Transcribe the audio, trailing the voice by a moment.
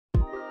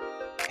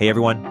Hey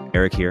everyone,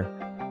 Eric here.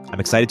 I'm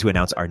excited to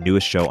announce our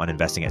newest show on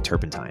investing at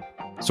Turpentine,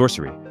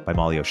 Sorcery by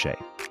Molly O'Shea.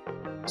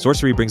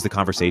 Sorcery brings the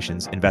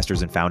conversations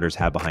investors and founders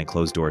have behind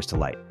closed doors to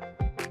light.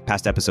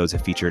 Past episodes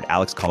have featured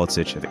Alex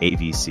Kolicic of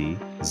AVC,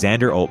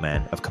 Xander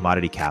Altman of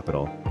Commodity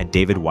Capital, and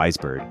David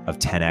Weisberg of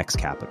 10X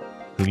Capital,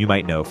 whom you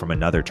might know from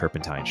another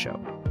Turpentine show.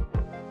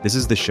 This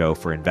is the show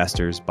for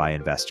investors by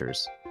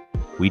investors.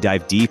 We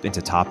dive deep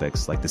into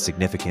topics like the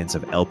significance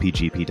of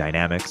LPGP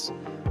dynamics,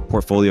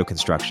 portfolio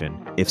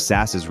construction, if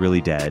SaaS is really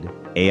dead,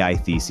 AI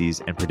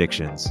theses and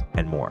predictions,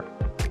 and more.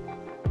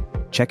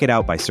 Check it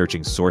out by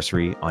searching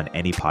Sorcery on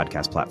any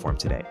podcast platform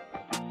today.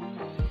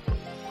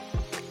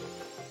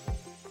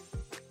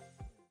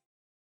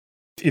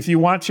 If you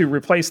want to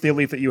replace the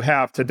elite that you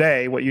have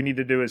today, what you need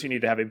to do is you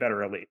need to have a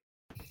better elite.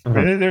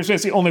 Mm-hmm. There's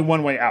just the only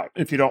one way out.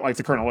 If you don't like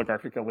the current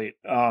oligarchic elite,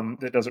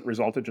 that doesn't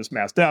result in just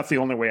mass death. The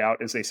only way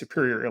out is a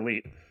superior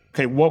elite.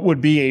 Okay, what would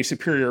be a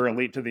superior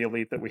elite to the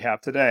elite that we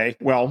have today?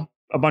 Well,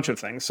 a bunch of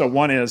things. So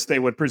one is they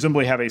would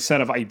presumably have a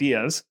set of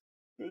ideas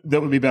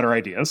that would be better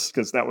ideas,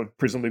 because that would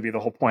presumably be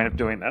the whole point of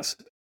doing this.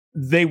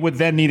 They would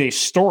then need a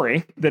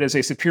story that is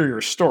a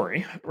superior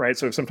story, right?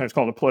 So it's sometimes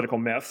called a political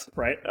myth,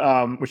 right?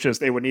 Which is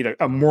they would need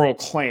a moral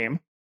claim,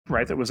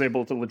 right, that was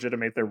able to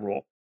legitimate their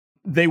rule.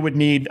 They would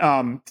need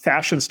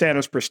fashion,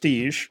 status,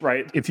 prestige,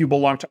 right? If you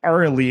belong to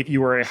our elite,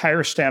 you are a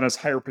higher status,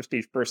 higher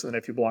prestige person than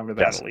if you belong to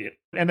that elite.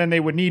 And then they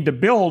would need to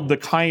build the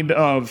kind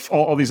of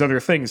all these other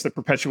things, the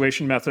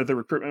perpetuation method, the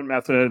recruitment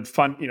method,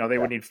 they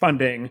would need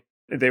funding.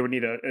 They would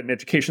need an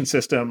education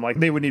system. Like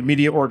they would need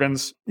media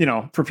organs,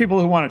 for people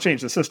who want to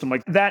change the system.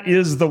 Like that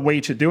is the way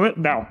to do it.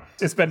 Now,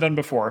 it's been done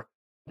before,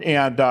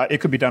 and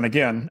it could be done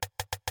again.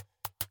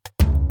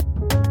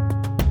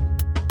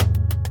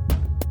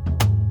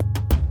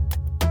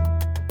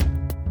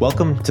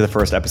 Welcome to the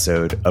first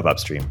episode of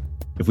Upstream.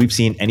 If we've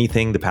seen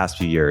anything the past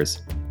few years,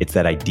 it's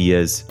that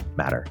ideas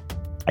matter.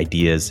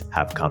 Ideas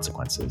have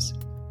consequences.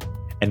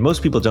 And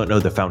most people don't know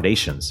the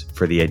foundations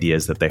for the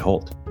ideas that they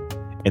hold.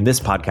 In this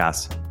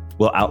podcast,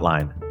 we'll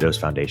outline those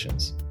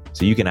foundations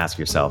so you can ask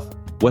yourself,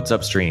 what's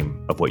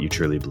upstream of what you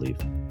truly believe?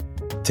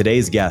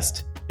 Today's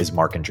guest is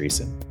Marc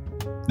Andreessen.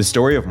 The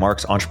story of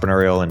Marc's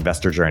entrepreneurial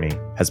investor journey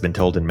has been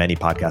told in many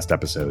podcast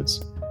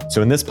episodes.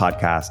 So in this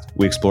podcast,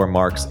 we explore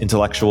Marc's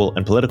intellectual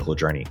and political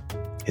journey,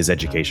 his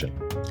education.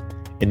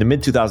 In the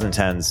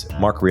mid-2010s,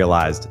 Marc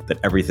realized that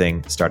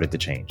everything started to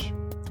change.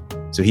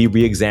 So he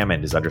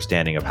re-examined his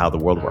understanding of how the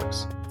world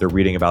works through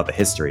reading about the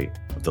history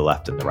of the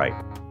left and the right.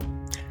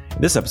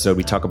 In this episode,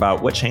 we talk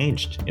about what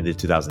changed in the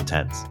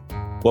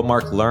 2010s, what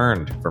Marc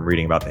learned from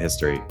reading about the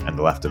history and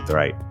the left and the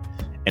right,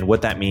 and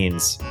what that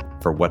means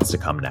for what's to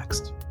come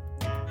next.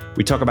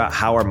 We talk about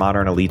how our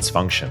modern elites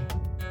function,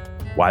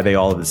 why they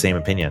all have the same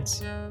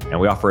opinions, and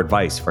we offer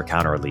advice for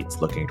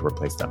counter-elites looking to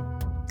replace them.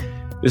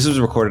 This was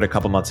recorded a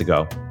couple months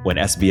ago when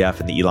SBF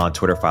and the Elon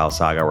Twitter file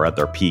saga were at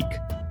their peak,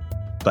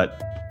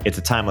 but it's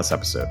a timeless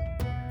episode.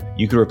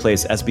 You could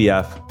replace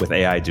SBF with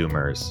AI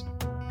doomers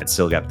and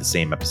still get the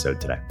same episode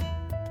today.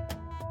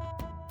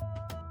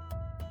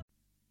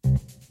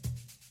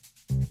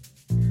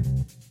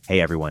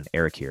 Hey everyone,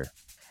 Eric here.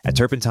 At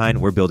Turpentine,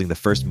 we're building the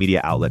first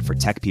media outlet for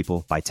tech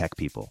people by tech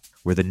people.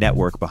 We're the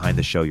network behind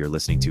the show you're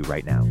listening to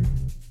right now.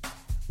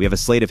 We have a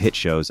slate of hit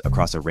shows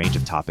across a range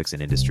of topics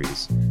and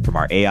industries, from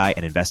our AI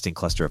and investing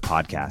cluster of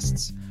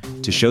podcasts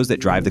to shows that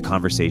drive the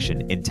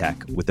conversation in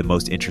tech with the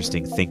most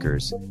interesting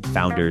thinkers,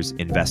 founders,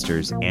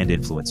 investors, and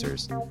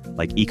influencers,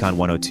 like Econ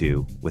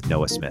 102 with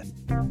Noah Smith.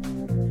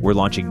 We're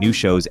launching new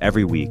shows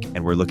every week,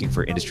 and we're looking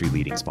for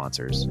industry-leading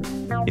sponsors.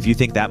 If you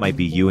think that might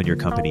be you and your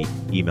company,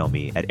 email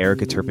me at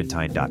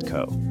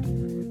eric@turpentine.co.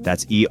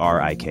 That's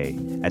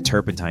ERIK at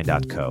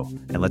turpentine.co,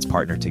 and let's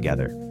partner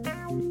together.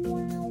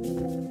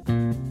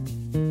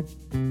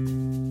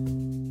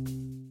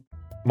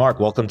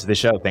 Marc, welcome to the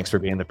show. Thanks for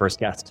being the first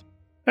guest.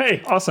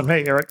 Hey, awesome.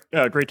 Hey, Eric.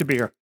 Great to be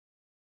here.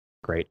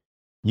 Great.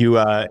 You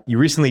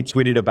recently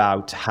tweeted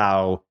about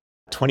how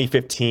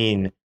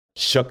 2015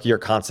 shook your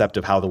concept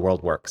of how the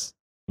world works.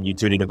 You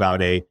tweeted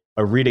about a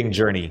reading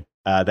journey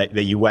that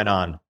you went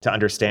on to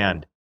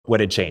understand what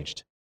had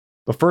changed.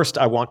 But first,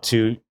 I want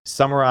to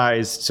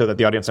summarize so that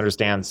the audience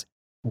understands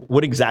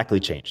what exactly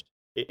changed.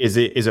 Is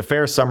a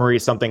fair summary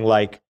something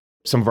like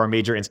some of our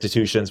major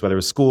institutions, whether it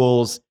was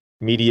schools,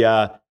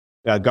 media,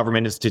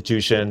 government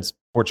institutions,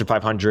 Fortune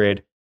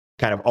 500,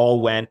 kind of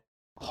all went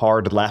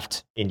hard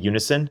left in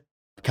unison,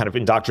 kind of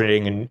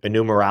indoctrinating a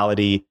new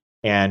morality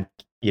and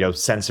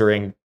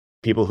censoring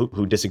people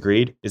who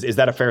disagreed. Is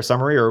that a fair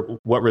summary, or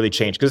what really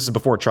changed? Because this is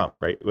before Trump,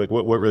 right? Like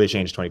what really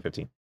changed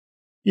 2015?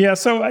 Yeah,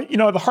 so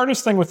the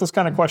hardest thing with this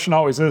kind of question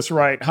always is,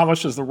 right, how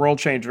much does the world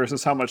change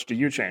versus how much do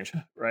you change,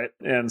 right?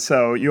 And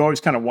so you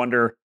always kind of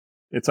wonder,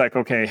 it's like,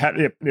 okay,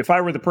 if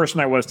I were the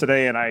person I was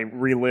today and I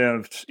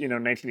relived,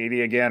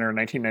 1980 again or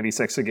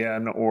 1996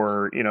 again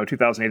or,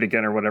 2008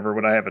 again or whatever,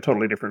 would I have a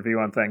totally different view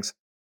on things?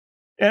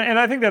 And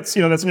I think that's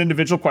an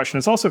individual question.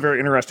 It's also a very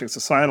interesting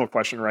societal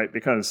question, right?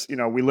 Because,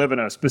 we live in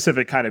a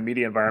specific kind of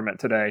media environment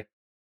today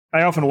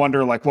I often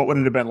wonder, like, what would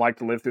it have been like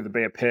to live through the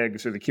Bay of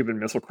Pigs or the Cuban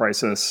Missile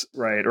Crisis,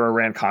 right, or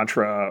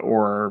Iran-Contra,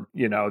 or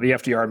the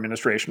FDR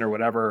administration or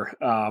whatever,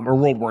 or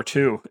World War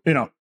II.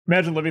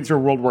 Imagine living through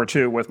World War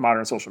II with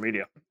modern social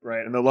media,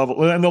 right, and the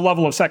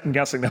level of second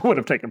guessing that would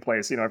have taken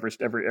place, every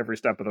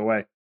step of the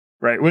way,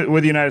 right.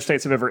 Would the United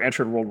States have ever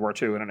entered World War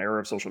II in an era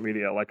of social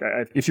media? Like,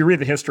 if you read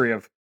the history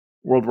of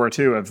World War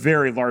II, a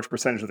very large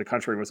percentage of the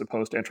country was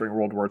opposed to entering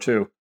World War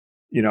II.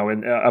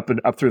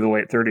 Up through the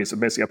late 30s, so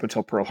basically up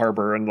until Pearl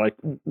Harbor, and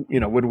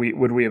would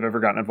we have ever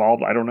gotten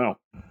involved? I don't know.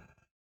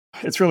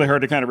 It's really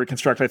hard to kind of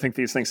reconstruct, I think,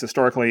 these things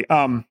historically.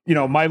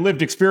 My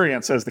lived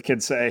experience, as the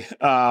kids say,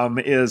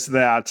 is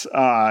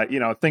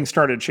that things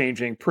started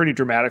changing pretty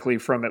dramatically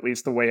from at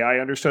least the way I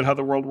understood how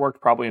the world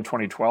worked, probably in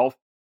 2012.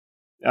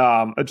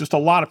 Just a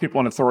lot of people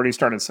in authority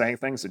started saying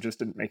things that just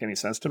didn't make any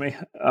sense to me,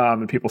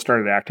 and people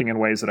started acting in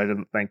ways that I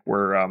didn't think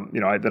were,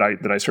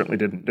 that I certainly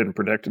didn't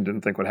predict and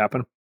didn't think would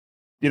happen.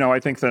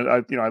 I think that,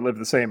 I lived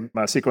the same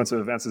sequence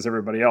of events as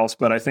everybody else,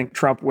 but I think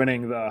Trump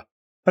winning I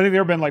think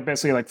there have been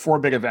basically 4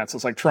 big events.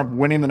 It's like Trump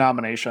winning the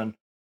nomination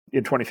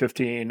in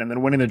 2015, and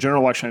then winning the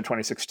general election in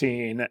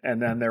 2016.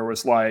 And then there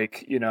was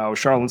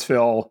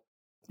Charlottesville,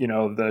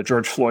 the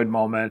George Floyd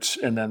moment.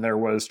 And then there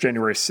was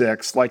January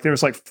 6th. There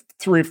was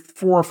 3,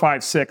 4,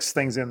 5, 6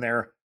 things in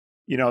there,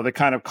 that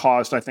kind of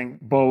caused, I think,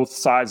 both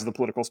sides of the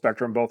political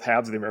spectrum, both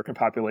halves of the American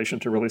population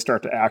to really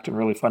start to act in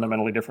really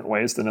fundamentally different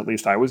ways than at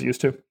least I was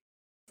used to.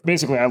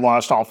 Basically, I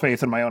lost all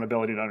faith in my own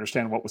ability to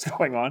understand what was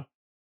going on,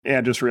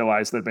 and just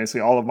realized that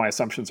basically all of my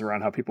assumptions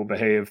around how people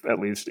behave, at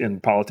least in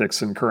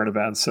politics and current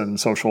events and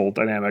social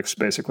dynamics,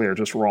 basically are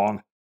just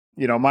wrong.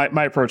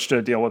 My approach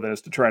to deal with it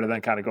is to try to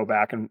then kind of go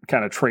back and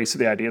kind of trace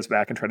the ideas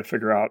back and try to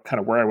figure out kind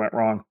of where I went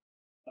wrong.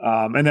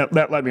 And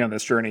that led me on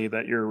this journey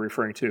that you're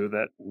referring to.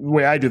 That the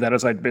way I do that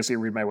is I basically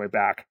read my way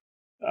back.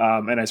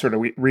 And I sort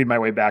of read my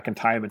way back in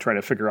time and try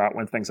to figure out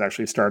when things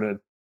actually started.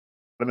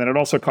 And then it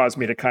also caused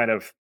me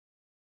to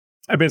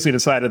I basically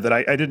decided that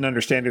I didn't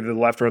understand either the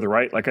left or the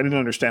right. I didn't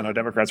understand how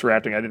Democrats were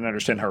acting. I didn't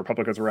understand how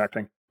Republicans were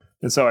acting.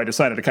 And so I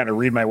decided to kind of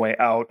read my way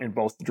out in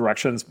both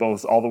directions,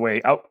 both all the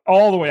way out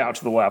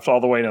to the left, all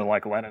the way to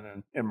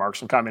Lenin and Marx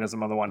and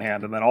communism on the one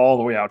hand, and then all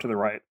the way out to the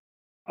right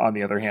on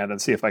the other hand,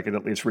 and see if I could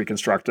at least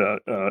reconstruct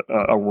a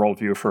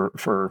worldview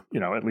for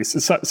at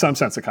least some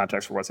sense of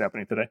context for what's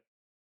happening today.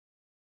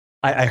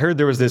 I heard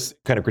there was this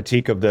kind of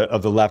critique of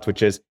the left,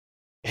 which is,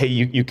 hey,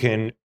 you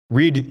can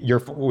read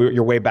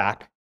your way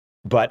back,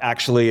 but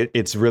actually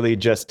it's really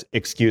just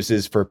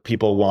excuses for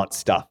people who want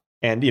stuff.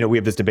 And we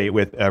have this debate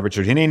with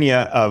Richard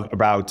Hanania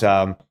about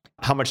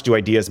how much do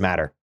ideas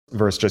matter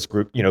versus just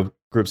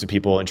groups of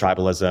people and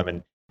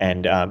tribalism,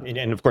 and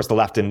of course the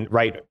left and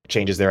right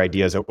changes their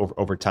ideas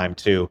over time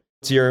too.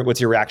 What's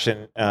your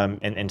reaction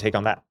and take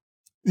on that?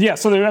 Yeah,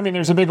 so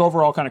there's a big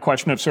overall kind of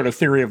question of sort of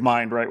theory of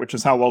mind, right? Which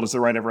is, how well does the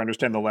right ever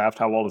understand the left?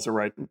 How well does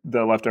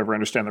the left ever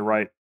understand the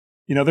right?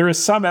 There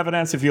is some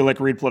evidence, if you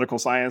read political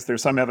science,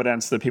 there's some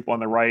evidence that people on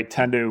the right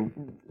tend to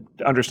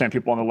understand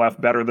people on the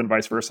left better than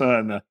vice versa.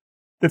 And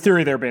the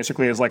theory there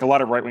basically is a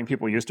lot of right-wing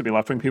people used to be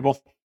left-wing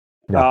people.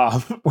 Yeah.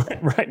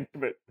 Right.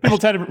 But people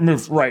tend to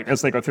move right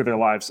as they go through their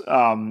lives.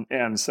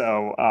 And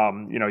so,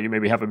 you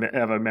maybe have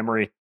a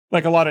memory,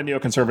 a lot of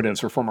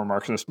neoconservatives were former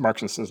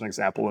Marxists as an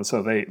example. And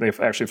so they've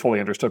actually fully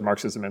understood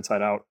Marxism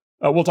inside out.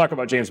 We'll talk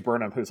about James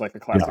Burnham, who's the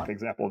classic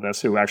example of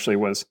this, who actually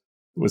was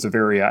a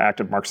very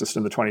active Marxist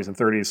in the 20s and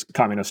 30s,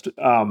 communist.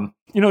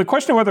 The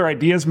question of whether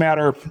ideas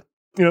matter,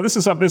 this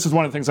is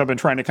one of the things I've been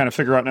trying to kind of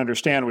figure out and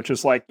understand, which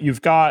is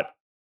you've got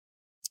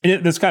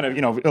this kind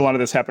of, a lot of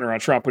this happened around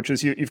Trump, which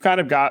is you've kind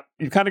of got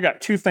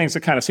two things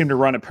that kind of seem to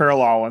run in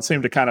parallel and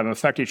seem to kind of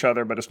affect each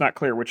other, but it's not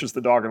clear which is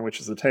the dog and which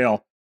is the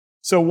tail.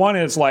 So one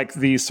is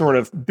these sort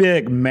of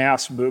big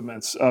mass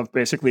movements of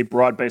basically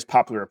broad-based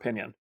popular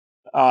opinion.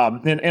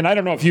 And I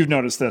don't know if you've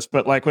noticed this,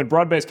 but when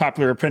broad-based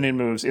popular opinion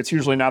moves, it's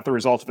usually not the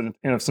result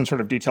of some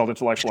sort of detailed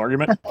intellectual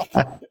argument,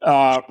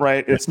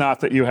 right? It's not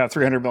that you have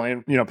 300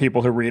 million,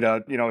 people who read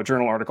a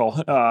journal article,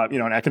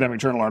 an academic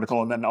journal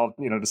article, and then all,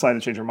 decide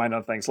to change their mind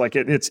on things.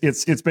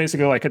 It's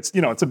basically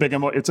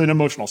it's an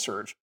emotional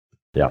surge,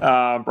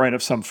 right,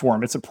 of some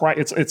form. It's a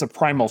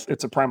primal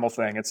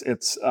thing.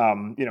 It's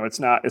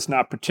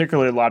not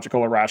particularly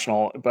logical or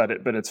rational, but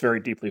it's very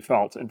deeply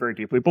felt and very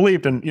deeply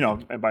believed, and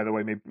by the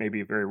way,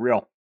 maybe very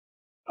real.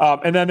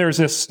 And then there's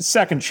this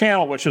second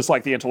channel, which is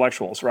the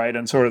intellectuals, right?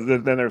 And sort of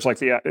then there's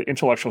the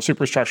intellectual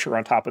superstructure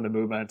on top of the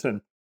movement.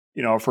 And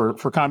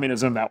for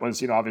communism, that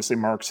was obviously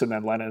Marx and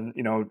then Lenin,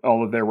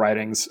 all of their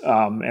writings.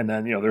 And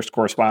then there's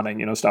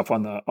corresponding stuff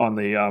on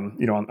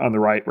the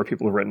right, where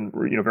people have written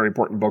very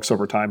important books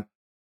over time.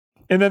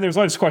 And then there's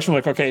always this question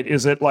okay,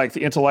 is it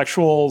the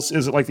intellectuals?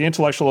 Is it the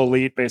intellectual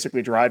elite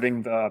basically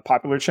driving the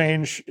popular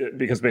change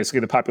because basically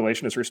the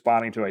population is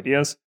responding to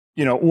ideas?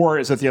 Or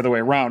is it the other way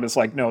around? It's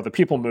no, the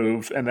people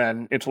move, and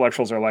then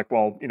intellectuals are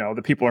well,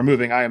 the people are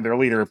moving. I am their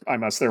leader. I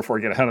must therefore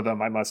get ahead of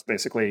them. I must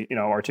basically,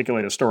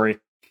 articulate a story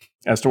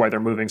as to why they're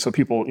moving. So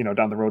people,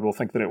 down the road will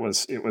think that it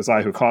was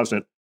I who caused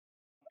it.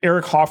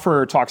 Eric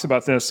Hoffer talks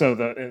about this. So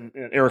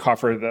Eric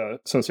Hoffer, the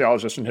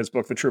sociologist, in his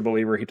book 'The True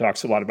Believer," he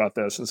talks a lot about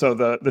this. And so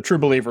the True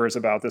Believer is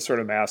about this sort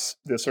of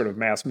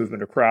mass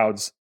movement of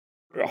crowds.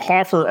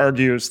 Hoffer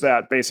argues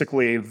that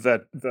basically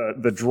that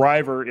the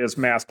driver is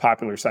mass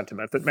popular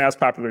sentiment. That mass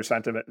popular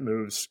sentiment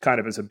moves kind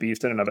of as a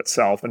beast in and of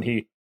itself, and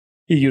he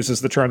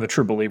uses the term "the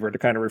true believer" to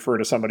kind of refer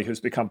to somebody who's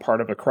become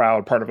part of a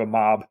crowd, part of a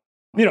mob.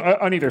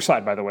 On either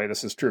side, by the way,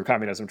 this is true of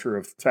communism, true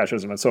of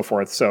fascism, and so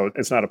forth. So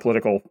it's not a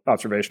political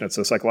observation, it's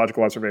a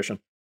psychological observation.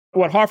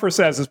 What Hoffer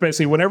says is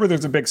basically whenever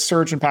there's a big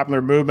surge in popular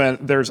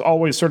movement, there's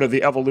always sort of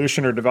the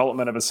evolution or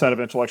development of a set of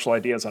intellectual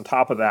ideas on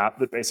top of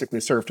that basically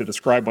serve to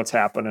describe what's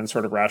happened and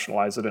sort of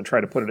rationalize it and try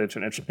to put it into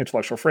an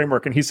intellectual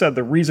framework. And he said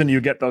the reason you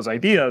get those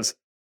ideas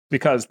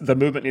because the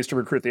movement needs to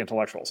recruit the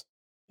intellectuals.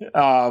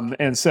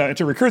 And so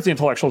to recruit the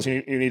intellectuals,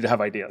 you need to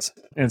have ideas.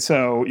 And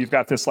so you've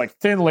got this like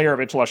thin layer of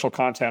intellectual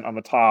content on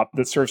the top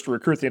that serves to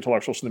recruit the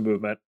intellectuals in the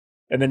movement.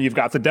 And then you've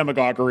got the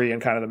demagoguery and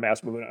kind of the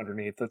mass movement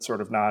underneath that's sort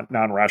of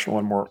non-rational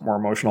and more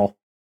emotional.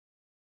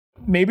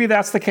 Maybe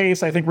that's the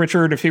case. I think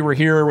Richard, if he were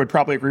here, would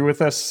probably agree with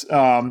this.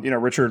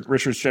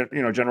 Richard's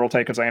general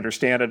take, as I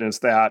understand it, is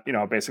that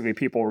basically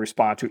people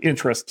respond to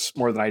interests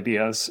more than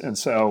ideas. And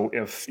so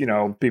if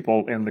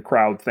people in the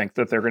crowd think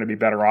that they're going to be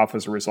better off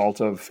as a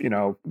result of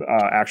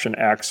action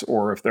X,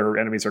 or if their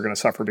enemies are going to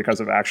suffer because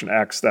of action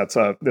X, that's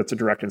a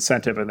direct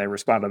incentive, and they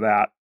respond to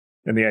that.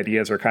 And the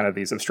ideas are kind of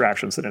these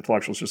abstractions that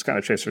intellectuals just kind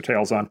of chase their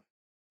tails on.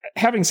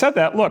 Having said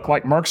that, look,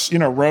 like Marx,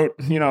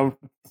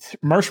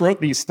 Marx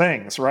wrote these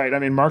things, right? I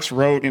mean, Marx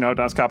wrote,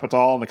 Das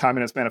Kapital and the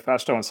Communist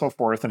Manifesto and so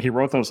forth, and he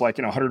wrote those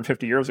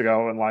 150 years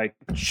ago, and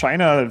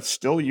China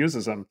still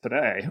uses them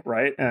today,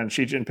 right? And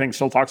Xi Jinping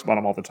still talks about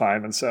them all the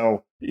time. And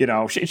so, Xi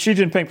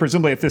Jinping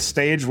presumably at this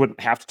stage wouldn't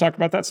have to talk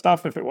about that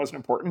stuff if it wasn't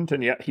important,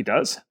 and yet he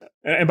does.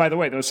 And by the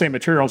way, those same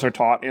materials are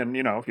taught in,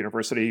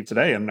 university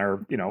today, and they're,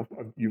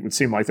 you would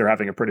seem like they're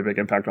having a pretty big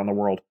impact on the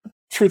world.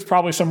 Truth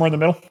probably somewhere in the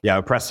middle. Yeah,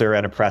 oppressor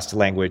and oppressed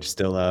language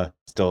still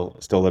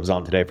lives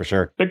on today for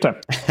sure. Big time.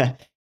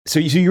 So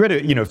you read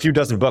a few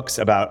dozen books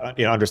about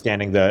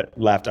understanding the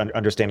left,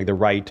 understanding the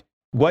right.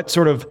 What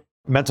sort of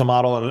mental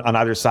model on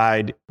either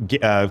side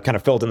kind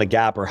of filled in the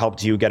gap or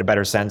helped you get a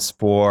better sense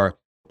for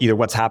either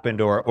what's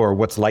happened or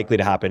what's likely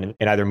to happen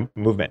in either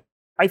movement?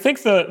 I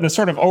think the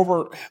sort of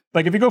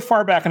if you go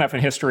far back enough in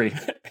history,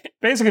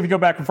 basically if you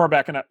go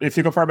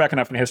far back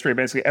enough in history,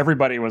 basically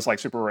everybody was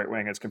super right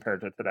wing as compared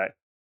to today.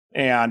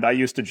 And I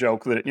used to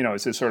joke that,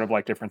 it's just sort of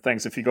like different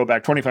things. If you go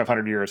back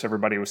 2,500 years,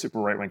 everybody was super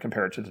right wing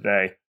compared to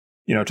today,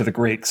 to the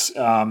Greeks.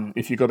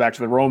 If you go back to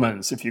the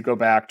Romans, if you go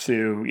back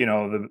to,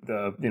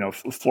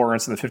 the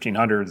Florence in the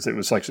 1500s, it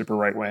was super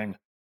right wing.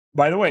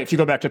 By the way, if you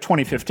go back to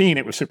 2015,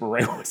 it was super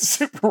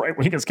right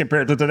wing as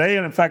compared to today.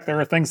 And in fact, there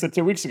are things that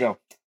 2 weeks ago,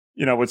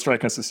 would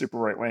strike us as super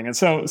right wing. And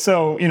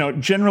so,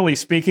 generally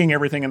speaking,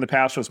 everything in the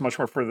past was much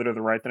more further to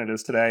the right than it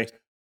is today.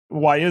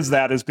 Why is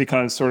that? Is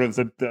because sort of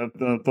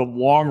the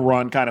long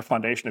run kind of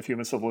foundation of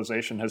human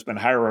civilization has been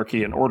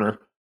hierarchy and order.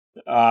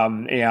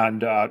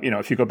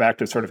 If you go back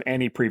to sort of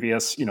any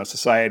previous,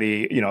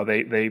 society,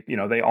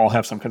 they all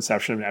have some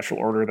conception of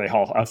natural order. They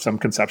all have some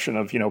conception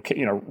of,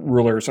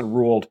 rulers and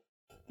ruled.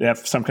 They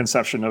have some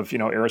conception of,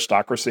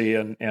 aristocracy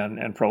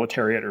and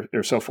proletariat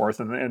or so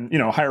forth. And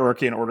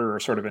hierarchy and order are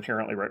sort of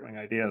inherently right-wing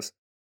ideas.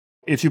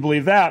 If you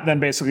believe that, then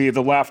basically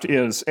the left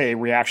is a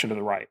reaction to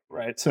the right,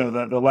 right? So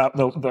the left,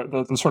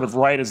 the sort of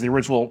right is the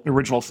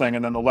original thing,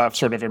 and then the left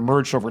sort of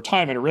emerged over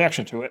time in a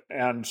reaction to it.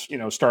 And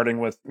starting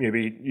with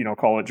maybe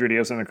call it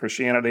Judaism and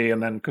Christianity,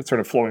 and then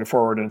sort of flowing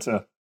forward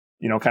into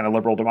kind of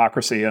liberal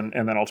democracy, and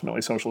then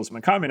ultimately socialism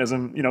and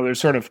communism. There's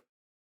sort of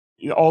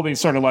all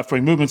these sort of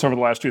left-wing movements over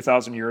the last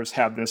 2,000 years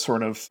have this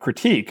sort of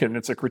critique, and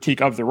it's a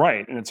critique of the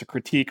right, and it's a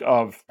critique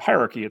of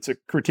hierarchy, it's a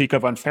critique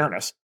of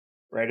unfairness.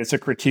 Right, it's a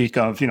critique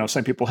of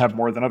some people have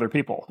more than other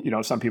people.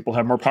 Some people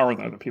have more power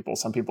than other people.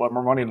 Some people have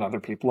more money than other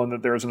people, and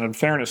that there's an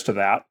unfairness to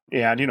that.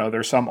 And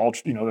there's some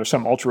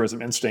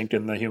altruism instinct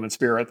in the human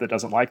spirit that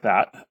doesn't like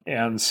that.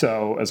 And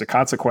so, as a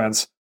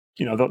consequence,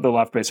 the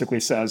left basically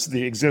says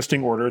the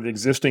existing order, the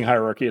existing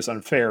hierarchy is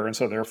unfair, and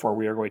so therefore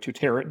we are going to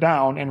tear it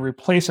down and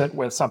replace it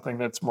with something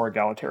that's more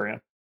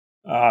egalitarian,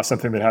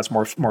 something that has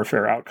more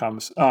fair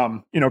outcomes.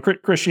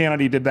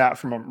 Christianity did that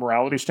from a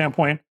morality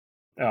standpoint.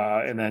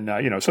 And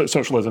then,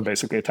 socialism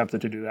basically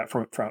attempted to do that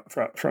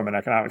from an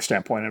economic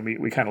standpoint. And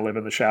we kind of live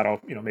in the shadow,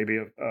 maybe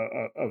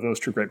of those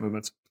two great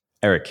movements.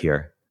 Eric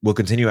here. We'll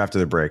continue after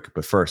the break,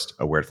 but first,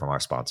 a word from our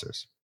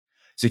sponsors.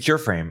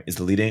 SecureFrame is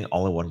the leading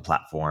all-in-one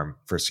platform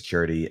for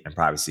security and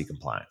privacy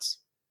compliance.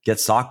 Get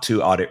SOC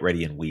 2 audit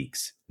ready in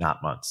weeks,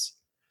 not months.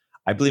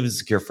 I believe in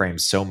SecureFrame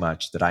so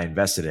much that I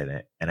invested in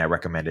it, and I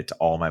recommend it to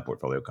all my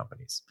portfolio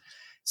companies.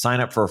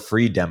 Sign up for a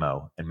free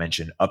demo and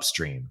mention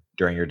Upstream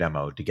during your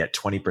demo to get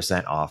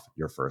 20% off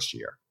your first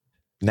year.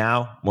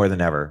 Now, more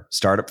than ever,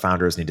 startup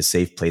founders need a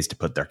safe place to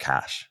put their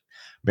cash.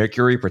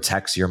 Mercury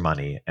protects your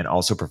money and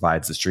also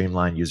provides the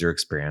streamlined user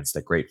experience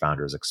that great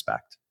founders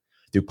expect.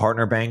 Through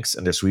partner banks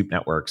and their sweep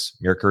networks,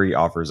 Mercury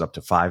offers up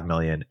to $5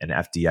 million in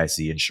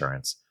FDIC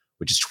insurance,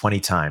 which is 20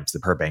 times the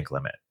per bank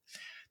limit.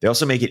 They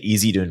also make it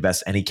easy to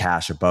invest any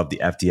cash above the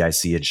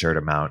FDIC insured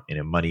amount in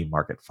a money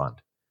market fund.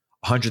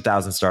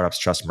 100,000 startups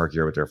trust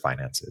Mercury with their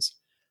finances.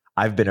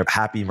 I've been a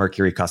happy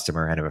Mercury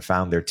customer and have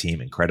found their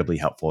team incredibly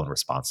helpful and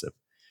responsive.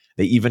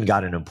 They even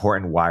got an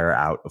important wire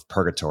out of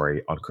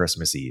purgatory on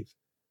Christmas Eve.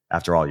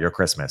 After all, your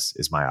Christmas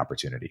is my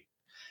opportunity.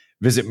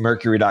 Visit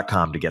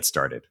Mercury.com to get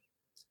started.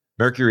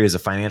 Mercury is a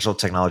financial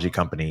technology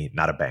company,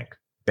 not a bank.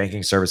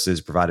 Banking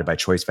services provided by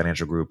Choice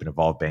Financial Group and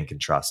Evolve Bank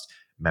and Trust,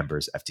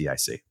 members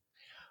FDIC.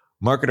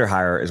 Marketer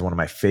Hire is one of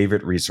my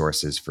favorite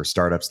resources for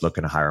startups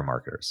looking to hire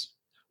marketers.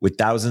 With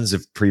thousands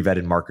of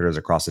pre-vetted marketers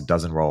across a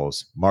dozen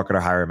roles,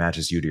 Marketer Hire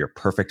matches you to your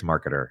perfect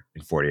marketer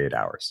in 48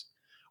 hours.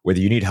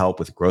 Whether you need help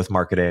with growth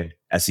marketing,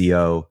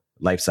 SEO,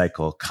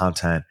 lifecycle,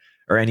 content,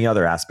 or any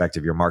other aspect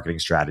of your marketing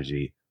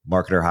strategy,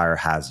 Marketer Hire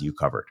has you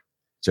covered.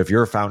 So if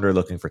you're a founder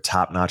looking for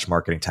top-notch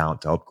marketing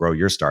talent to help grow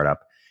your startup,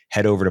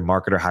 head over to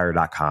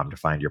marketerhire.com to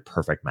find your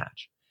perfect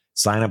match.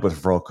 Sign up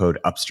with referral code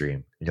UPSTREAM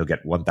and you'll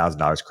get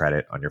 $1,000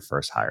 credit on your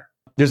first hire.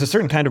 There's a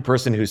certain kind of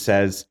person who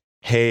says,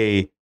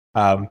 hey,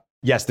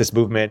 yes, this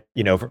movement,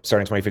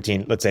 starting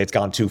 2015, let's say it's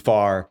gone too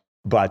far,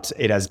 but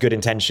it has good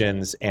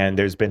intentions and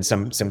there's been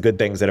some good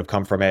things that have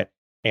come from it.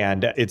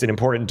 And it's an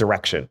important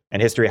direction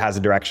and history has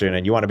a direction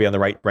and you want to be on the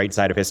right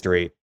side of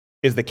history.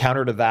 Is the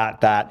counter to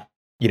that,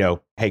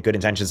 hey, good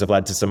intentions have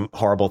led to some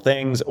horrible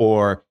things,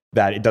 or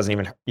that it doesn't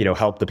even,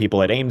 help the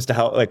people it aims to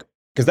help? Like,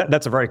 because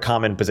that's a very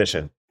common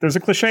position. There's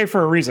a cliche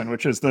for a reason,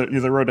 which is the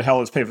road to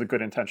hell is paved with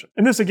good intention.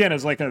 And this again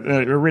is like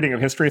a reading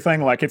of history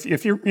thing. Like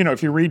if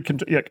you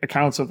read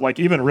accounts of like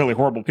even really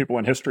horrible people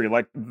in history,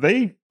 like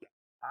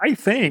I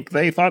think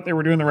they thought they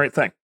were doing the right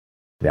thing.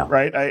 Yeah.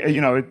 Right.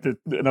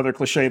 Another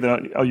cliche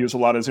that I'll use a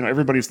lot is,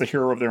 everybody's the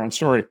hero of their own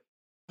story.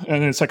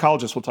 And then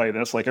psychologists will tell you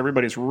this, like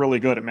everybody's really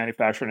good at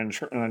manufacturing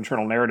an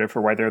internal narrative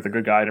for why they're the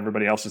good guy and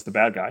everybody else is the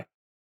bad guy.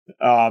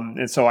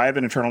 And so I have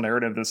an internal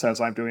narrative that says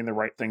I'm doing the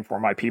right thing for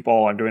my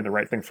people. I'm doing the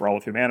right thing for all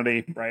of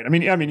humanity, right? I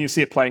mean, you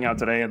see it playing out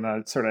today in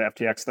the sort of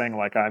FTX thing.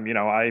 Like I'm doing,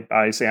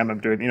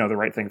 the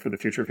right thing for the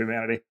future of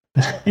humanity.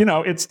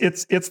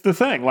 It's the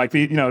thing. Like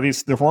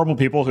the horrible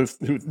people who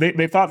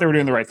they thought they were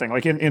doing the right thing.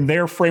 Like in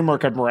their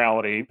framework of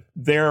morality,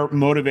 their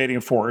motivating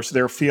force,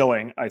 their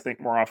feeling, I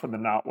think more often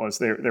than not was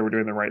they were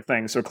doing the right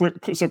thing. So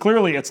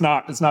clearly it's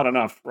not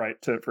enough, right,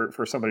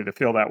 for somebody to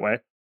feel that way.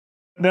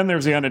 Then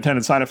there's the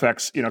unintended side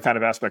effects, kind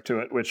of aspect to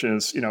it, which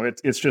is,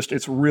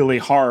 it's really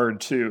hard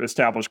to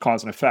establish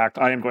cause and effect.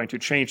 I am going to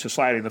change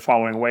society in the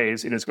following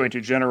ways. It is going to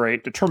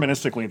generate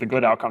deterministically the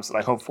good outcomes that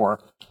I hope for,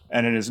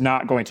 and it is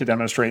not going to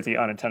demonstrate the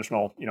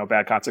unintentional,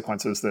 bad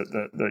consequences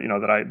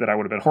that I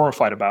would have been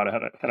horrified about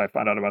had I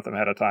found out about them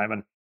ahead of time.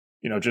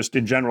 And just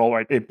in general,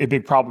 right, a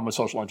big problem with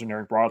social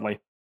engineering broadly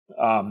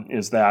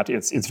is that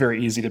it's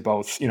very easy to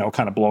both,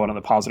 kind of blow it on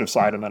the positive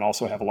side and then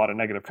also have a lot of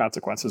negative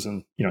consequences,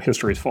 and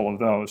history is full of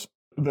those.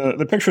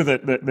 The picture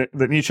that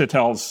Nietzsche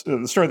tells,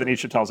 the story that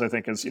Nietzsche tells, I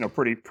think is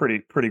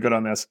pretty good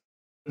on this.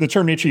 The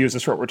term Nietzsche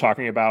uses for what we're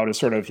talking about is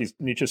sort of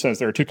Nietzsche says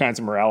there are two kinds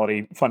of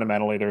morality.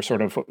 Fundamentally, there's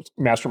sort of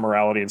master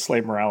morality and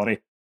slave morality.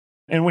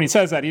 And when he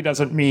says that, he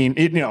doesn't mean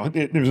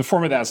there's a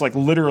form of that. It's like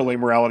literally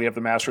morality of the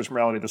masters,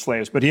 morality of the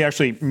slaves. But he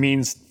actually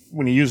means,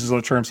 when he uses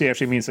those terms, he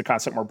actually means the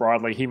concept more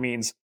broadly. He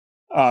means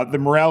the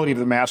morality of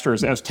the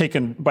masters as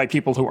taken by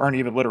people who aren't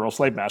even literal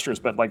slave masters,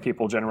 but like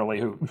people generally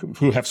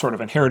who have sort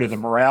of inherited the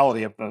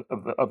morality of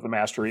the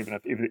master, even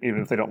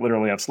if they don't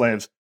literally have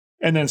slaves.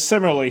 And then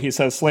similarly, he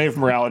says slave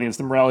morality is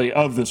the morality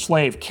of the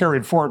slave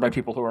carried forward by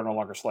people who are no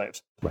longer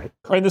slaves. Right.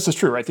 And this is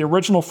true, right? The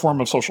original form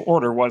of social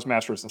order was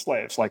masters and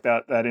slaves. Like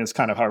that is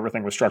kind of how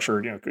everything was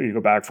structured. You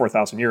go back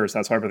 4,000 years,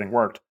 that's how everything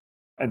worked.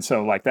 And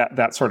so like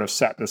that sort of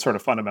set this sort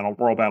of fundamental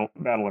world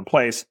battle in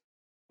place.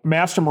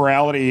 Master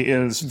morality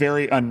is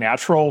very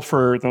unnatural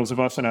for those of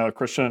us in a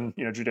Christian,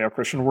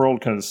 Judeo-Christian world,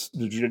 because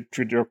the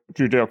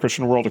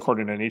Judeo-Christian world,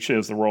 according to Nietzsche,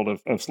 is the world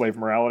of slave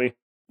morality.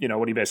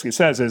 What he basically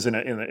says is in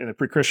the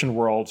pre-Christian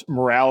world,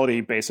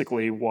 morality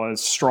basically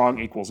was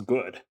strong equals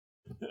good.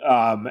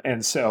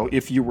 And so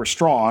if you were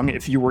strong,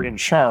 if you were in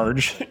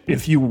charge,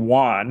 if you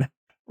won,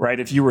 right,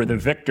 if you were the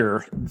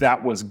victor,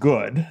 that was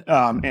good.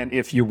 And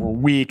if you were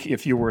weak,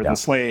 if you were the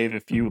slave,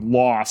 if you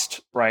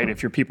lost, right,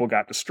 if your people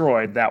got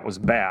destroyed, that was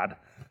bad.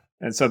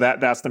 And so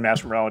that's the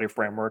master morality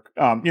framework.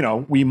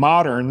 We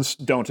moderns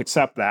don't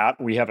accept that.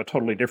 We have a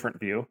totally different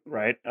view,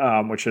 right?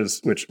 Which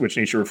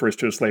Nietzsche refers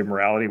to as slave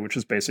morality, which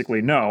is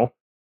basically no.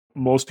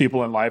 Most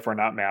people in life are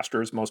not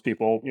masters. Most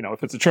people,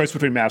 if it's a choice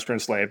between master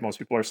and slave, most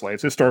people are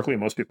slaves. Historically,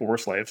 most people were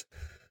slaves.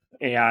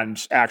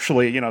 And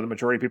actually, the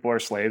majority of people are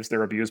slaves.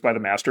 They're abused by the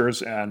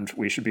masters, and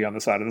we should be on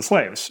the side of the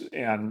slaves.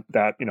 And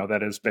that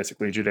is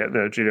basically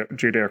the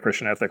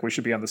Judeo-Christian ethic. We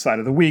should be on the side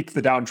of the weak,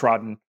 the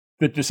downtrodden,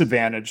 the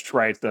disadvantaged,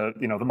 right? The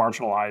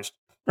marginalized,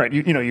 right?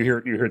 You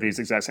hear these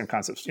exact same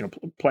concepts,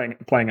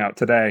 playing out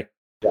today.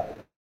 Yeah.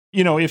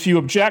 if you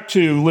object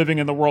to living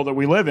in the world that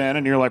we live in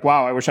and you're like,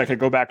 wow, I wish I could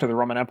go back to the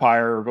Roman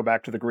Empire or go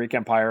back to the Greek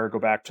Empire or go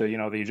back to,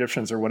 the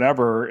Egyptians or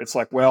whatever, it's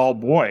like, well,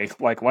 boy,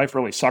 like life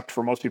really sucked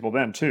for most people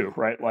then too,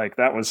 right? Like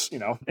that was,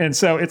 and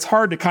so it's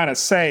hard to kind of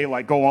say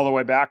like go all the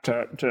way back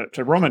to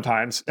Roman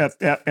times. At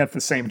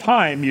the same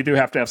time, you do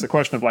have to ask the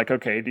question of like,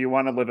 okay, do you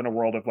want to live in a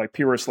world of like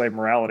pure slave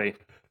morality?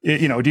 Do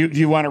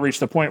you want to reach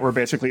the point where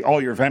basically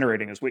all you're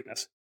venerating is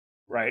weakness?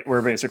 Right,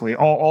 where basically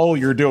all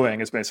you're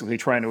doing is basically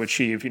trying to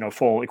achieve,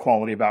 full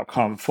equality of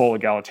outcome, full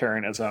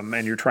egalitarianism,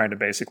 and you're trying to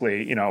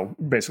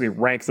basically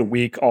rank the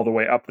weak all the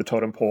way up the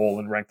totem pole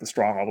and rank the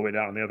strong all the way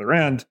down on the other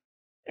end.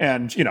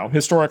 And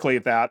historically,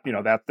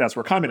 that's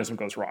where communism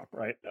goes wrong,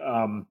 right?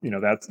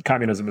 That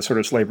communism is sort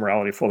of slave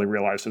morality fully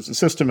realized as a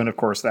system, and of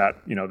course that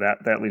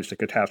leads to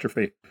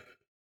catastrophe.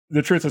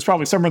 The truth is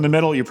probably somewhere in the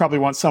middle. You probably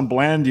want some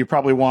blend. You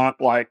probably want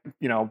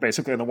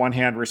basically on the one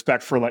hand,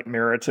 respect for like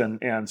merit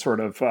and sort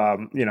of,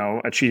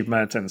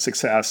 achievement and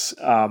success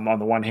on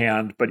the one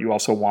hand, but you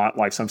also want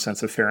like some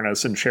sense of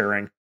fairness and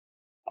sharing.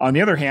 On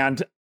the other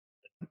hand,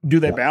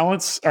 do they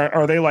balance?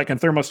 Are they like in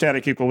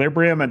thermostatic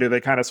equilibrium and do they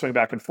kind of swing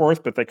back and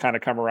forth, but they kind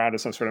of come around to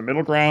some sort of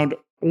middle ground?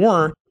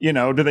 Or,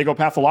 do they go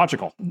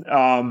pathological?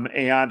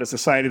 And a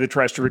society that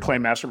tries to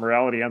reclaim master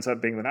morality ends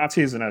up being the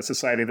Nazis, and a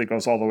society that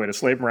goes all the way to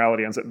slave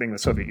morality ends up being the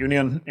Soviet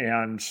Union.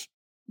 And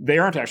they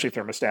aren't actually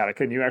thermostatic,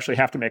 and you actually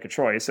have to make a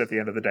choice at the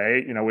end of the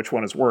day, which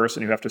one is worse,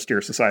 and you have to steer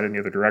society in the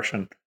other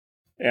direction.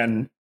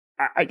 And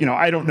I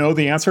don't know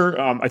the answer.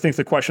 I think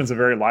the question is a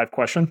very live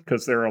question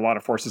because there are a lot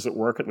of forces at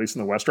work, at least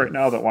in the West right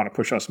now, that want to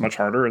push us much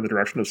harder in the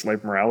direction of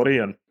slave morality.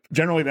 And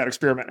generally that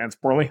experiment ends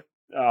poorly.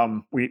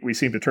 We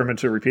seem determined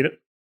to repeat it.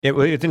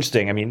 It's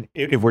interesting. I mean,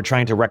 if we're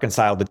trying to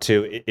reconcile the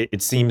two,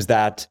 it seems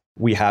that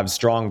we have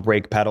strong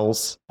brake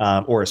pedals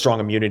or a strong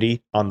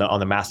immunity on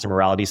the master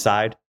morality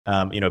side,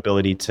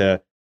 ability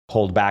to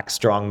hold back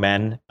strong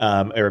men,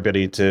 or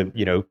ability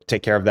to,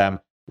 take care of them.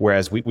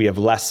 Whereas we have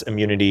less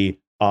immunity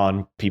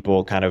on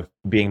people kind of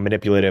being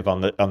manipulative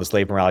on the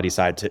slave morality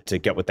side to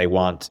get what they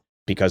want,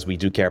 because we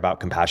do care about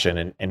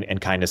compassion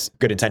and kindness,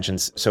 good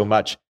intentions so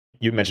much.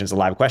 You mentioned it's a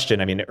live question.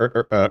 I mean,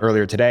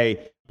 earlier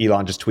today,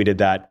 Elon just tweeted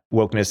that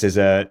wokeness is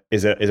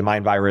a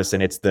mind virus,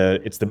 and it's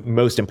the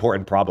most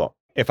important problem.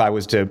 If I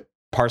was to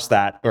parse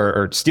that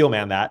or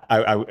steelman that,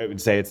 I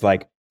would say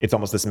it's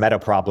almost this meta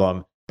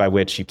problem by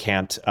which you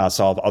can't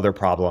solve other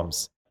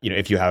problems.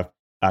 If you have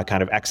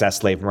kind of excess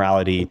slave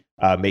morality,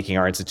 making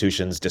our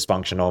institutions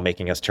dysfunctional,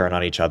 making us turn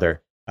on each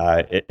other,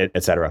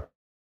 et cetera.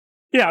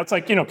 Yeah, it's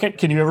like,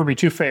 can you ever be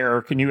too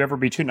fair? Can you ever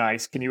be too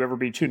nice? Can you ever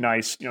be too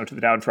nice, to the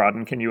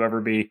downtrodden? Can you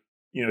ever be,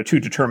 too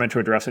determined to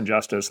address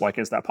injustice? Like,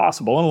 is that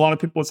possible? And a lot of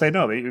people would say,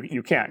 no,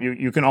 you can't.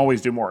 You can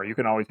always do more. You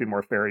can always be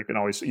more fair. You can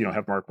always,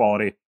 have more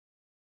equality.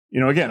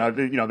 Again,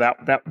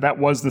 that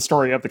was the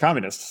story of the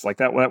communists. Like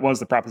that was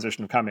the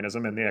proposition of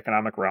communism in the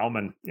economic realm.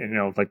 And,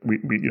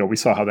 we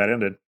saw how that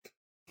ended.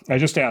 I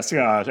just asked,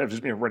 I've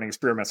just been running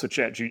experiments with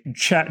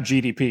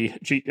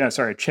ChatGPT,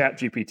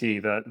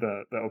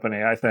 the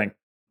OpenAI thing.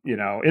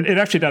 It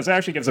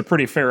actually gives a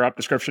pretty fair up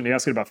description. You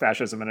ask it about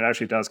fascism, and it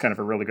actually does kind of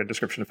a really good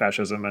description of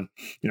fascism, and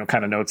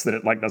kind of notes that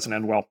it doesn't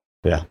end well.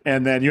 Yeah.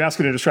 And then you ask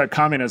it to describe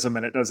communism,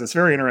 and it does this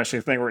very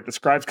interesting thing where it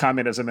describes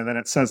communism, and then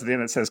it says at the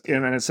end,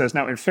 it says,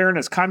 now in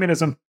fairness,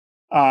 communism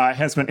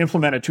has been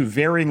implemented to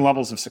varying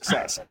levels of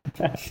success.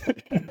 Right?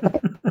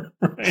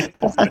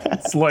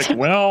 It's like,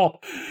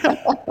 well.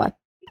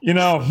 Okay.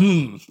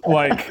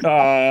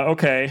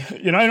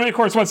 And of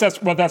course, what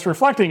that's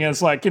reflecting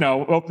is like,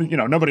 nobody in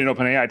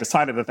OpenAI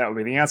decided that would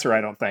be the answer. I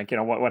don't think,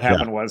 what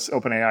happened was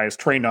OpenAI is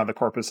trained on the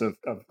corpus of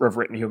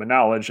written human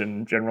knowledge.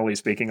 And generally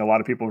speaking, a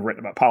lot of people who've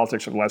written about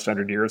politics for the last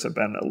 100 years have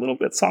been a little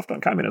bit soft on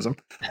communism.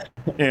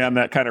 And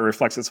that kind of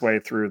reflects its way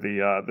through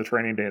the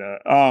training data.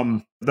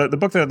 The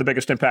book that had the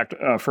biggest impact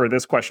for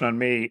this question on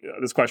me,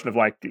 this question of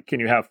like,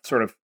 can you have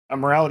sort of a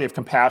morality of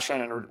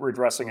compassion and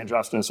redressing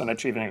injustice and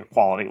achieving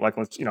equality, like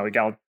let's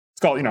it's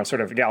called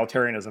sort of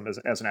egalitarianism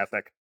as an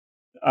ethic.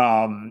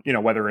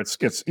 Whether it's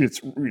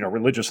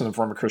religious in the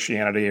form of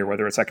Christianity or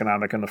whether it's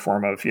economic in the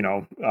form of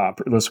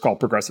let's call it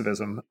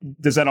progressivism.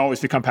 Does that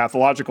always become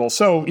pathological?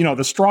 So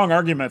the strong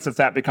argument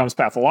that becomes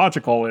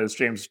pathological is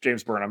James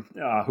Burnham,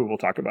 who we'll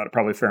talk about it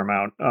probably a fair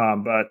amount.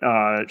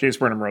 But James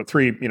Burnham wrote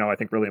 3 I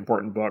think really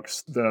important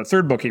books. The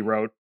third book he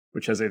wrote,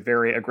 which has a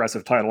very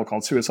aggressive title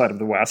called Suicide of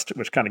the West,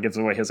 which kind of gives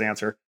away his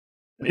answer,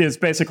 is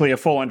basically a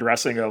full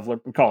undressing of,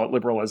 call it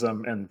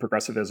liberalism and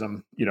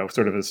progressivism,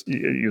 sort of as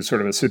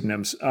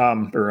pseudonyms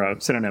or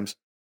synonyms.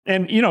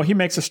 And, he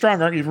makes a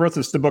strong argument. He wrote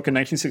the book in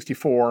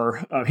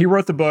 1964. He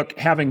wrote the book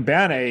having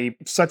been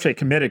such a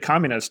committed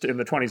communist in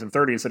the 20s and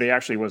 30s that he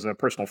actually was a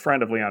personal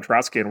friend of Leon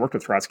Trotsky and worked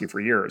with Trotsky for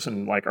years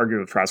and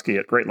argued with Trotsky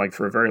at great length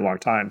for a very long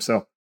time.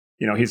 So,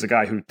 he's a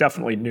guy who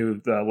definitely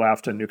knew the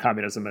left and knew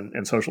communism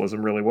and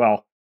socialism really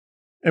well.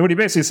 And what he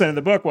basically said in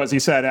the book was he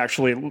said,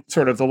 actually,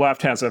 sort of the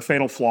left has a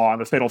fatal flaw, and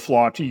the fatal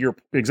flaw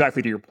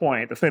exactly to your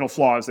point, the fatal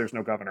flaw is there's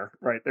no governor,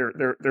 right?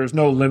 There's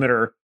no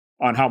limiter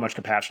on how much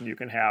compassion you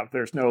can have.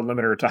 There's no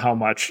limiter to how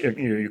much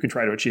you can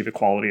try to achieve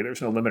equality.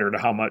 There's no limiter to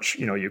how much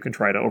you can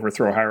try to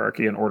overthrow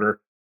hierarchy and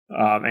order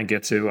and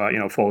get to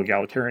full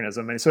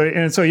egalitarianism.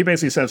 And so he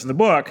basically says in the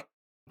book,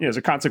 as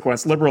a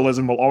consequence,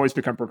 liberalism will always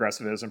become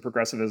progressivism.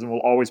 Progressivism will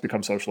always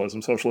become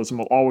socialism. Socialism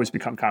will always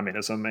become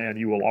communism, and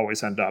you will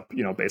always end up,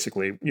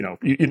 basically,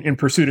 in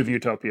pursuit of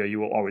utopia, you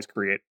will always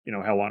create,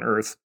 hell on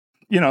earth.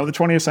 The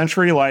 20th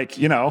century,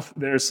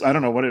 there's, I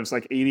don't know what it was,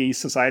 like 80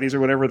 societies or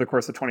whatever, the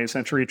course of the 20th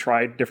century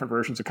tried different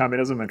versions of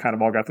communism and kind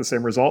of all got the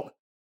same result,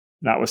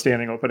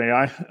 notwithstanding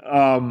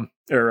OpenAI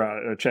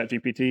or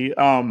ChatGPT.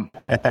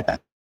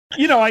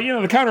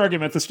 The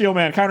counter-argument, the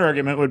steelman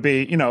counter-argument would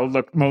be,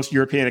 look, most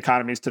European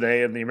economies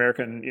today and the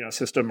American,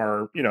 system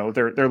are,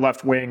 they're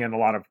left-wing in a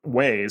lot of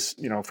ways,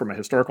 from a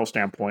historical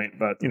standpoint,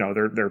 but,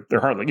 they're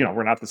hardly,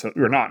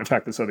 we're not, in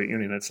fact, the Soviet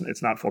Union,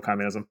 it's not full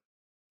communism.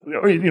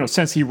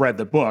 Since he read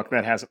the book,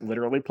 that hasn't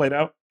literally played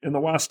out in the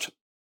West.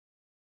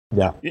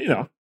 Yeah.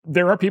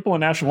 There are people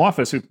in national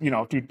office who,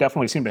 do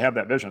definitely seem to have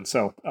that vision.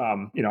 So,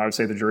 I would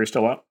say the jury's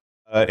still out.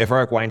 If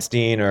Eric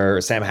Weinstein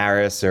or Sam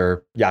Harris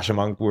or Yascha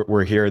Mounk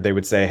were here, they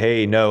would say,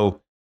 hey, no,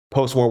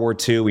 post-World War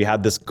II, we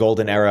had this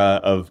golden era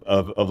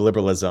of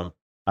liberalism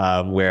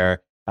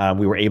where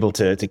we were able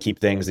to keep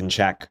things in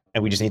check,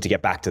 and we just need to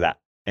get back to that.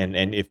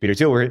 And if Peter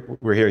Thiel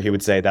were here, he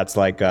would say that's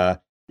like,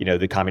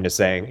 the communists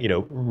saying,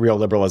 real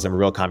liberalism,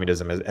 real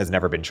communism has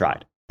never been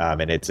tried.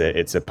 And it's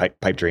a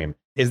pipe dream.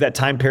 Is that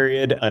time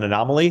period an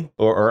anomaly,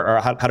 or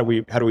how do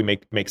we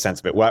make sense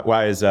of it?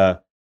 Why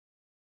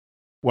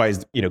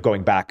is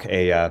going back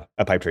a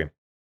pipe dream?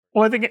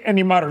 Well, I think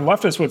any modern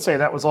leftist would say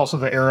that was also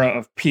the era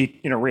of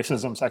peak,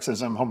 racism,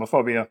 sexism,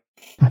 homophobia,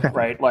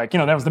 right?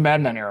 That was the Mad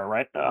Men era,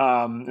 right?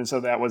 And so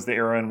that was the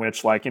era in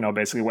which,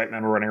 basically white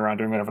men were running around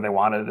doing whatever they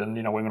wanted, and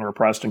women were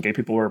oppressed, and gay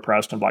people were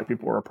oppressed, and black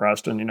people were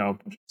oppressed, and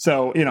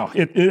so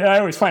I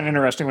always find it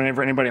interesting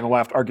whenever anybody on the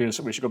left argues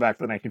that we should go back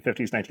to the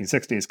 1950s,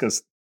 1960s,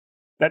 because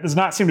that does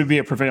not seem to be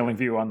a prevailing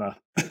view on the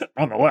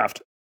on the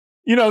left.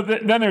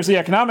 Then there's the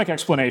economic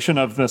explanation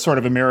of the sort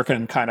of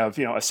American kind of,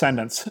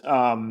 ascendance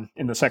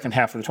in the second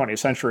half of the 20th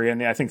century.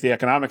 And I think the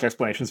economic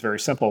explanation is very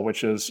simple,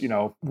 which is,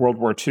 World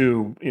War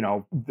II,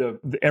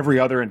 every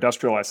other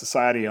industrialized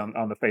society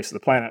on the face of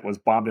the planet was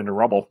bombed into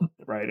rubble,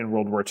 right, in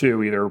World War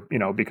II, either,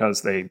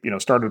 because they,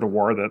 started a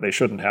war that they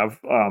shouldn't have,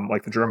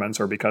 like the Germans,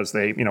 or because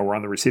they, were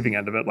on the receiving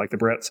end of it, like the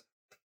Brits.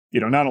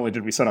 Not only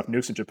did we set off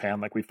nukes in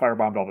Japan, we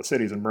firebombed all the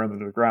cities and burned them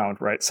to the ground,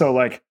 right?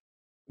 So,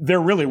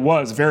 there really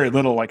was very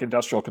little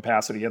industrial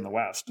capacity in the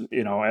West,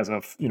 as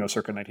of,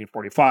 circa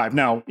 1945.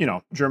 Now,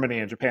 Germany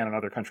and Japan and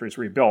other countries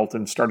rebuilt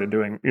and started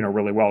doing,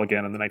 really well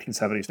again in the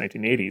 1970s,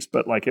 1980s.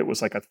 But it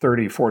was a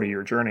 30,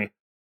 40-year journey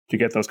to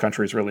get those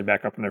countries really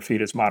back up on their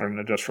feet as modern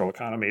industrial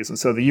economies. And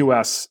so the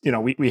U.S.,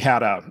 we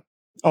had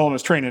all of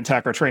us trained in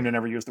tech are trained to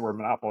never use the word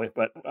monopoly,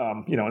 but,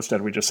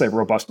 instead we just say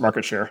robust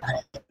market share.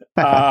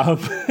 We had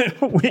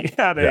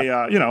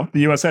the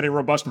U.S. had a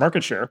robust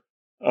market share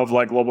of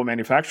global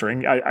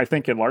manufacturing, I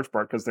think in large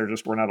part because there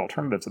just were not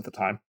alternatives at the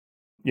time.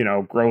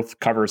 Growth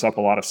covers up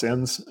a lot of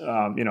sins.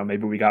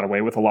 Maybe we got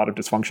away with a lot of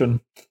dysfunction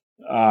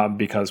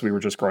because we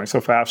were just growing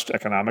so fast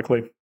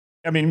economically.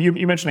 I mean,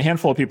 you mentioned a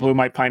handful of people who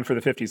might pine for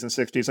the 50s and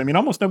 60s. I mean,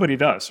 almost nobody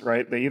does,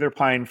 right? They either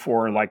pine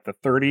for the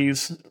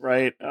 30s,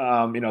 right?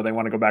 They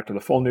want to go back to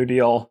the full New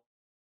Deal,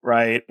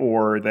 right?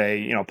 Or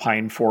they,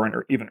 pine for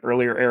an even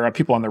earlier era.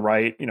 People on the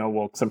right,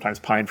 will sometimes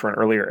pine for an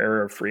earlier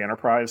era of free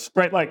enterprise,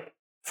 right?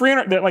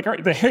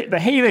 The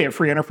heyday of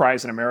free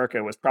enterprise in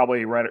America was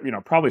probably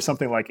probably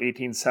something like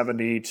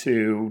 1870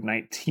 to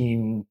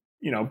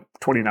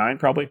 1929,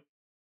 probably.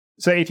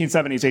 So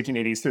 1870s,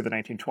 1880s through the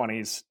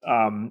 1920s.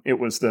 It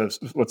was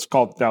what's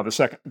called now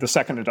the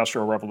second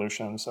industrial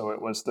revolution. So it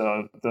was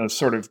the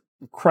sort of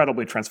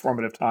incredibly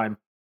transformative time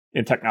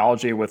in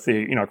technology with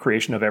the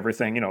creation of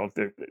everything,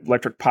 the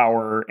electric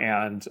power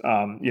and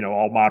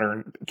all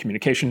modern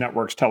communication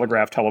networks,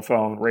 telegraph,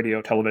 telephone,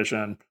 radio,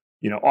 television,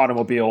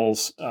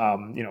 automobiles,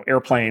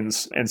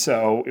 airplanes. And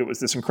so it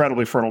was this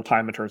incredibly fertile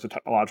time in terms of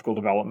technological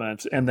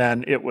development. And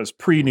then it was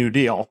pre-New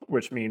Deal,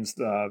 which means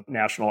the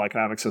national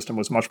economic system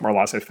was much more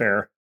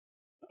laissez-faire.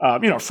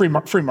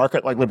 Free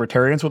market, like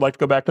libertarians would like to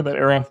go back to that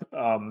era.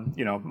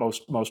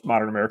 Most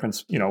modern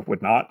Americans,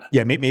 would not.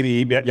 Yeah,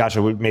 maybe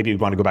Yascha would maybe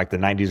want to go back to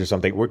the 90s or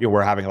something.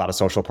 We're having a lot of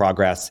social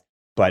progress,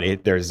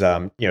 but there's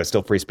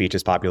still free speech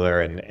is popular,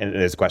 and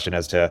there's a question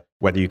as to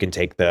whether you can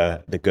take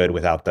the good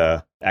without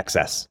the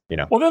excess.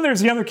 Well, then there's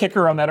the other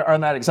kicker on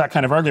that exact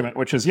kind of argument,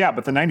 which is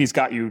but the 90s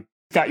got you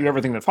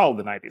everything that followed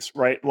the 90s,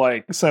 right?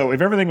 So if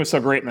everything was so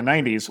great in the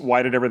 90s,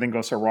 why did everything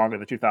go so wrong in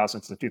the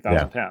 2000s and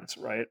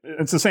 2010s, right?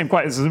 It's the same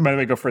question. By the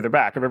way, go further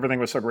back. If everything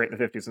was so great in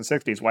the 50s and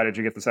 60s, why did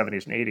you get the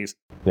 70s and 80s?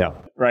 Yeah.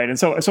 Right. And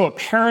so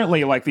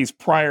apparently these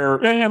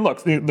prior, and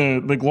look,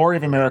 the glory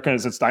of America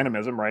is its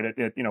dynamism, right?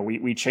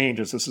 We change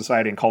as a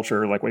society and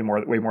culture way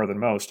more than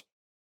most.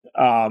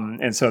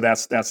 And so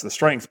that's the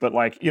strength. But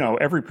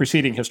every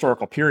preceding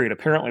historical period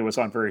apparently was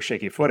on very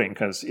shaky footing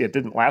because it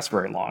didn't last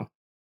very long.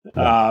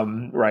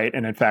 Right.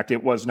 And in fact,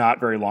 it was not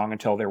very long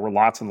until there were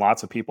lots and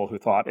lots of people who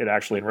thought it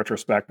actually, in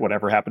retrospect,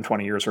 whatever happened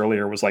 20 years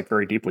earlier was like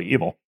very deeply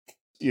evil.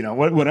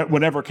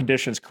 Whatever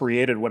conditions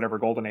created whatever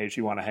golden age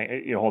you want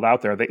to hold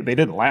out there, they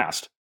didn't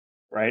last.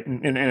 Right.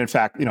 And in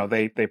fact,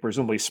 they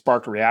presumably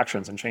sparked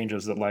reactions and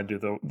changes that led to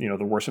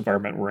the worse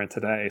environment we're in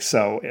today.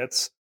 So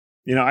it's,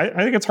 I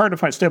think it's hard to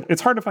find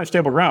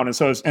stable ground. And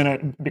so,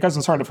 because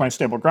it's hard to find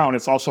stable ground,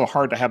 it's also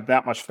hard to have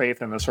that much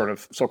faith in the sort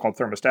of so-called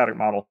thermostatic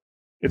model.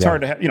 It's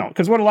hard to have,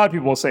 because what a lot of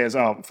people will say is,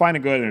 fine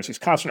and good. And there's these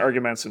constant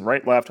arguments and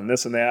right, left, and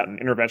this and that, and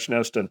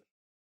interventionist and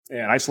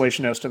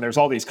isolationist. And there's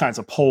all these kinds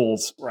of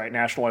poles, right?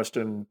 Nationalist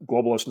and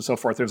globalist and so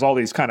forth. There's all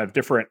these kind of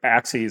different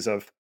axes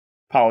of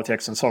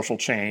politics and social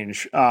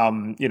change,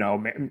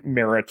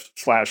 merit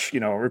 /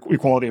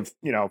 equality of,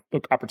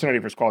 opportunity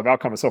versus quality of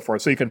outcome and so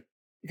forth. So you can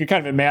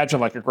kind of imagine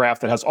like a graph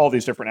that has all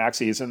these different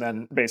axes. And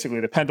then basically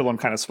the pendulum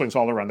kind of swings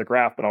all around the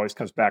graph, but always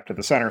comes back to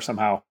the center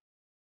somehow.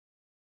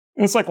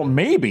 And it's like, well,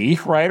 maybe,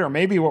 right? Or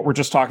maybe what we're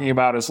just talking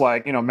about is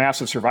like,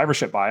 massive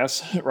survivorship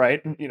bias,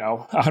 right?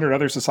 100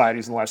 other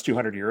societies in the last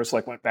 200 years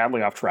like went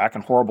badly off track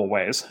in horrible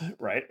ways,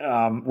 right?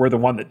 We're the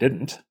one that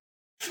didn't,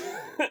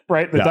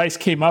 right? The dice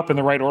came up in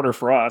the right order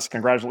for us.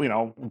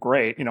 Congratulations,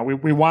 great.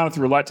 We won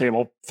through roulette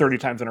table 30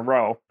 times in a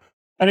row.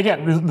 And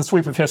again, the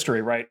sweep of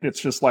history, right? It's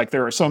just like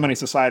there are so many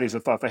societies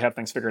that thought they had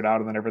things figured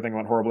out and then everything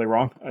went horribly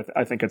wrong.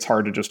 I think it's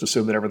hard to just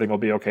assume that everything will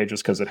be okay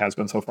just because it has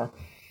been so far.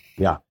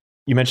 Yeah.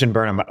 You mentioned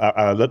Burnham.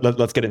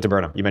 Let's get into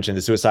Burnham. You mentioned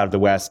The Suicide of the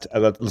West.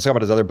 Let's talk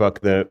about his other book,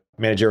 The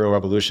Managerial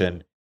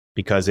Revolution,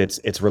 because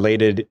it's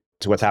related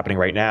to what's happening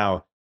right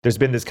now. There's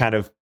been this kind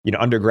of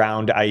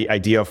underground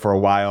idea for a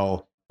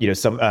while.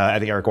 I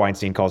think Eric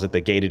Weinstein calls it the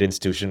gated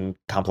institution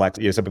complex.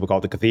 Some people call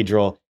it the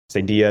cathedral.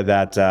 This idea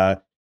that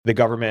the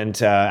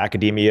government,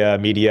 academia,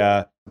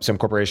 media, some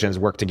corporations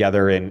work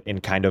together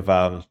in kind of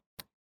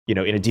in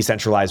a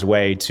decentralized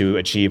way to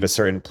achieve a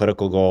certain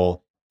political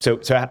goal. So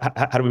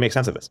how do we make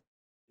sense of this?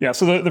 Yeah,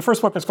 so the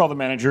first book is called The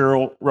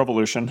Managerial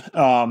Revolution,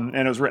 and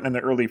it was written in the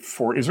early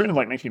 40s. It was written in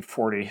like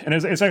 1940, and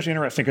it's actually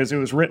interesting because it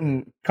was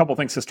written, a couple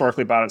things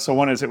historically about it. So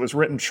one is it was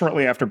written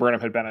shortly after Burnham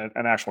had been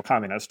an actual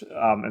communist,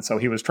 and so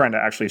he was trying to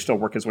actually still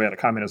work his way out of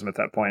communism at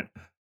that point.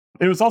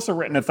 It was also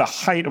written at the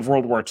height of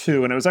World War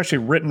II, and it was actually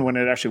written when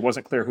it actually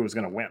wasn't clear who was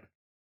going to win.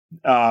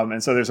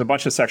 And so there's a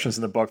bunch of sections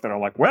in the book that are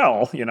like,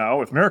 well,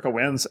 if America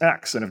wins,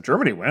 X, and if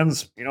Germany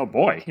wins, that'll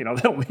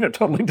mean a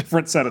totally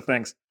different set of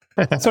things.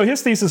 So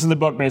his thesis in the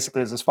book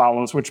basically is as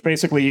follows, which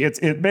basically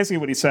basically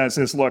what he says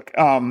is, look,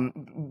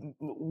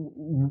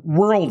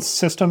 world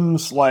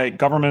systems like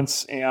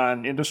governments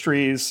and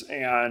industries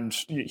and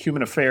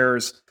human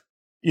affairs,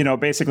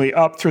 basically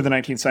up through the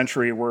 19th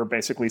century were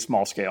basically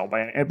small scale.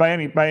 By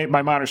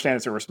my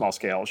understanding, they were small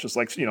scale. It's just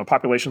like,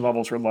 population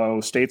levels were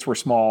low, states were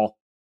small.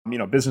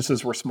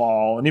 Businesses were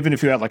small, and even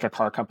if you had like a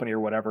car company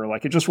or whatever,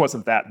 like it just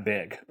wasn't that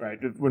big, right?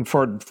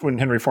 When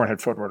Henry Ford had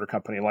Ford Motor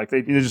Company, like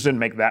they just didn't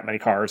make that many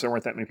cars. There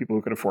weren't that many people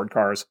who could afford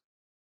cars.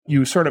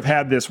 You sort of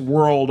had this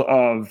world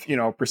of,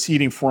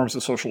 preceding forms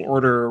of social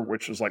order,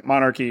 which is like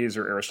monarchies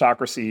or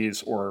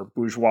aristocracies or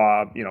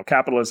bourgeois,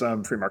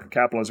 capitalism, free market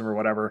capitalism or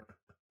whatever,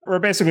 where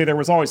basically there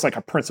was always like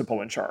a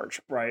principal in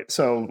charge, right?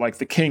 So like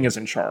the king is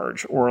in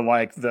charge, or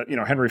like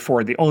Henry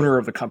Ford, the owner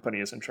of the company,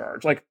 is in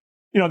charge. Like,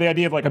 the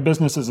idea of like a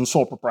business is a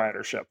sole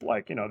proprietorship.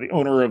 Like, the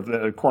owner of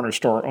the corner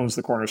store owns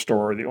the corner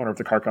store. The owner of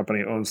the car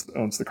company owns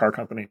the car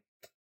company.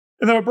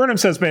 And then what Burnham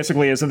says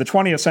basically is in the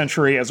 20th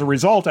century, as a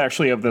result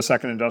actually of the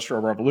Second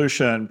Industrial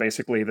Revolution,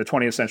 basically the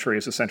 20th century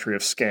is a century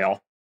of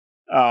scale.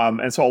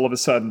 And so all of a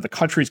sudden the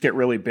countries get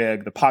really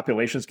big, the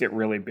populations get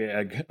really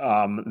big,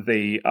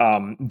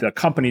 the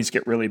companies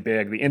get really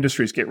big, the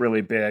industries get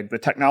really big, the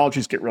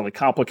technologies get really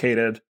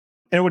complicated.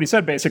 And what he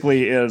said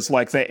basically is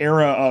like the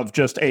era of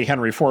just a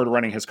Henry Ford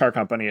running his car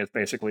company is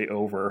basically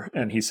over.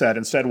 And he said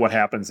instead what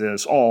happens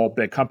is all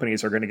big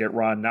companies are going to get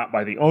run not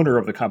by the owner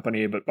of the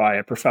company, but by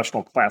a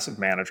professional class of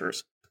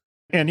managers.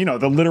 And,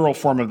 the literal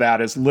form of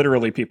that is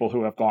literally people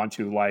who have gone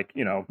to like,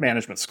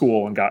 management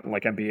school and gotten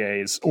like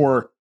MBAs,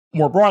 or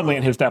more broadly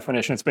in his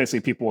definition, it's basically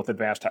people with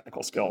advanced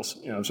technical skills,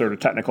 sort of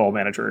technical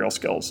managerial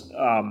skills.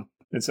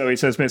 And so he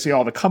says basically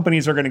all the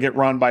companies are going to get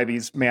run by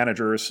these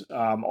managers.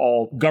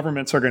 All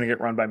governments are going to get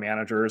run by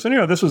managers.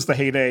 And, this was the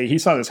heyday. He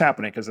saw this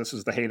happening because this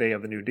was the heyday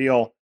of the New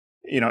Deal.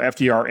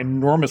 FDR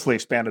enormously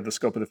expanded the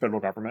scope of the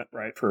federal government,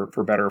 right, for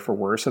better or for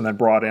worse, and then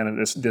brought in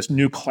this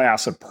new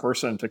class of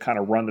person to kind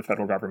of run the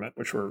federal government,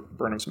 which were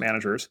Burnham's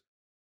managers.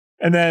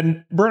 And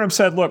then Burnham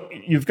said, look,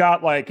 you've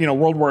got like,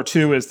 World War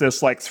II is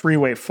this like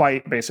three-way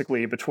fight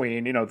basically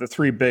between, the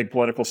three big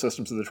political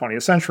systems of the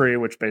 20th century,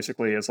 which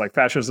basically is like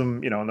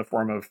fascism, in the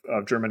form of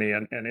Germany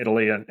and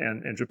Italy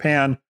and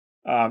Japan,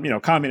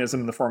 communism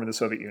in the form of the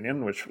Soviet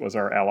Union, which was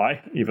our ally,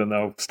 even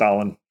though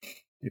Stalin,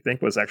 you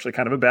think, was actually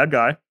kind of a bad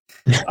guy.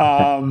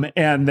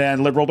 And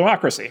then liberal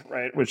democracy,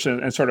 right, which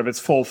and sort of its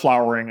full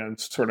flowering and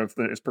sort of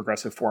its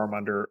progressive form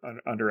under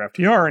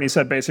FDR. And he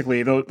said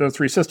basically those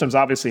three systems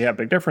obviously have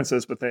big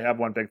differences, but they have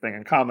one big thing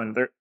in common.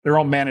 They're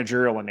all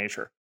managerial in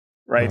nature.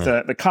 right?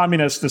 The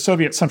communists, the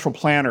Soviet central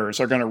planners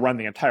are going to run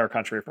the entire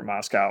country from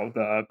Moscow.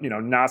 The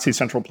Nazi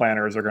central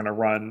planners are going to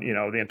run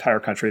the entire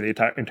country,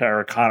 the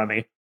entire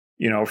economy,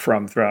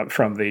 from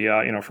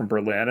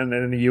Berlin. And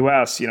then in the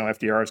U.S.,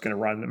 FDR is going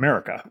to run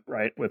America,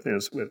 right, with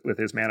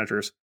his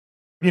managers.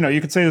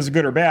 You could say this is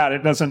good or bad.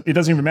 It doesn't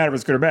even matter if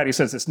it's good or bad. He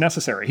says it's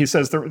necessary. He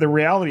says the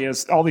reality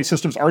is all these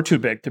systems are too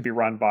big to be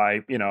run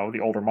by the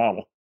older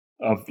model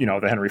of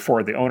the Henry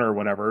Ford, the owner or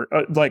whatever.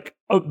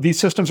 These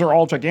systems are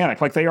all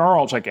gigantic. Like, they are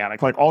all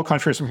gigantic. Like, all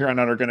countries from here on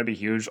out are going to be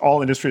huge.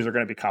 All industries are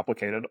going to be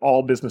complicated.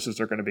 All businesses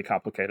are going to be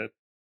complicated.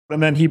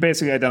 And then he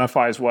basically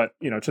identifies what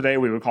today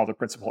we would call the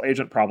principal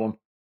agent problem,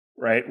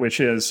 right? Which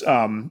is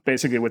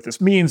basically what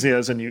this means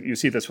is, and you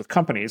see this with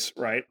companies,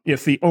 right?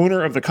 If the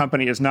owner of the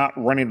company is not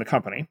running the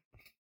company,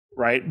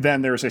 right,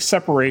 then there's a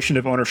separation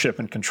of ownership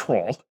and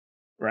control,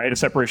 right? A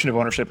separation of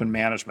ownership and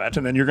management.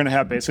 And then you're going to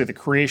have basically the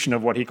creation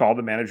of what he called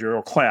the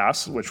managerial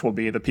class, which will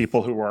be the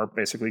people who are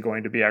basically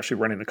going to be actually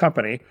running the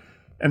company.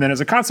 And then as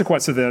a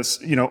consequence of this,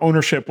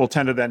 ownership will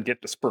tend to then get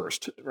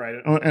dispersed, right?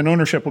 And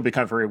ownership will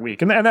become very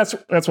weak. And that's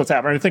what's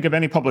happening. I think of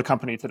any public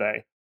company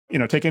today.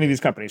 Take any of these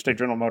companies, take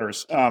General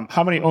Motors.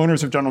 How many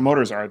owners of General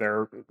Motors are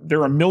there?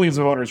 There are millions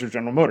of owners of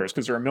General Motors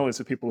because there are millions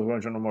of people who own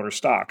General Motors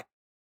stock.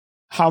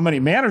 How many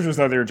managers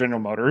are there at General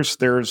Motors?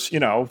 There's,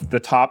 the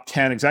top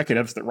 10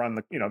 executives that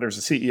run there's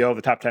a CEO,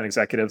 the top 10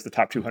 executives, the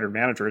top 200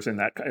 managers in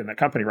that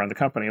company run the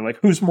company. Like,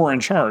 who's more in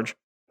charge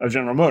of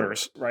General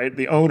Motors, right?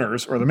 The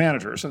owners or the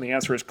managers? And the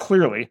answer is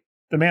clearly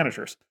the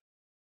managers.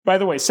 By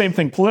the way, same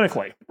thing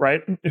politically,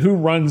 right? Who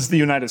runs the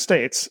United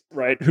States,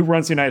 right? Who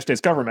runs the United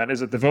States government?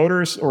 Is it the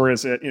voters or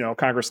is it,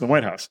 Congress and the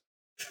White House?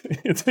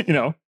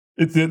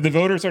 The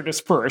voters are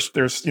dispersed.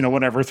 There's,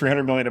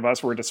 300 million of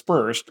us were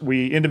dispersed.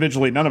 We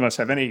individually, none of us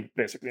have any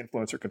basically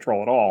influence or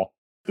control at all.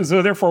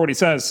 So therefore, what he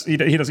says, he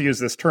doesn't use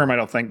this term, I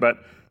don't think, but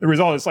the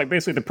result is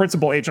basically the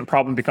principal agent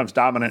problem becomes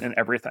dominant in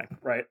everything,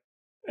 right?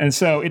 And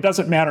so it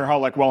doesn't matter how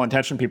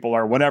well-intentioned people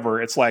are,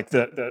 whatever. It's like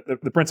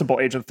the principal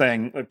agent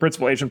thing, the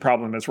principal agent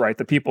problem is right.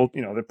 The people,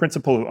 the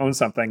principal who owns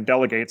something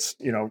delegates,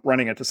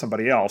 running it to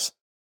somebody else.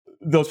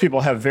 Those people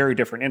have very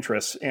different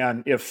interests.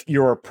 And if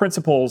your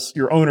principals,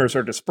 your owners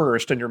are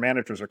dispersed and your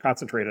managers are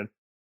concentrated,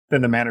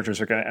 then the managers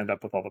are going to end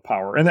up with all the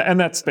power. And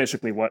that's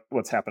basically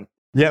what's happened.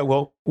 Yeah,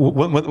 well,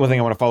 one thing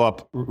I want to follow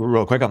up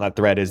real quick on that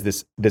thread is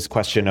this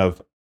question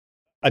of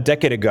a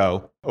decade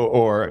ago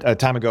or a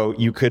time ago,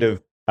 you could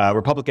have,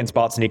 Republicans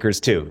bought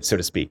sneakers too, so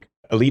to speak.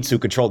 Elites who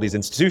control these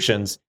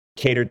institutions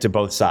catered to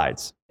both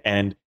sides.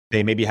 And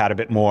they maybe had a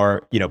bit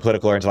more,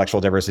 political or intellectual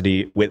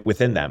diversity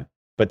within them.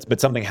 But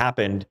something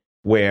happened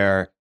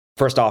where,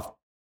 first off,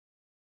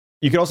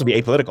 you could also be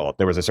apolitical.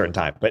 There was a certain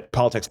time, but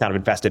politics kind of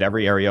infested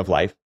every area of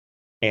life.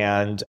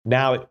 And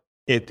now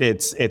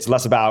it's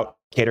less about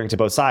catering to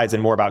both sides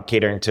and more about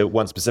catering to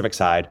one specific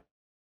side.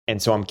 And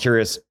so I'm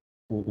curious,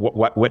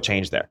 what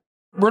changed there?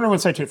 Burnham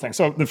would say two things.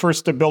 So the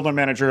first, to build on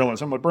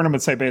managerialism, what Burnham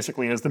would say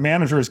basically is the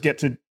managers get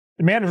to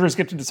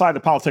decide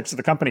the politics of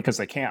the company because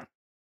they can.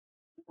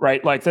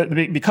 Right?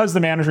 Because the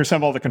managers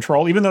have all the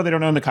control, even though they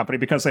don't own the company,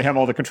 because they have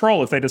all the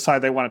control, if they decide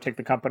they want to take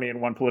the company in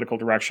one political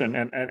direction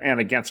and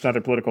against another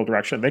political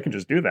direction, they can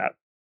just do that.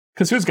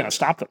 Because who's going to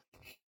stop them?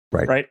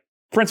 Right?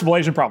 Principal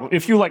agent problem.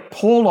 If you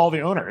polled all the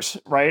owners,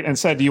 right, and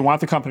said, do you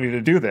want the company to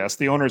do this?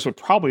 The owners would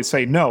probably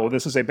say, no,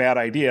 this is a bad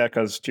idea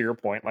because, to your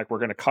point, we're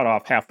going to cut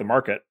off half the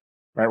market,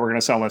 right? We're going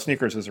to sell less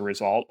sneakers as a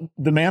result.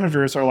 The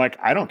managers are like,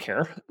 I don't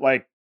care.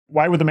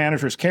 Why would the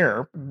managers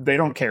care? They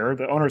don't care.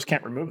 The owners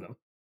can't remove them.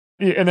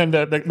 And then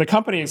the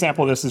company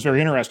example of this is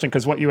very interesting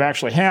because what you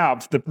actually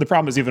have, the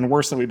problem is even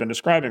worse than we've been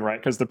describing, right?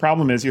 Because the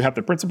problem is you have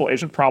the principal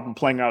agent problem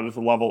playing out at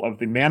the level of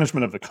the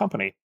management of the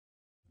company.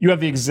 You have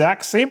the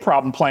exact same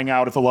problem playing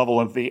out at the level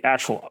of the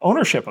actual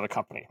ownership of the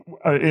company,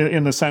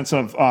 in the sense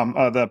of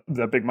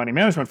the big money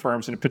management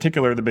firms, and in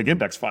particular the big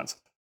index funds,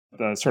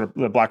 the sort of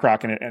the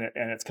BlackRock and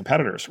its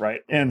competitors,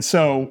 right? And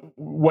so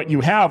what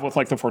you have with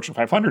the Fortune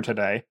 500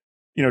 today,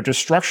 just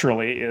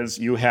structurally is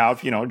you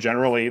have,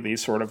 generally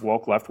these sort of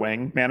woke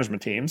left-wing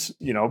management teams,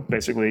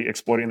 basically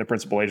exploiting the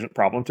principal agent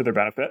problem to their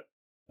benefit.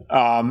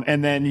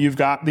 And then you've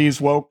got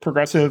these woke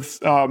progressive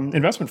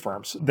investment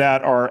firms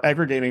that are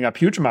aggregating up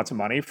huge amounts of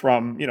money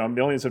from,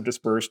 millions of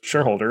dispersed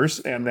shareholders.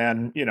 And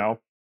then,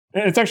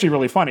 it's actually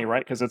really funny,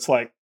 right? Because it's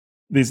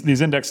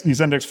these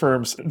index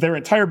firms, their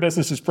entire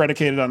business is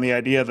predicated on the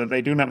idea that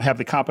they do not have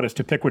the competence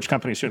to pick which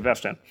companies to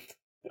invest in.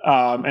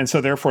 And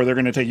so therefore they're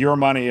going to take your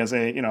money as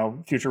a,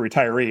 future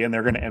retiree and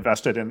they're going to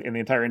invest it in the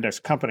entire index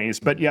companies.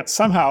 But yet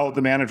somehow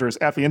the managers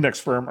at the index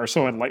firm are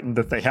so enlightened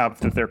that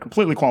they're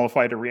completely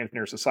qualified to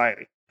re-engineer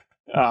society.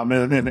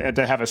 And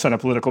to have a set of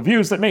political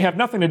views that may have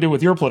nothing to do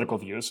with your political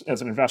views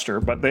as an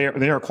investor, but they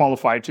are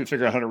qualified to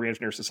figure out how to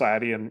re-engineer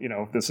society. And,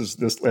 this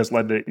has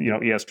led to,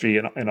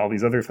 ESG and all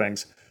these other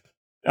things.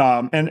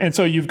 And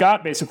so you've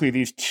got basically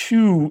these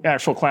two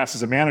actual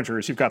classes of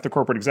managers. You've got the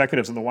corporate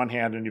executives on the one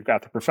hand, and you've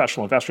got the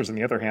professional investors on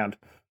the other hand,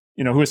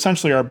 who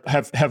essentially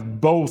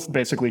have both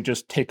basically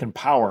just taken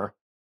power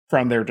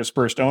from their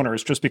dispersed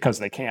owners just because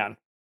they can.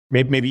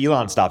 Maybe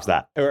Elon stops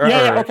that.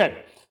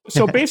 Okay.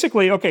 So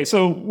basically, okay,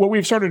 so what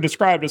we've sort of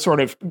described is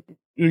sort of,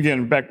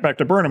 again, back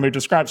to Burnham, we've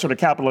described sort of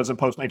capitalism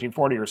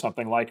post-1940 or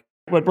something. Like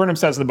what Burnham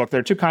says in the book, there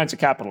are two kinds of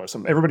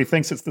capitalism. Everybody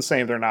thinks it's the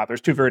same. They're not.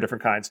 There's two very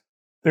different kinds.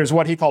 There's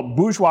what he called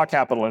bourgeois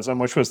capitalism,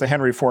 which was the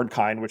Henry Ford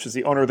kind, which is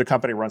the owner of the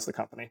company runs the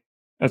company.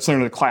 That's sort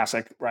of the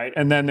classic, right?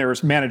 And then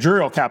there's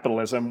managerial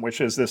capitalism, which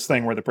is this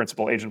thing where the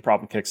principal agent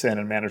problem kicks in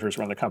and managers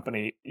run the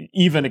company,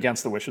 even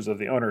against the wishes of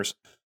the owners.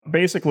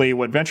 Basically,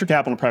 what venture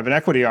capital and private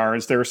equity are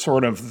is they're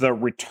sort of the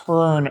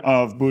return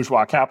of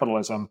bourgeois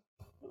capitalism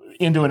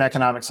into an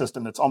economic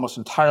system that's almost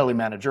entirely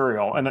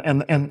managerial.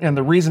 And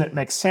the reason it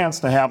makes sense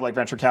to have like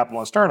venture capital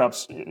and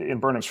startups in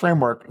Burnham's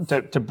framework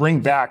to bring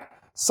back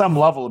some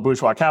level of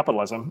bourgeois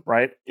capitalism,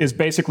 right, is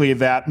basically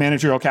that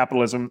managerial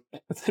capitalism,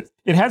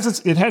 it has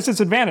its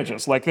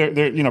advantages. Like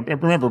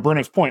remember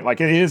Burnham's point,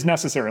 like it is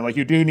necessary. Like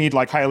you do need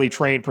like highly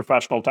trained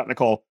professional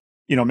technical,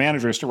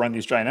 managers to run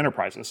these giant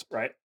enterprises,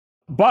 right?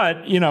 But,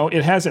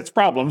 it has its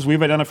problems.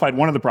 We've identified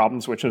one of the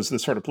problems, which is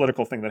this sort of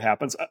political thing that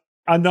happens.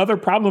 Another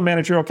problem of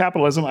managerial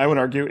capitalism, I would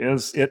argue,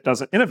 is it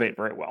doesn't innovate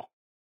very well.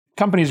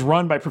 Companies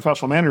run by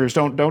professional managers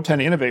don't tend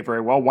to innovate very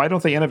well. Why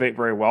don't they innovate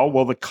very well?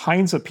 Well, the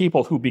kinds of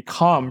people who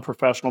become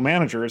professional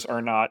managers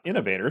are not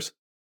innovators.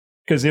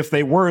 Because if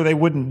they were, they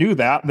wouldn't do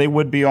that. They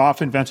would be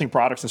off inventing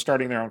products and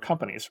starting their own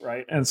companies,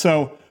 right? And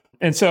so,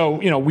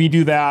 we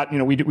do that.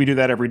 We do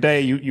that every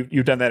day.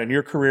 You've done that in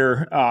your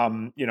career.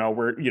 What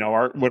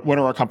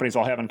do our companies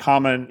all have in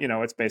common?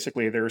 It's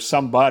basically there's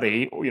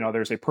somebody.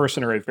 There's a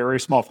person or a very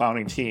small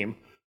founding team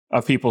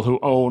of people who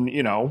own,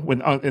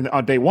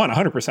 on day one,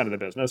 100% of the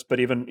business. But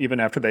even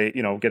after they,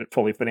 get it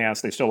fully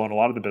financed, they still own a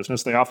lot of the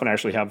business. They often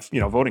actually have,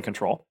 voting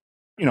control.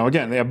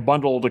 Again, they have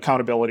bundled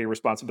accountability,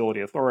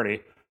 responsibility,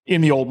 authority in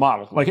the old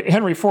model. Like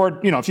Henry Ford,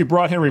 if you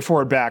brought Henry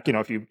Ford back,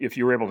 if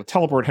you were able to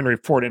teleport Henry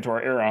Ford into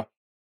our era,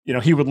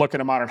 he would look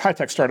at a modern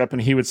high-tech startup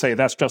and he would say,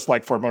 that's just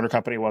like Ford Motor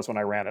Company was when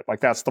I ran it. Like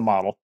that's the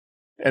model.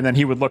 And then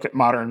he would look at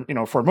modern,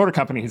 Ford Motor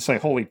Company, he'd say,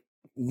 holy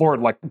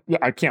Lord, like,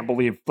 I can't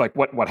believe like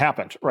what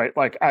happened, right?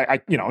 Like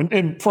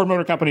and Ford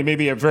Motor Company may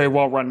be a very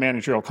well-run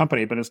managerial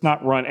company, but it's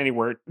not run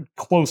anywhere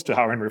close to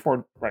how Henry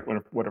Ford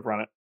would have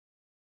run it.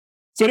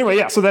 So anyway,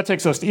 yeah, so that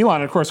takes us to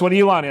Elon. And of course, what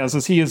Elon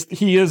is he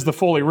is the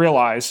fully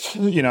realized,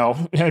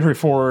 Henry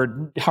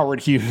Ford,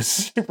 Howard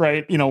Hughes,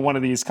 right? One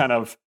of these kind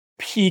of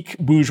peak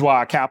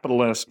bourgeois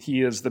capitalist.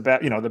 He is the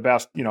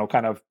best,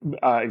 kind of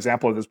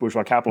example of this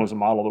bourgeois capitalism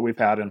model that we've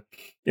had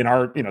in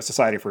our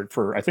society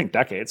for I think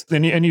decades.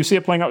 And you see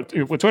it playing out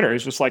with Twitter.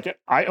 It's just like,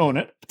 I own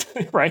it,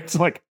 right? It's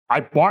like I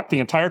bought the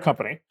entire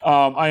company.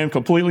 I am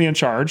completely in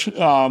charge.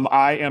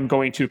 I am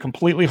going to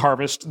completely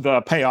harvest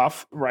the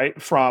payoff, right,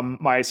 from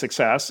my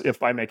success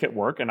if I make it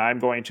work, and I'm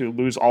going to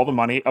lose all the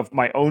money of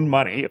my own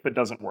money if it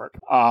doesn't work.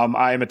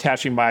 I am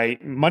attaching my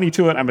money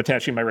to it. I'm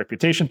attaching my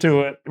reputation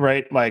to it,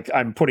 right? Like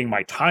I'm putting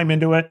my time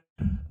into it.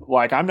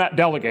 Like I'm not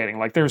delegating.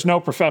 Like there's no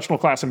professional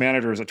class of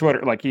managers at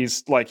Twitter. Like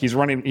he's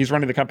running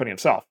the company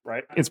himself,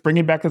 right? It's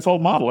bringing back this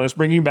old model, and it's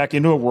bringing back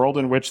into a world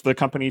in which the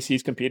companies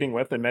he's competing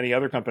with and many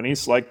other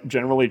companies like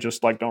generally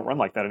just like don't run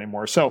like that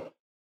anymore. So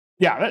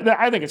yeah,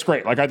 I think it's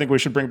great. Like I think we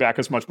should bring back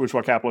as much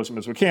bourgeois capitalism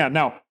as we can.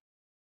 Now,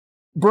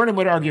 Burnham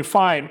would argue,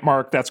 fine,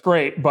 Mark, that's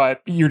great,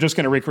 but you're just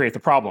going to recreate the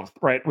problem,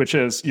 right? Which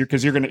is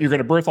because you're going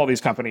to birth all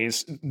these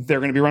companies. They're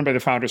going to be run by the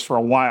founders for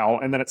a while,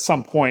 and then at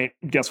some point,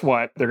 guess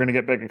what? They're going to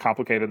get big and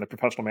complicated, and the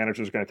professional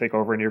managers are going to take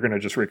over, and you're going to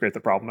just recreate the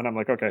problem. And I'm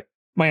like, okay,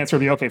 my answer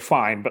would be okay,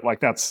 fine, but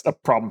like that's a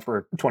problem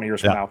for 20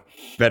 years from now.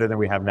 Better than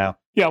we have now.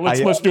 Yeah,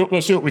 let's do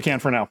what we can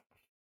for now.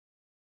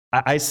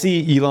 I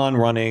see Elon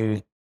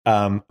running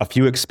a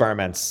few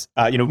experiments.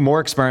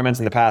 More experiments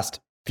in the past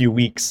few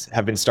weeks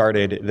have been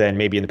started than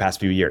maybe in the past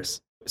few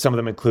years. Some of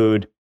them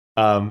include,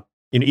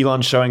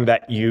 Elon showing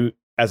that you,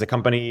 as a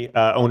company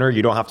owner,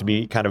 you don't have to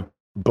be kind of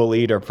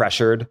bullied or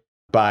pressured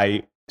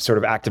by sort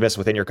of activists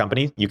within your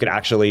company. You can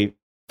actually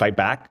fight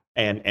back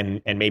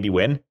and maybe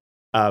win.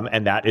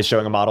 And that is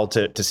showing a model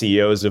to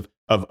CEOs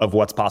of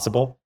what's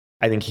possible.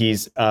 I think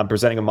he's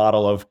presenting a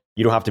model of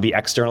you don't have to be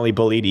externally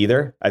bullied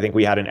either. I think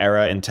we had an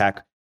era in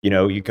tech,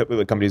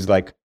 companies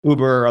like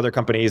Uber or other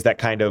companies that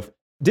kind of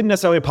didn't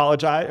necessarily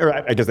apologize, or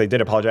I guess they did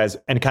apologize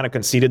and kind of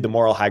conceded the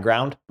moral high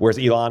ground, whereas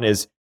Elon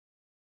is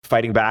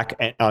fighting back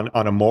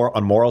on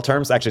moral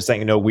terms, actually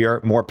saying, no, we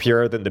are more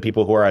pure than the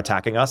people who are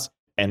attacking us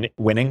and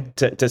winning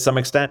to some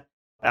extent.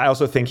 I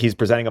also think he's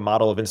presenting a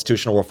model of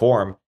institutional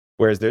reform,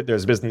 whereas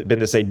there's been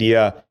this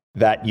idea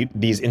that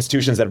these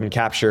institutions that have been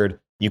captured,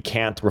 you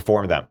can't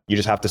reform them. You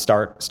just have to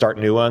start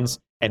new ones.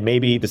 And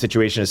maybe the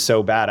situation is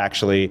so bad,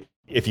 actually,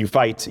 if you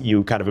fight,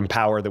 you kind of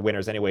empower the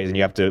winners anyways, and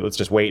you have to, let's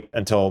just wait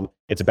until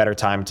it's a better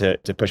time to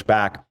push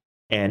back.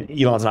 And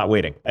Elon's not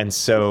waiting. And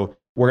so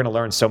we're going to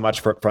learn so much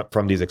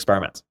from these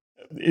experiments.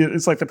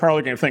 It's like the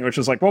parlor game thing, which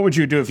is like, what would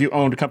you do if you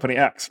owned company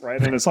X,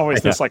 right? And it's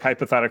always this like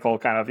hypothetical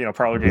kind of,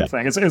 parlor game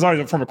thing. It's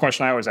always from a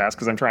question I always ask,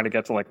 because I'm trying to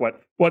get to like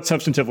what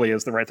substantively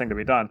is the right thing to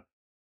be done.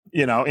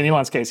 In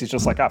Elon's case, he's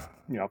just like,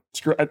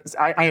 screw.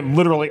 I am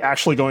literally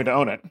actually going to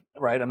own it,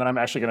 right? And then I'm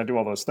actually going to do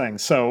all those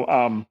things.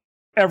 So,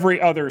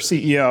 every other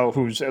CEO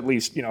who's at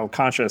least,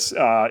 conscious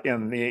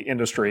in the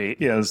industry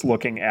is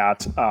looking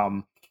at,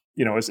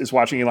 is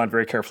watching Elon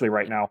very carefully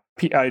right now.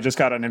 I just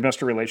got an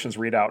investor relations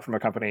readout from a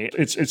company.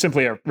 It's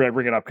simply I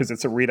bring it up because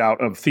it's a readout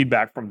of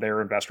feedback from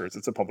their investors.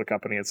 It's a public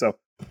company, and so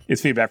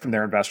it's feedback from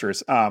their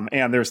investors.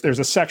 And there's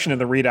a section in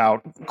the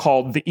readout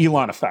called the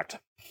Elon effect,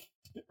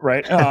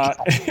 right?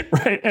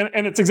 Right,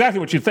 and it's exactly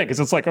what you think.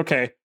 It's like,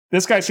 okay,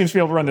 this guy seems to be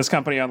able to run this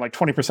company on like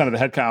 20% of the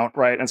headcount,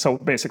 right? And so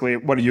basically,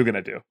 what are you going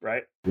to do,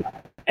 right?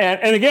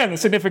 And again, the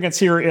significance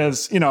here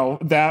is,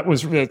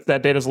 that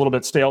data is a little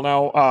bit stale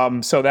now.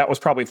 So that was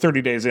probably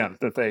 30 days in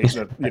that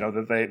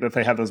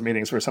they had those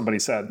meetings where somebody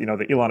said,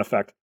 the Elon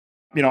effect.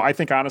 I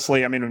think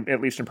honestly,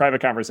 at least in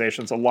private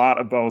conversations, a lot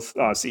of both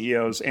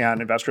CEOs and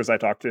investors I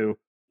talk to,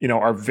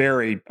 are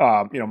very,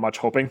 much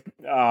hoping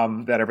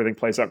that everything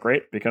plays out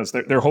great because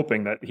they're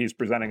hoping that he's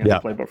presenting a new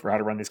playbook for how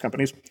to run these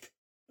companies.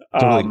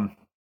 Totally.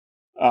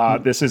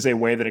 This is a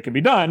way that it can be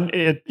done.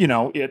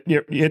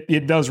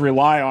 It does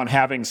rely on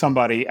having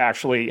somebody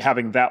actually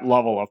having that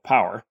level of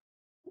power,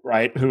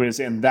 right? Who is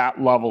in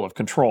that level of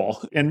control.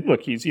 And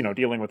look, he's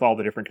dealing with all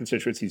the different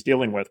constituents he's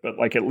dealing with, but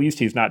like at least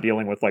he's not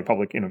dealing with like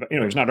public,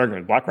 he's not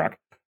arguing with BlackRock,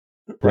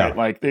 right?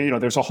 Like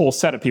there's a whole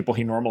set of people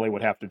he normally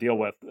would have to deal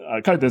with,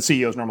 the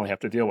CEOs normally have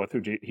to deal with,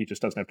 who he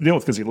just doesn't have to deal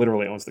with because he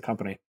literally owns the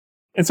company.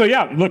 And so,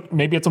 look,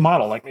 maybe it's a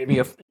model. Like maybe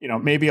if,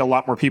 maybe a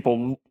lot more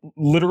people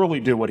literally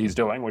do what he's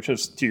doing, which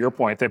is, to your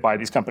point, they buy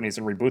these companies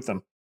and reboot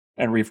them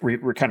and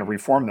kind of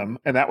reform them.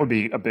 And that would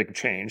be a big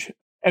change.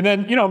 And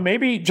then,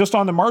 maybe just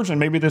on the margin,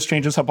 maybe this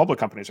changes how public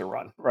companies are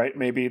run, right?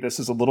 Maybe this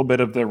is a little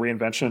bit of the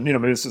reinvention.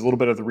 Maybe this is a little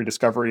bit of the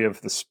rediscovery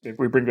of this. If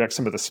we bring back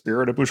some of the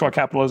spirit of bourgeois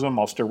capitalism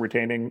while still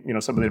retaining,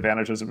 some of the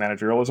advantages of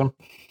managerialism.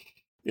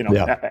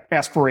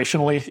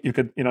 Aspirationally, you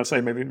could,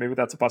 say maybe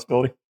that's a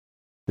possibility.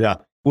 Yeah.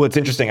 Well, it's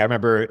interesting. I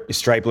remember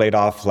Stripe laid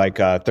off like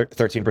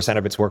 13%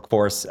 of its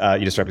workforce.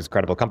 Stripe is a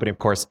credible company, of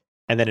course.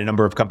 And then a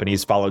number of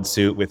companies followed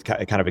suit with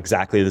kind of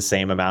exactly the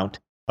same amount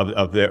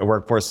of the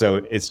workforce. So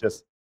it's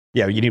just,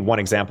 you need one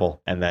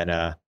example. And then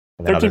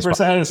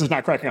 13%, this is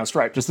not cracking on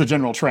Stripe, just the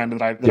general trend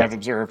that I've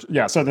observed.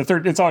 Yeah. So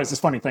it's always this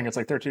funny thing. It's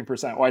like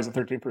 13%. Why is it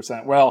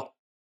 13%? Well,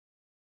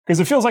 because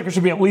it feels like it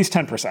should be at least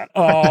 10%.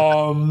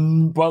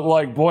 But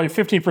like, boy,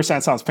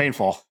 15% sounds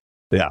painful.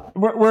 Yeah.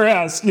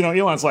 Whereas,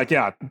 Elon's like,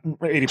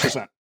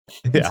 80%.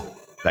 Yeah,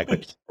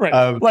 exactly.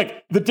 Right.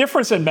 Like the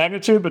difference in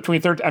magnitude between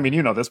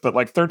this, but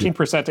like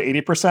 13%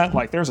 to 80%,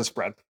 like there's a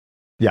spread.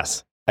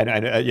 Yes. I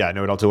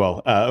know it all too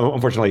well.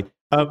 Unfortunately,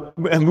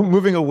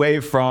 moving away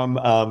from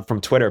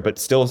Twitter, but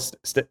still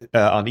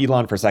on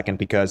Elon for a second,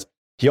 because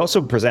he also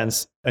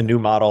presents a new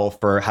model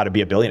for how to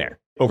be a billionaire.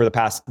 Over the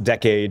past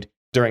decade,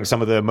 during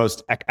some of the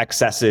most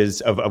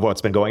excesses of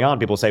what's been going on,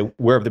 people say,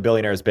 where have the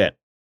billionaires been?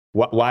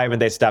 Why haven't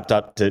they stepped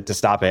up to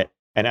stop it?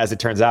 And as it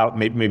turns out,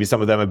 maybe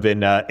some of them have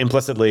been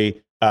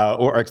implicitly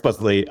or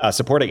explicitly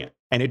supporting it.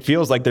 And it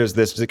feels like there's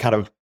this kind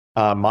of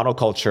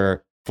monoculture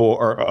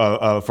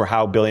for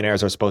how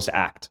billionaires are supposed to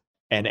act,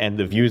 and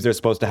the views they're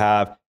supposed to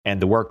have,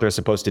 and the work they're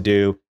supposed to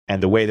do,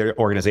 and the way their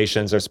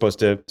organizations are supposed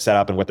to set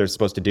up and what they're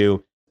supposed to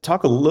do.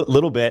 Talk a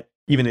little bit,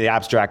 even in the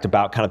abstract,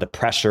 about kind of the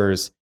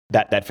pressures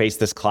that face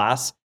this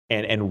class,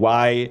 and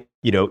why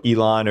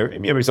Elon or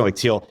maybe something like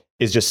Thiel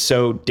is just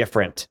so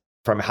different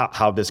from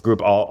how this group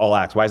all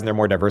acts. Why isn't there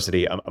more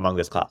diversity among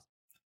this class?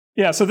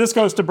 Yeah, so this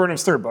goes to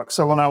Burnham's third book.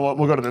 So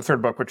we'll go to the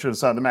third book, which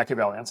is the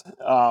Machiavellians,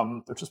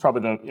 which is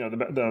probably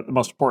the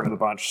most important of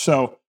the bunch.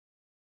 So,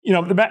 the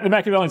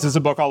Machiavellians is a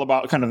book all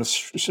about kind of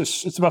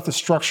it's about the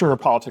structure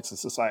of politics and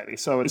society.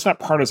 So it's not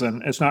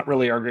partisan. It's not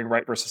really arguing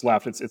right versus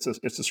left. It's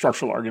a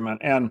structural argument.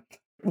 And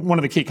one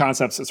of the key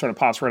concepts that sort of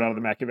pops right out of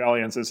the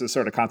Machiavellians is this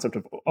sort of concept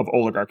of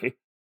oligarchy.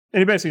 And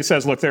he basically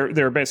says, look, there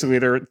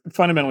are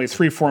fundamentally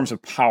three forms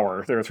of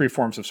power. There are three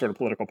forms of sort of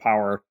political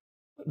power.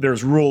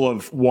 There's rule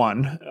of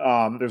one,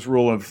 there's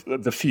rule of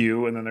the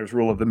few, and then there's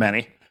rule of the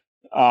many.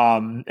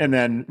 And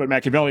then what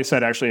Machiavelli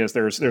said actually is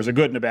there's a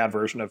good and a bad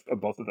version of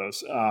both of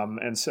those.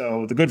 And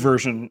so the good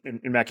version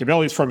in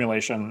Machiavelli's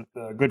formulation,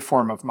 the good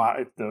form of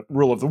the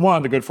rule of the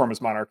one, the good form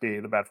is monarchy,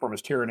 the bad form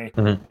is tyranny.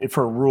 Mm-hmm.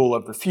 For rule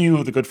of the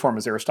few, the good form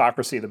is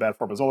aristocracy, the bad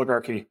form is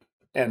oligarchy.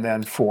 And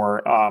then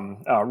for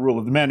rule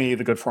of the many,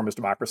 the good form is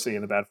democracy,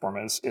 and the bad form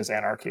is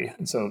anarchy.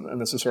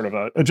 And this is sort of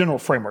a general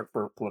framework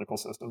for political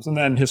systems. And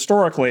then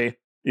historically,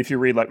 if you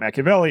read like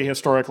Machiavelli,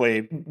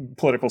 historically,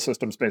 political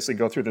systems basically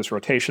go through this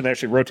rotation. They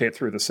actually rotate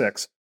through the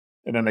six,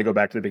 and then they go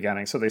back to the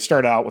beginning. So they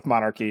start out with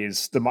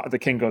monarchies. The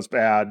king goes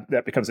bad.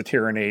 That becomes a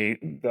tyranny.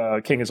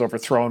 The king is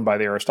overthrown by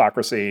the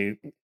aristocracy.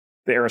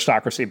 The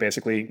aristocracy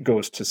basically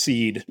goes to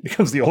seed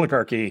because the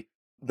oligarchy,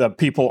 the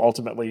people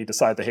ultimately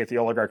decide they hate the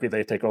oligarchy.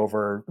 They take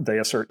over. They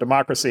assert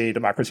democracy.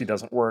 Democracy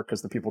doesn't work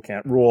because the people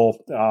can't rule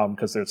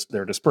because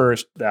they're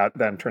dispersed. That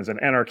then turns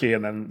into anarchy,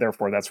 and then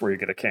therefore that's where you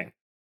get a king.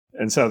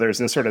 And so there's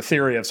this sort of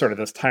theory of sort of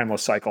this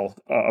timeless cycle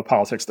of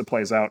politics that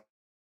plays out.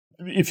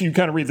 if you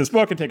kind of read this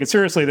book and take it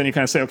seriously, then you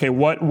kind of say, okay,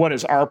 what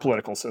is our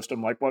political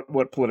system? Like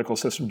what political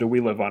system do we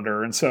live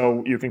under? And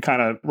so you can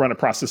kind of run a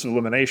process of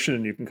elimination,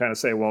 and you can kind of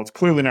say, well, it's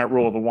clearly not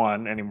rule of the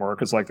one anymore,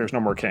 because like there's no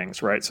more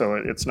kings, right? So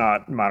it's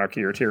not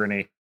monarchy or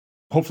tyranny.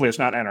 Hopefully it's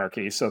not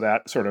anarchy. So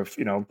that sort of,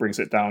 brings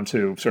it down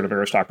to sort of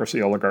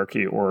aristocracy,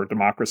 oligarchy, or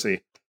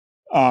democracy.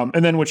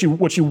 And then what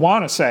you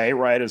want to say,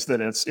 right, is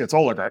that it's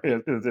oligarchy,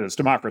 that it's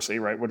democracy,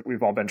 right? What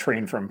we've all been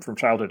trained from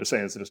childhood to say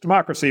is that it's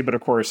democracy. But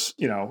of course,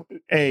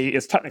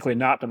 it's technically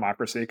not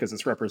democracy because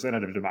it's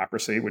representative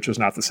democracy, which is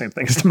not the same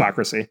thing as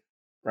democracy,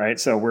 right?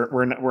 So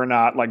we're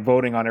not like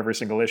voting on every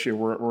single issue.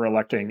 We're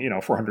electing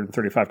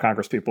 435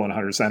 congresspeople and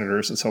 100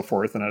 senators and so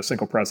forth, and a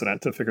single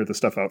president to figure this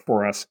stuff out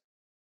for us.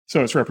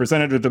 So it's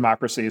representative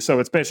democracy. So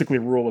it's basically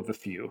rule of the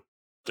few.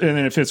 And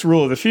then if it's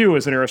rule of the few,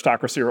 is it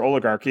aristocracy or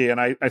oligarchy?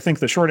 And I think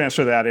the short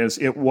answer to that is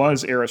it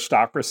was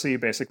aristocracy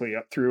basically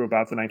up through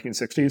about the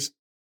 1960s.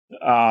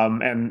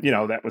 And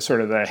that was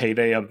sort of the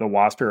heyday of the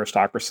WASP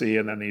aristocracy,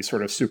 and then these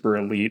sort of super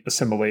elite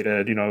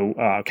assimilated,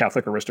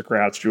 Catholic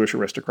aristocrats, Jewish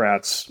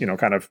aristocrats,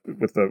 kind of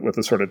with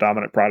the sort of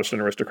dominant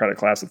Protestant aristocratic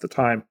class at the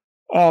time.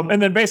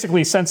 And then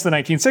basically since the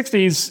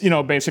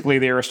 1960s, basically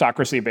the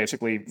aristocracy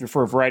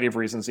for a variety of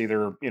reasons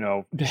either,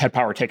 had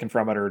power taken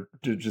from it or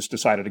just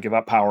decided to give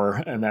up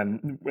power. And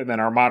then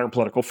our modern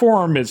political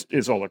form is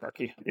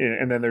oligarchy.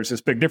 And then there's this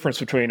big difference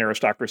between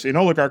aristocracy and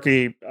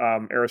oligarchy.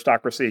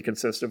 Aristocracy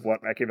consists of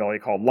what Machiavelli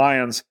called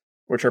lions,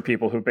 which are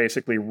people who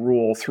basically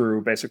rule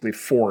through basically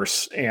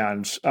force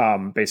and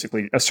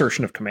basically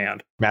assertion of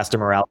command. Master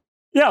morale.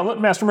 Yeah,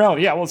 master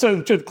morality. Yeah, well, so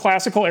the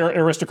classical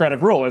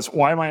aristocratic rule is,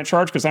 why am I in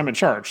charge? Because I'm in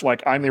charge.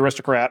 Like, I'm the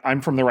aristocrat.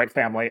 I'm from the right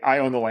family. I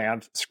own the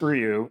land. Screw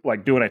you.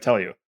 Like, do what I tell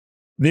you.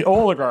 The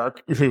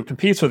oligarch who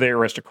competes with the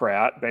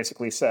aristocrat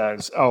basically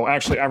says, oh,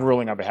 actually, I'm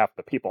ruling on behalf of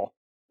the people.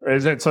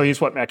 So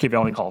he's what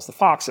Machiavelli calls the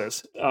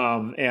foxes.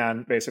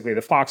 And basically,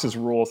 the foxes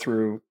rule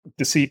through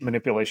deceit,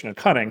 manipulation, and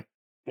cunning.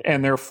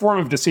 And their form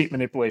of deceit,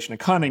 manipulation, and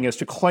cunning is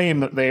to claim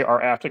that they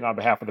are acting on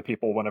behalf of the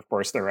people when, of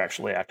course, they're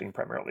actually acting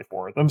primarily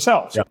for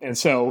themselves. Yep. And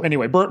so,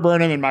 anyway,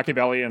 Burnham and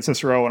Machiavelli and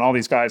Cicero and all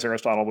these guys,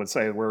 Aristotle would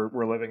say we're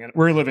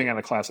living in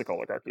a classic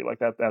oligarchy. Like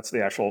that's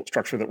the actual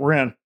structure that we're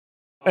in.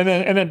 And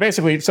then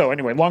basically, so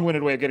anyway,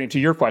 long-winded way of getting to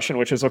your question,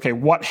 which is, okay,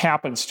 what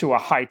happens to a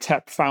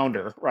high-tech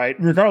founder, right?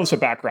 Regardless of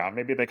background,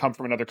 maybe they come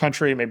from another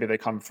country, maybe they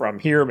come from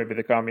here, maybe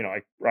they come,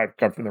 I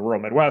come from the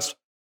rural Midwest.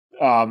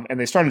 And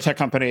they start a tech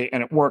company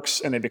and it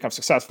works and they become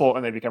successful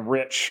and they become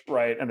rich,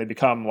 right? And they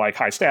become like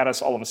high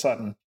status all of a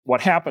sudden. What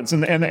happens?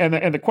 And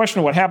the question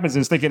of what happens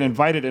is they get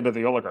invited into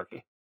the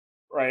oligarchy,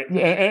 right?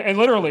 And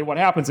literally what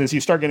happens is you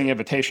start getting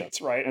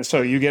invitations, right? And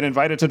so you get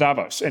invited to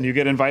Davos and you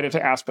get invited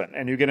to Aspen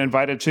and you get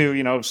invited to,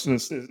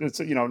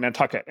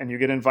 Nantucket, and you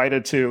get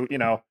invited to,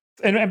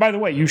 and by the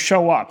way, you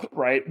show up,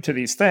 right, to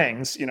these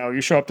things,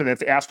 you show up to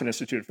the Aspen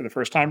Institute for the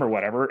first time or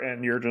whatever,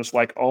 and you're just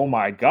like, oh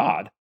my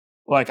God.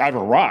 Like, I've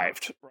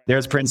arrived.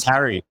 There's Prince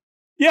Harry.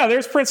 Yeah,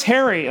 there's Prince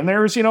Harry, and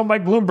there's,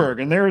 Mike Bloomberg,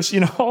 and there's,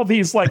 all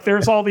these, like,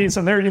 there's all these,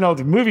 and there,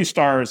 the movie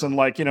stars, and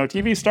like,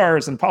 TV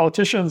stars and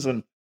politicians,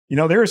 and,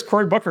 there's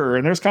Cory Booker,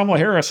 and there's Kamala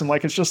Harris, and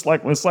like, it's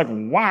like,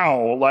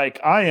 wow, like,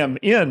 I am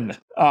in.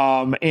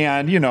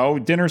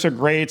 And, dinners are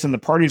great, and the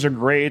parties are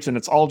great, and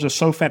it's all just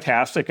so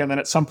fantastic. And then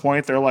at some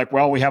point, they're like,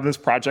 well, we have this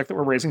project that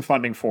we're raising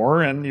funding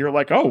for, and you're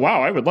like, oh,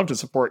 wow, I would love to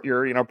support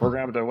your,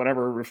 program to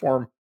whatever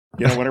reform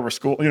whatever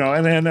school,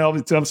 and then all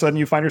of a sudden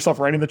you find yourself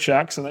writing the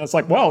checks, and then it's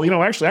like, well,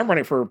 actually I'm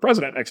running for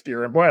president next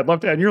year, and boy, I'd love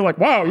to, and you're like,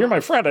 wow, you're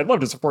my friend, I'd love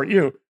to support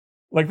you.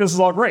 Like, this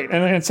is all great.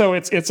 And so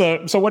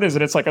so what is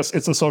it? It's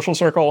a social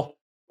circle,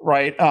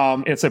 right?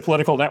 It's a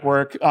political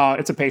network.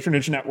 It's a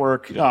patronage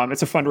network.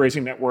 It's a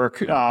fundraising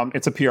network.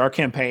 It's a PR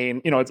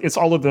campaign. It's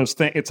all of those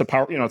things. It's a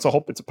power,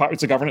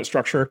 it's a governance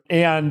structure.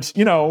 And,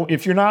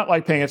 if you're not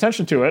like paying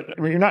attention to it,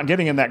 what you're not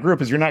getting in that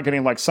group is you're not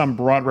getting like some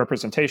broad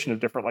representation of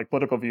different like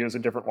political views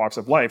in different walks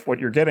of life. What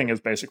you're getting is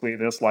basically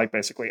this like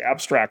basically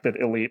abstracted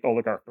elite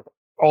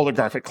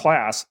oligarchic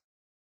class,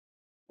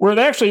 where it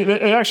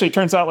actually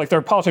turns out like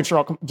their politics are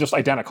all just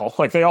identical.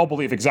 Like, they all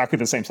believe exactly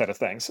the same set of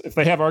things. If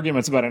they have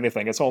arguments about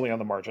anything, it's only on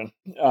the margin.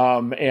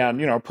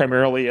 And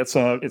primarily it's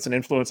an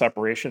influence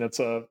operation. It's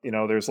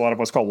there's a lot of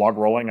what's called log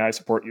rolling. I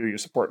support you, you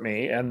support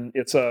me, and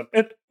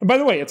by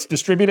the way, it's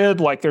distributed.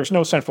 Like, there's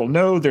no central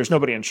node. There's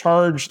nobody in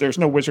charge. There's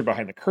no wizard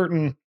behind the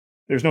curtain.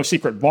 There's no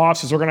secret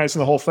boss who's organizing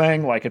the whole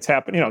thing. Like, it's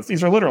happening.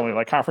 These are literally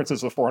like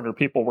conferences of 400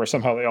 people where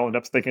somehow they all end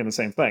up thinking the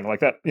same thing.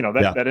 Like that.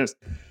 That is.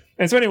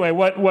 And so anyway,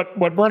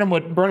 what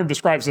Burnham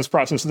describes this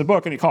process in the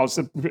book, and he calls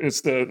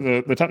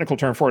the technical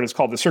term for it is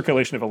called the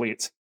circulation of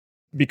elites,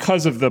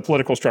 because of the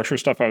political structure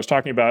stuff I was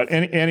talking about.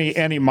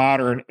 Any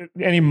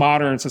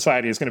modern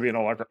society is going to be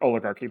an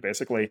oligarchy,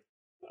 basically.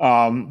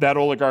 That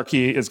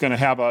oligarchy is going to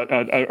have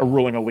a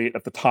ruling elite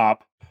at the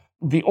top.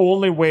 The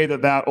only way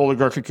that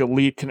oligarchic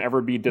elite can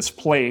ever be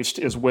displaced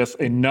is with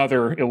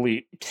another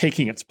elite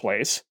taking its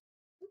place.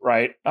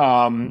 Right.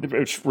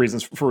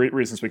 For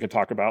reasons we could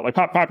talk about. Like,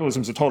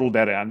 populism is a total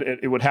dead end.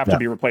 It would have to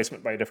be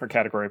replacement by a different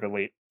category of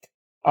elite.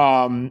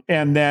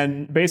 And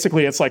then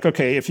basically it's like,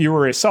 okay, if you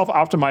were a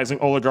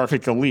self-optimizing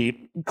oligarchic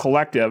elite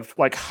collective,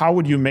 like how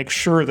would you make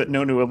sure that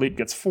no new elite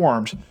gets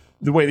formed?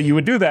 The way that you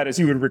would do that is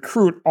you would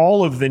recruit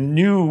all of the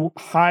new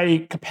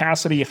high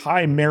capacity,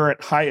 high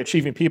merit, high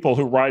achieving people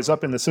who rise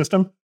up in the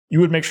system.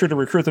 You would make sure to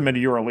recruit them into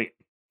your elite,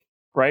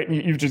 right?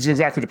 You just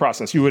exactly the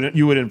process. You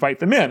would invite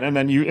them in, and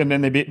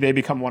then they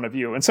become one of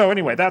you. And so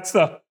anyway, that's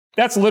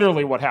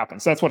literally what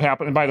happens. That's what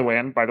happened. And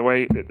by the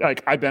way,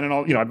 like I've been in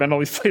all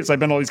these places, I've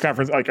been to all these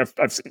conferences, like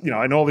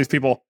I know all these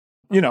people,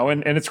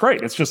 and it's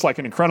great. It's just like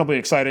an incredibly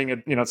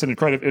exciting, it's an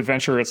incredible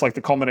adventure. It's like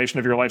the culmination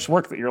of your life's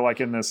work that you're like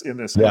in this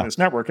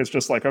network. It's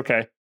just like,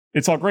 okay,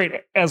 it's all great.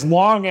 As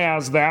long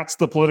as that's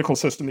the political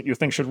system that you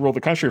think should rule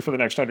the country for the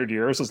next 100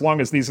 years, as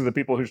long as these are the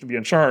people who should be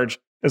in charge,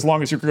 as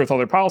long as you agree with all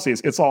their policies,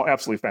 it's all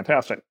absolutely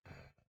fantastic.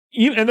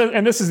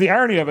 And this is the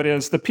irony of it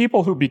is the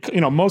people who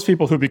most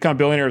people who become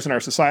billionaires in our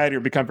society or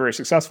become very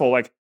successful,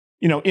 like,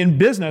 in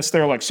business,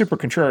 they're like super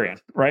contrarian,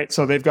 right?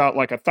 So they've got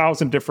like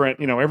 1,000 different,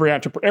 every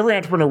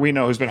entrepreneur we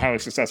know who's been highly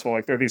successful,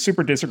 like they're these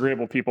super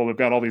disagreeable people who've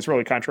got all these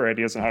really contrary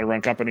ideas on how to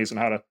run companies and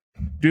how to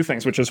do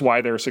things, which is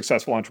why they're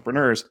successful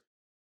entrepreneurs.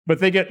 But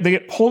they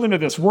get pulled into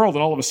this world,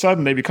 and all of a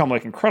sudden they become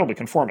like incredibly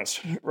conformist,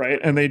 right?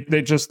 And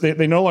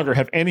they no longer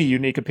have any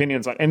unique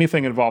opinions on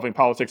anything involving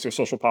politics or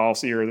social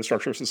policy or the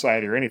structure of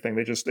society or anything.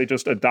 They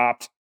just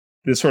adopt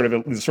this sort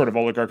of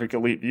oligarchic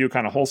elite view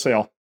kind of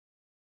wholesale,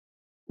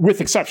 with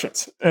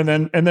exceptions. And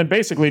then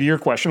basically to your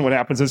question, what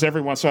happens is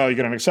every once in a while you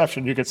get an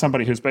exception. You get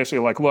somebody who's basically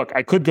like, look,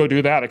 I could go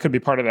do that. I could be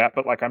part of that,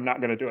 but like, I'm not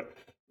going to do it.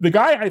 The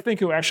guy I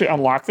think who actually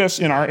unlocked this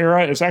in our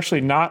era is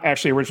actually not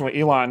actually originally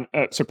Elon,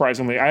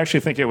 surprisingly. I actually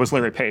think it was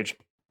Larry Page.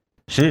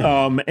 Sure.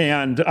 I don't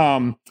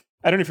know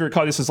if you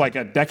recall, this is like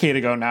a decade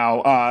ago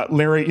now.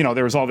 Larry,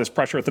 there was all this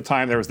pressure at the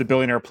time. There was the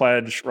billionaire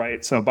pledge,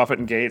 right? So Buffett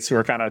and Gates, who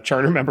are kind of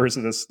charter members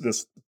of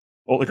this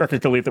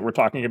oligarchic elite that we're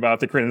talking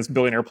about, they created this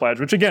billionaire pledge,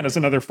 which again is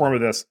another form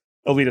of this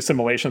elite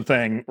assimilation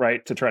thing,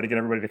 right? To try to get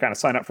everybody to kind of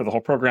sign up for the whole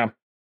program.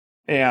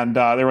 And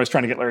they're always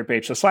trying to get Larry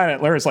Page to sign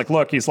it. Larry's like,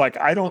 look, he's like,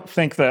 I don't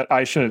think the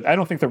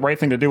right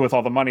thing to do with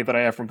all the money that I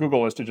have from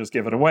Google is to just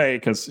give it away,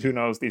 because who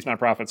knows these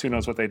nonprofits, who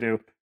knows what they do.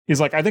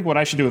 He's like, I think what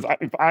I should do is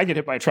if I get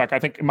hit by a truck, I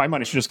think my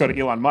money should just go to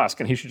Elon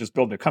Musk and he should just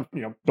build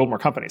more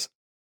companies.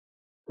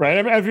 Right.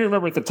 I mean, if you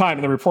remember at the time,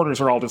 and the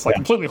reporters are all just like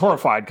completely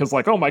horrified because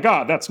like, oh my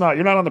God,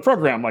 you're not on the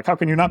program. Like, how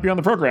can you not be on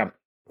the program?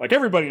 Like,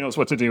 everybody knows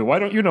what to do. Why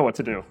don't you know what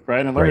to do?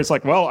 Right. And Larry's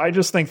like, well, I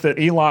just think that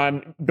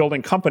Elon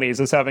building companies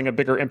is having a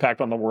bigger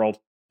impact on the world,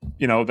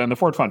 than the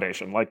Ford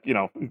Foundation. Like,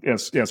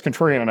 as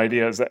contrarian an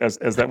idea as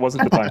that was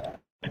at the time.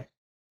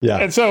 Yeah.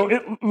 And so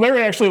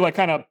Larry actually like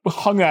kind of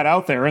hung that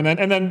out there. And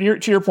then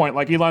to your point,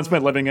 like Elon's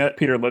been living it,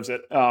 Peter lives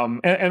it.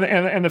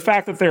 And the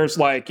fact that there's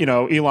like,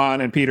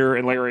 Elon and Peter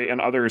and Larry and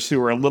others who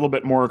are a little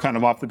bit more kind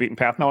of off the beaten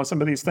path now on some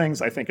of these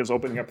things, I think is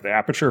opening up the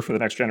aperture for the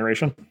next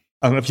generation.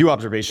 A few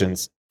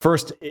observations.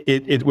 First,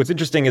 what's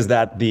interesting is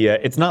that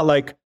it's not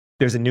like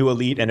there's a new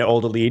elite and an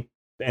old elite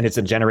and it's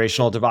a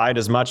generational divide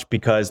as much,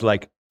 because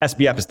like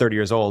SBF is 30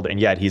 years old and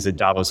yet he's a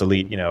Davos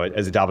elite,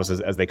 as a Davos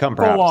as they come,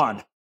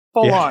 perhaps.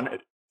 Full on.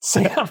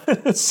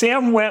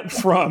 Sam went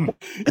from,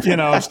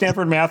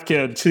 Stanford math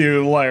kid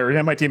to or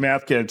MIT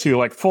math kid to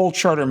like full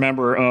charter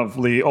member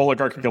of the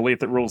oligarchic elite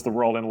that rules the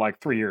world in like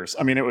 3 years.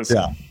 I mean, it was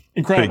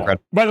incredible.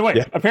 By the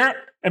way,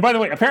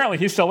 apparently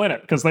he's still in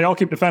it because they all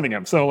keep defending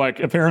him. So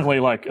apparently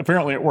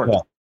it worked.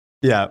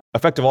 Yeah.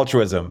 Effective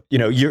altruism.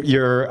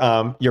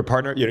 Your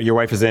partner, your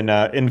wife is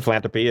in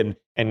philanthropy,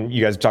 and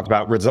you guys talked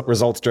about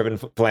results-driven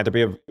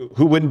philanthropy. Of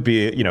who wouldn't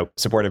be,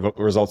 supportive of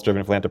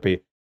results-driven philanthropy?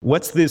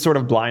 What's the sort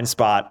of blind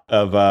spot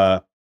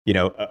of,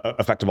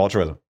 effective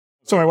altruism?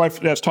 So my wife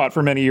has taught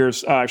for many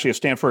years, actually at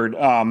Stanford.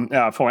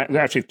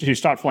 Actually,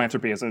 she's taught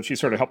philanthropy, she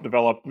sort of helped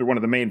develop, one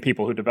of the main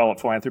people who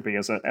developed philanthropy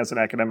as an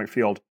academic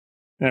field.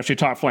 And she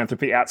taught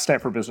philanthropy at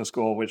Stanford Business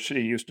School, which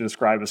she used to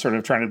describe as sort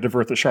of trying to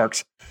divert the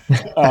sharks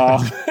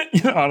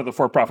out of the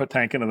for-profit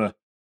tank into the.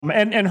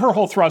 And her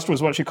whole thrust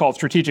was what she called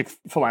strategic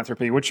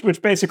philanthropy, which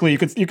basically you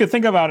could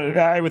think about it.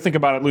 I would think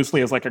about it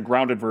loosely as like a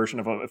grounded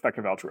version of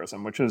effective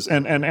altruism, which is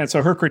and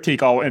so her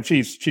critique and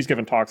she's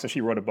given talks, and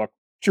she wrote a book.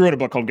 She wrote a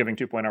book called Giving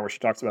 2.0 where she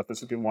talks about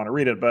this if people want to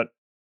read it. But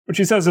what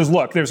she says is,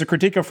 look, there's a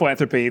critique of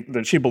philanthropy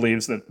that she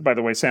believes that, by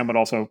the way, Sam would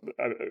also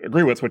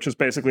agree with, which is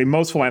basically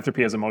most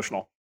philanthropy is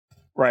emotional.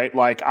 Right.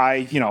 Like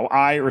I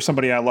or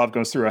somebody I love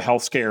goes through a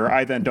health scare.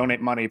 I then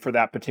donate money for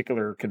that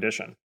particular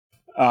condition.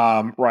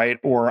 Right.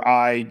 Or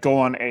I go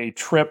on a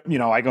trip,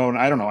 I go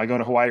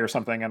to Hawaii or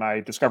something, and I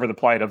discover the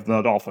plight of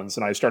the dolphins,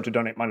 and I start to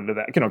donate money to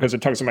that, because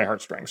it tugs at my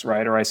heartstrings.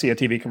 Right. Or I see a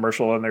TV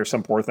commercial and there's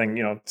some poor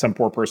thing, some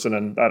poor person,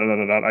 and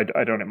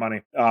I donate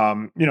money.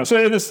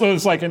 So this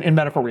is like in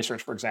medical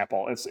research, for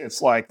example,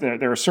 it's like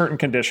there are certain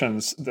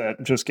conditions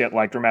that just get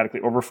like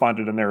dramatically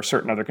overfunded, and there are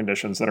certain other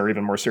conditions that are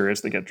even more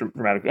serious that get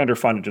dramatically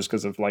underfunded just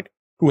because of like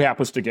who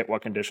happens to get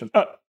what conditions.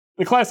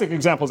 The classic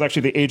example is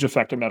actually the age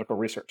effect of medical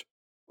research.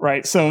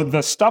 Right. So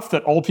the stuff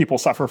that old people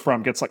suffer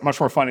from gets like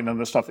much more funding than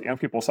the stuff that young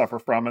people suffer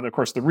from. And of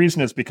course, the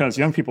reason is because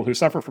young people who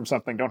suffer from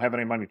something don't have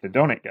any money to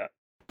donate yet.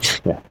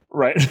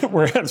 right?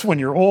 Whereas when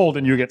you're old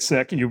and you get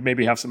sick, you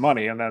maybe have some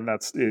money, and then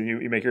that's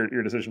you make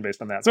your decision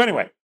based on that. So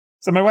anyway,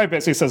 so my wife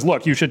basically says,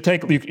 look, you should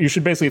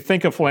basically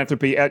think of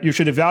philanthropy. You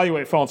should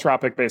evaluate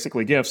philanthropic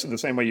basically gifts in the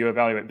same way you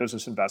evaluate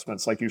business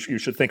investments. Like you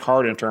should think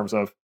hard in terms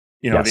of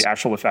the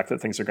actual effect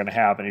that things are going to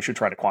have, and you should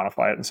try to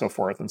quantify it and so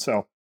forth. And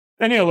so.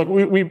 And look,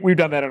 we've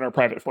done that in our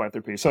private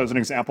philanthropy. So as an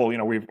example,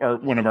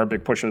 one of our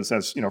big pushes,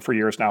 as for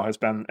years now, has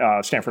been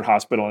Stanford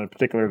Hospital, and in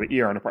particular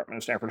the ER department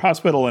of Stanford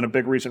Hospital. And a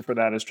big reason for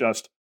that is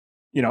just,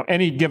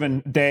 any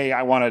given day,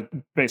 I want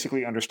to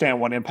basically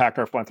understand what impact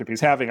our philanthropy is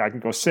having. I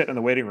can go sit in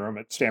the waiting room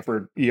at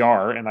Stanford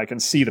ER, and I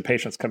can see the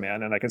patients come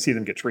in, and I can see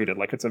them get treated.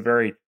 Like it's a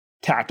very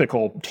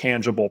tactical,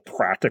 tangible,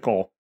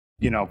 practical,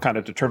 kind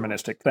of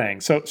deterministic thing.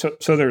 So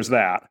there's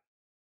that.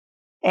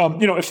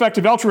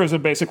 Effective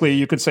altruism basically,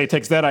 you could say,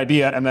 takes that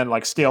idea and then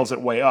like scales it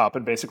way up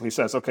and basically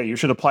says, okay, you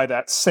should apply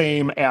that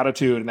same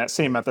attitude and that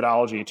same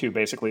methodology to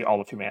basically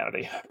all of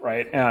humanity,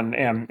 right?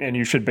 And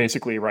you should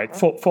basically,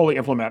 fully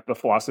implement the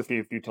philosophy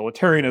of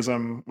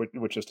utilitarianism,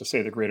 which is to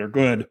say the greater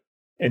good.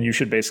 And you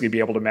should basically be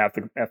able to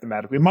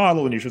mathematically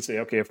model, and you should say,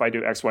 okay, if I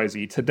do X, Y,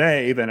 Z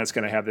today, then it's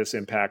going to have this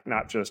impact,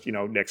 not just,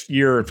 next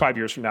year, 5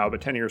 years from now,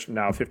 but 10 years from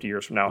now, 50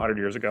 years from now, 100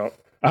 years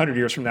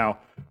from now.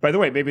 By the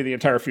way, maybe the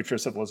entire future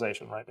of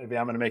civilization, right? Maybe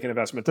I'm going to make an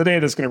investment today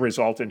that's going to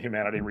result in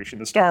humanity reaching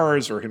the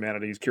stars, or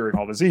humanity curing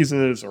all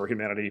diseases, or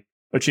humanity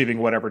achieving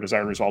whatever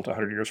desired result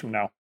 100 years from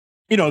now.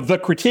 The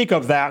critique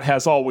of that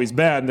has always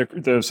been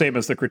the same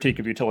as the critique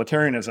of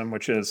utilitarianism,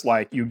 which is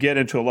like you get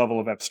into a level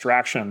of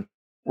abstraction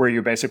where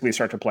you basically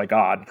start to play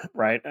God,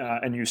 right?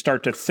 And you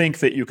start to think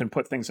that you can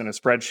put things in a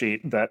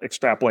spreadsheet that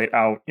extrapolate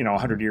out,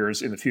 100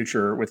 years in the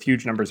future with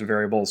huge numbers of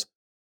variables.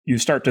 You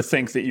start to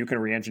think that you can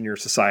re-engineer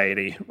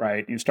society,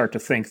 right? You start to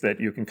think that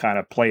you can kind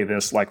of play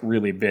this like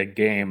really big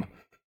game,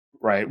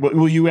 right?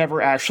 Will you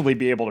ever actually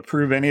be able to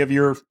prove any of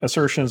your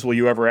assertions? Will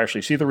you ever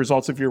actually see the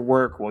results of your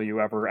work? Will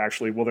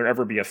there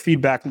ever be a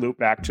feedback loop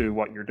back to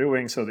what you're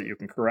doing so that you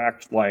can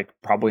correct? Like,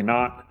 probably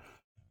not.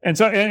 And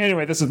so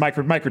anyway, this is my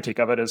critique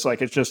of it. Is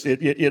like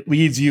it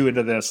leads you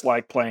into this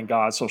like playing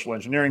God social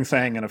engineering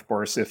thing. And of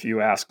course, if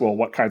you ask, well,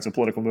 what kinds of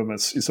political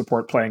movements you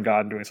support playing God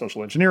and doing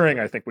social engineering,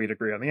 I think we'd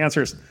agree on the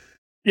answers.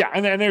 Yeah,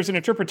 and then there's an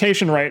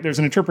interpretation, right? There's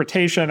an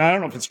interpretation. I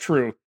don't know if it's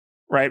true,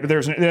 right? But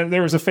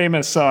there was a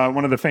famous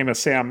one of the famous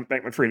Sam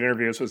Bankman-Fried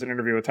interviews was an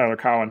interview with Tyler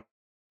Cowen,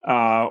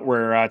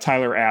 where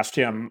Tyler asked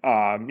him,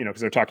 because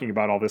they're talking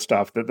about all this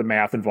stuff, that the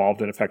math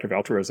involved in effective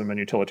altruism and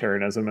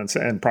utilitarianism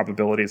and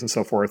probabilities and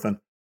so forth,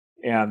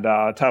 and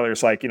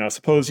Tyler's like,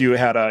 suppose you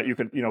had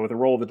with a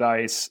roll of the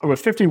dice,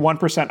 with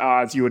 51%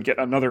 odds, you would get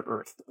another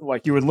Earth.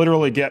 Like you would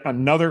literally get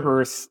another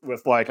Earth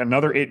with like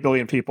another 8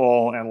 billion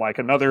people and like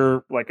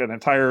another, like an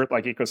entire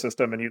like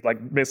ecosystem.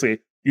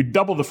 And you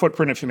double the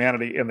footprint of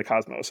humanity in the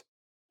cosmos.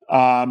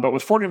 But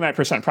with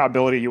 49%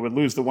 probability, you would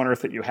lose the one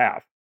Earth that you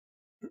have.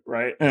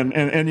 Right.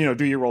 And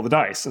do you roll the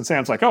dice? And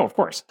Sam's like, oh, of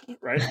course.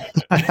 Right.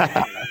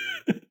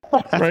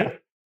 Right.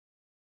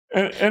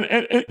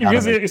 And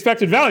because the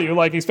expected value,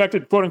 like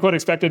quote unquote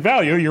expected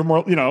value, you're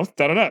more,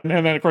 da-da-da.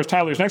 And then of course,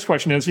 Tyler's next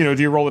question is, do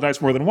you roll the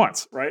dice more than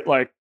once, right?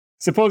 Like,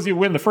 suppose you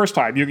win the first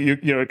time,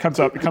 it comes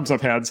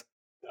up heads,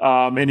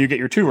 and you get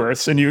your 2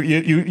 Earths, and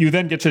you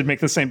then get to make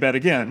the same bet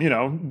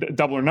again,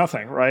 double or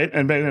nothing, right?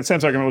 And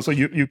Sam's argument was, so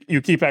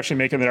you keep actually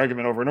making that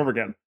argument over and over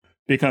again,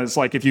 because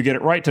like if you get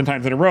it right 10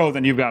 times in a row,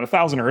 then you've got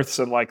 1,000 Earths,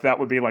 and like that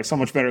would be like so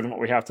much better than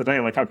what we have today.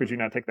 Like, how could you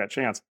not take that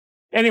chance?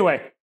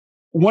 Anyway.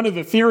 One of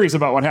the theories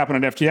about what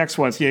happened at FTX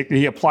was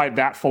he applied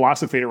that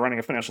philosophy to running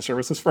a financial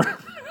services firm.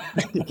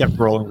 He kept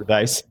rolling the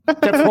dice.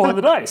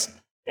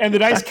 And the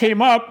dice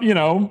came up,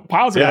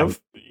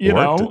 positive,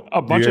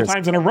 a bunch of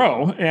times in a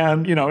row.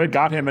 And, it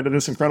got him into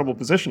this incredible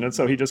position. And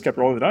so he just kept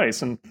rolling the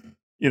dice. And,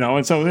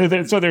 and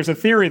so there's a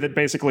theory that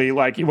basically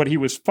like what he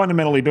was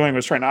fundamentally doing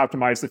was trying to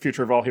optimize the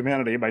future of all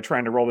humanity by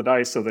trying to roll the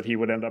dice so that he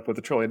would end up with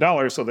 $1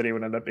 trillion, so that he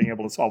would end up being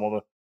able to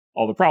solve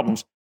all the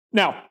problems.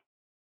 Now,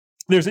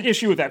 there's an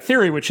issue with that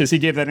theory, which is he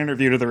gave that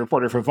interview to the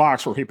reporter for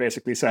Vox where he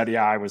basically said,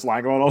 yeah, I was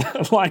lying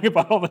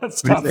about all that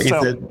stuff.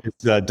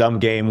 It's a dumb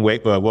game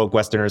woke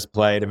Westerners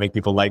play to make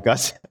people like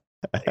us.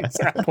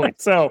 Exactly.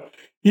 So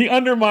he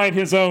undermined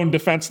his own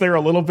defense there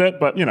a little bit,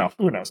 but,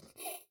 who knows?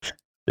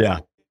 Yeah.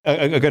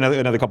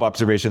 Another couple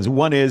observations.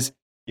 One is,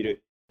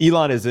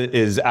 Elon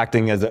is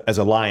acting as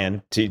a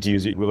lion, to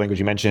use the language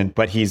you mentioned,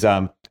 but he's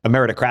a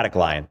meritocratic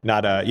lion,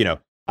 not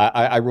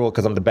I rule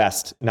because I'm the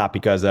best, not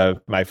because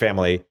of my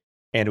family.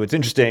 And what's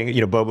interesting,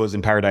 Bobo's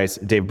in Paradise,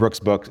 Dave Brooks'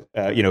 book,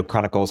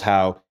 chronicles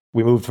how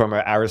we moved from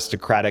an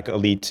aristocratic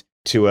elite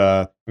to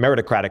a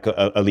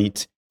meritocratic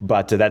elite,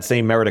 but that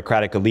same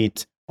meritocratic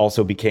elite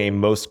also became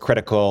most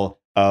critical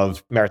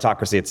of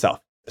meritocracy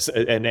itself.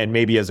 And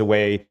maybe as a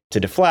way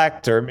to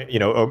deflect or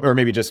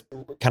maybe just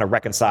kind of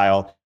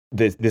reconcile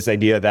this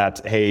idea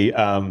that, hey,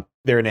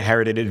 there are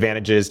inherited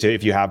advantages to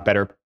if you have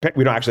better,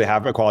 we don't actually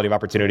have equality of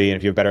opportunity, and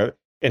if you have better.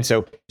 And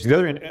so the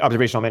other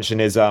observation I'll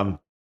mention is,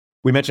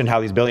 we mentioned how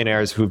these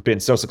billionaires who've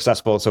been so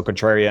successful, so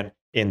contrarian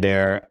in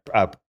their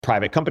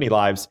private company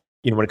lives,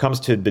 when it comes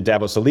to the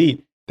Davos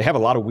elite, they have a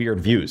lot of weird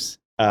views.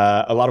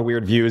 a lot of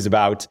weird views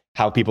about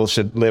how people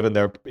should live in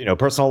their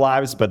personal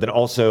lives, but then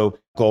also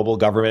global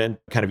government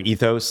kind of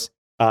ethos.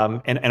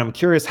 And I'm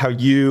curious how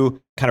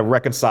you kind of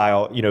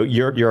reconcile,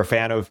 you're a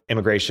fan of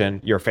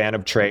immigration, you're a fan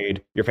of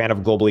trade, you're a fan of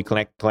globally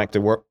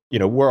connected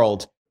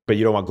world, but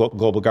you don't want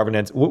global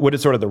governance. What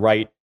is sort of the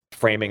right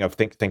framing of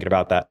thinking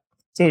about that?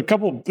 So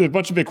a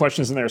bunch of big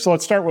questions in there. So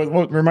let's start with,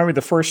 remind me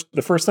the first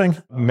thing?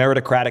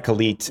 Meritocratic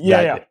elite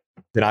that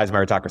denies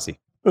meritocracy.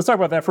 Let's talk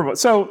about that for a moment.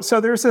 So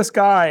there's this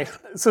guy.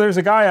 So there's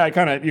a guy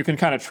you can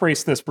kind of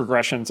trace this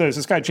progression. So there's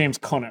this guy James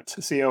Conant,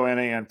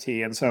 Conant,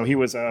 and so he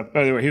was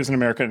by the way, he was an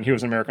American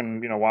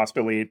WASP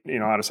elite,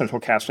 out of central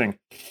casting.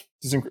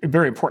 He's a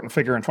very important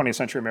figure in 20th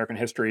century American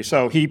history.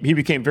 So he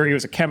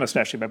was a chemist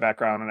actually by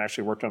background, and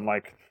actually worked on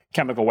like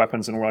chemical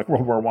weapons in like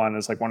World War I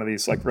as like one of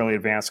these like really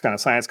advanced kind of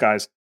science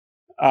guys.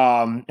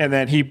 And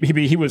then he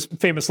was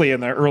famously in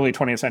the early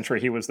 20th century.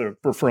 He was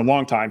for a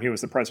long time he was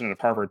the president of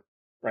Harvard.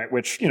 Right,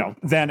 which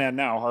then and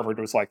now Harvard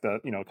was like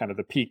the kind of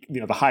the peak,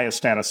 the highest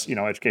status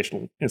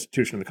educational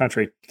institution in the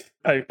country.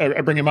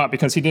 I bring him up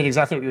because he did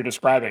exactly what you're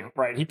describing.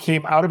 Right, he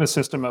came out of a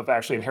system of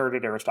actually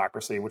inherited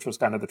aristocracy, which was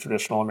kind of the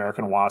traditional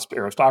American WASP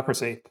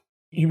aristocracy.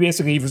 He was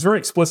very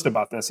explicit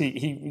about this.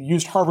 He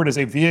used Harvard as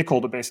a vehicle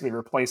to basically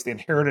replace the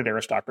inherited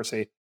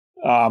aristocracy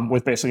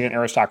with basically an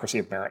aristocracy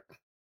of merit,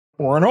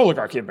 or an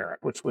oligarchy of merit,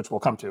 which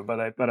we'll come to, but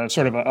a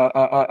sort of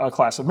a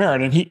class of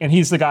merit. And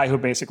he's the guy who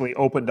basically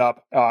opened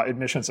up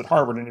admissions at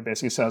Harvard, and he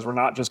basically says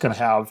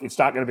it's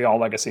not going to be all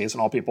legacies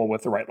and all people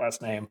with the right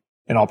last name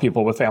and all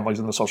people with families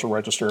in the social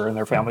register and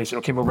their families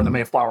came over in the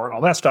Mayflower and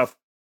all that stuff.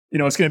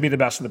 It's going to be the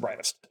best and the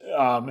brightest.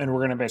 And we're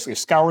going to basically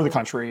scour the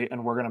country,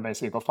 and we're going to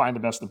basically go find the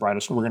best and the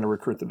brightest, and we're going to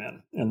recruit them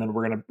in. And then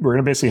we're going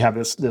to basically have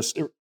this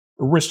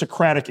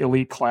aristocratic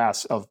elite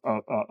class of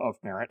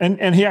merit.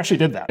 And he actually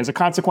did that. As a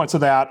consequence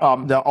of that,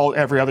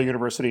 every other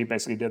university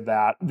basically did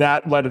that.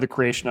 That led to the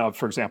creation of,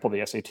 for example,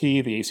 the SAT,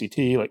 the ACT,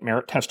 like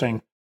merit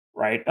testing,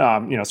 right?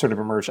 Sort of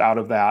emerged out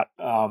of that.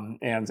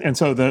 And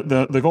so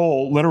the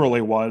goal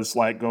literally was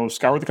like go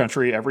scour the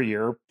country every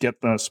year, get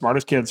the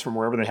smartest kids from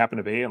wherever they happen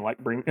to be, and like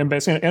bring and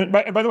basically and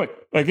by the way,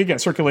 like again,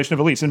 circulation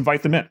of elites,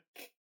 invite them in.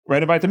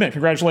 Right, invite them in.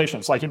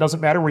 Congratulations. Like, it doesn't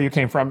matter where you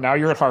came from. Now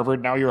you're at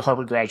Harvard. Now you're a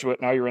Harvard graduate.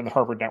 Now you're in the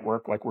Harvard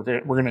network. Like, we're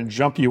going to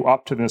jump you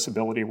up to this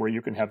ability where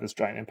you can have this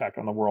giant impact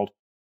on the world.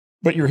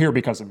 But you're here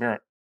because of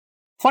merit.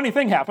 Funny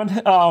thing happened.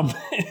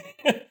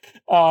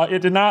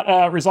 It did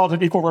not result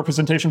in equal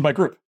representation by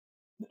group.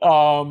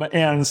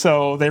 And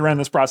so they ran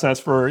this process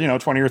for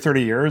 20 or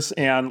 30 years.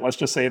 And let's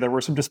just say there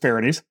were some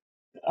disparities.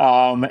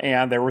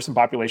 And there were some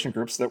population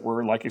groups that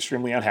were like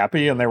extremely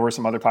unhappy, and there were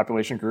some other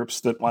population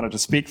groups that wanted to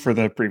speak for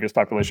the previous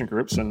population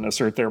groups and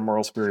assert their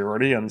moral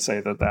superiority and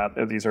say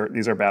that these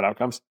are bad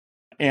outcomes.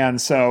 And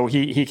so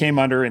he came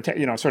under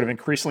sort of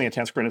increasingly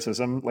intense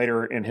criticism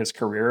later in his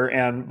career,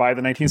 and by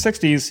the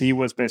 1960s he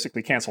was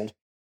basically canceled.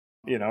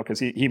 Because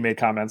he made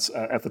comments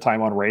at the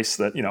time on race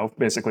that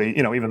basically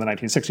even the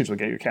 1960s would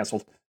get you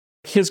canceled.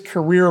 His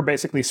career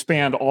basically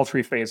spanned all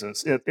three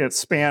phases. It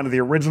spanned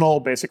the original,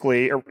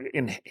 basically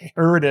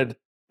inherited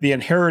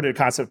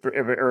concept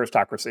of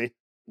aristocracy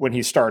when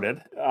he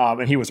started,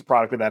 and he was a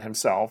product of that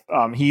himself.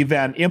 He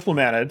then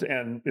implemented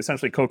and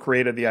essentially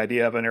co-created the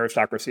idea of an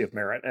aristocracy of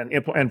merit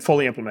and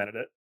fully implemented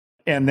it.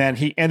 And then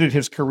he ended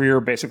his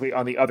career basically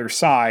on the other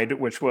side,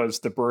 which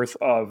was the birth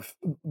of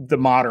the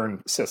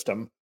modern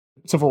system,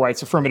 civil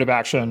rights, affirmative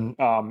action,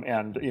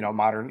 and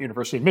modern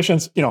university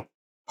admissions.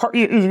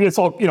 It's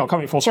all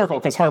coming full circle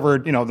because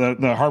Harvard,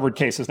 the Harvard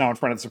case is now in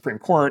front of the Supreme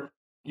Court.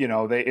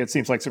 It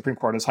seems like Supreme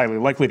Court is highly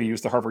likely to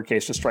use the Harvard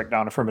case to strike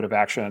down affirmative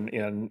action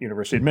in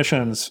university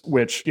admissions,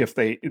 which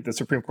the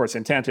Supreme Court's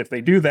intent, if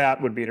they do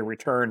that, would be to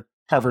return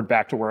Harvard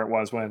back to where it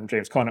was when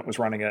James Conant was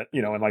running it,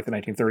 in like the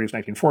 1930s,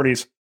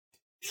 1940s.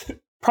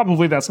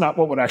 Probably that's not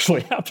what would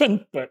actually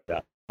happen, but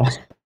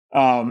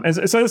and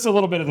so this is a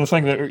little bit of the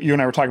thing that you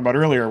and I were talking about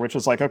earlier, which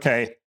is like,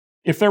 okay,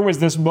 if there was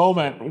this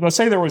moment, let's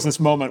say there was this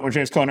moment when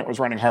James Conant was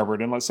running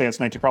Harvard, and let's say it's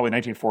probably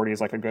 1940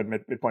 is like a good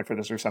midpoint for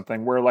this or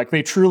something, where like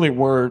they truly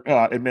were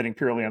admitting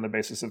purely on the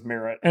basis of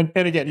merit. And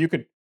again, you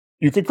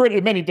could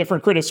credit many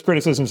different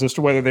criticisms as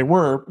to whether they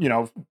were,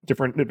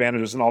 different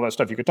advantages and all that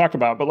stuff you could talk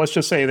about. But let's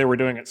just say they were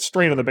doing it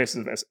straight on the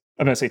basis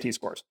of SAT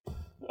scores.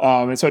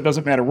 And so it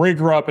doesn't matter where you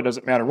grew up. It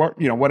doesn't matter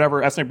what,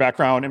 whatever ethnic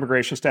background,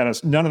 immigration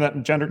status, none of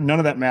that gender, none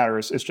of that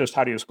matters. It's just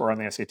how do you score on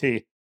the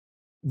SAT.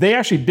 They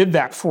actually did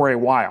that for a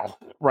while,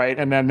 right?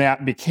 And then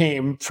that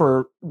became,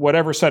 for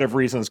whatever set of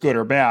reasons, good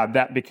or bad,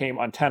 that became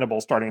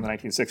untenable starting in the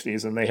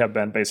 1960s. And they have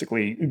been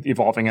basically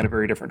evolving in a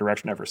very different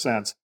direction ever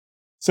since.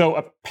 So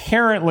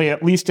apparently,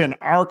 at least in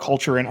our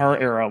culture, in our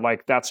era,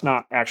 like that's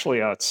not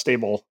actually a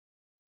stable,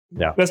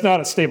 that's not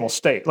a stable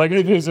state. Like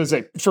it is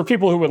for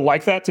people who would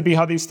like that to be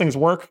how these things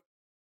work,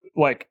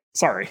 like,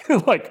 sorry,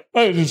 like,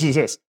 oh, this is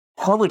this.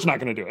 Harvard's not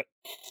going to do it.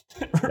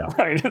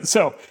 Right.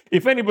 So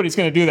if anybody's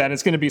going to do that,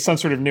 it's going to be some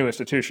sort of new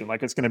institution.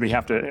 Like it's going to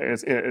have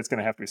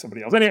to be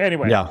somebody else.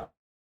 Anyway. Yeah.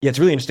 It's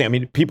really interesting. I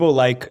mean, people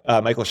like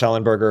Michael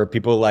Schellenberger,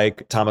 people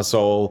like Thomas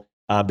Sowell,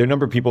 there are a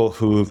number of people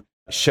who've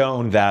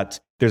shown that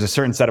there's a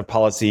certain set of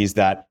policies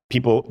that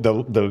people,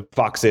 the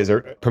foxes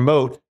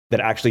promote that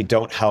actually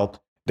don't help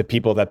the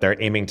people that they're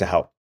aiming to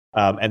help.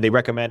 And they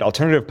recommend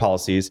alternative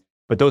policies,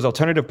 but those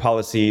alternative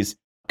policies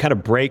kind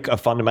of break a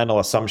fundamental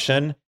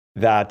assumption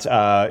that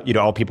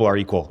all people are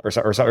equal,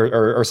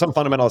 or some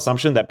fundamental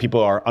assumption that people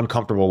are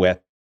uncomfortable with.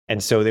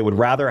 And so they would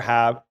rather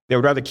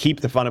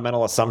keep the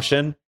fundamental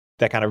assumption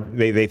that kind of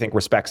they think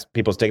respects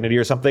people's dignity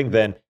or something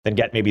than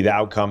get maybe the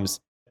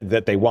outcomes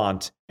that they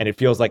want. And it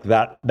feels like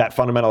that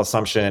fundamental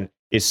assumption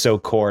is so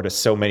core to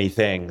so many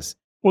things.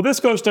 Well, this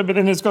goes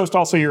to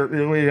also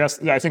you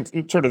asked, I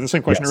think, sort of the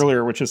same question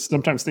earlier, which is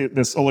sometimes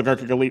this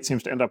oligarchic elite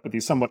seems to end up with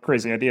these somewhat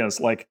crazy ideas.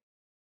 Like,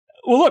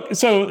 well, look,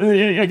 so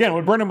again,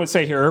 what Burnham would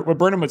say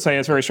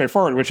is very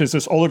straightforward, which is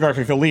this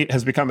oligarchic elite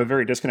has become a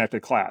very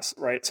disconnected class,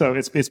 right? So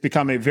it's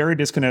become a very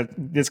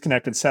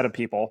disconnected set of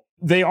people.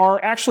 They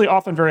are actually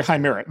often very high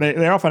merit.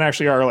 They often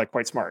actually are like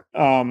quite smart.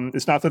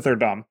 It's not that they're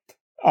dumb.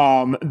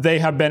 They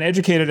have been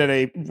educated at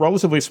a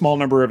relatively small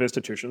number of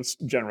institutions.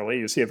 Generally,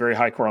 you see a very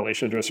high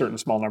correlation to a certain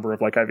small number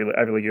of like Ivy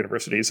League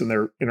universities and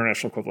their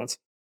international equivalents.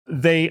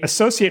 They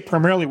associate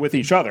primarily with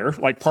each other.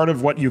 Like part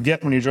of what you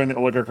get when you join the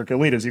oligarchic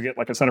elite is you get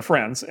like a set of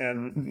friends,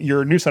 and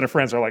your new set of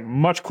friends are like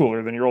much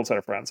cooler than your old set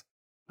of friends.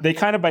 They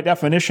kind of by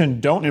definition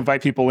don't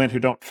invite people in who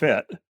don't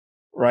fit,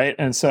 right?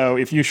 And so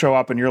if you show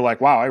up and you're like,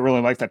 wow, I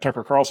really like that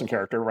Tucker Carlson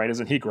character, right?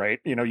 Isn't he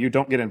great? You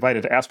don't get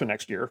invited to Aspen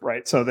next year,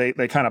 right? So they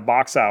kind of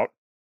box out.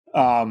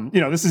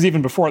 This is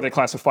even before they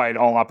classified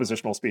all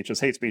oppositional speech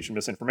as hate speech and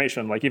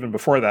misinformation. Like even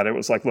before that, it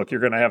was like, look, you're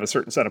going to have a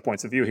certain set of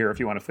points of view here if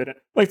you want to fit in.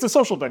 Like it's a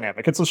social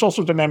dynamic. It's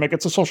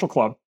a social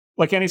club.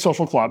 Like any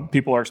social club,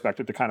 people are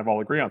expected to kind of all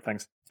agree on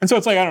things. And so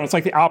it's like, I don't know, it's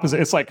like the opposite.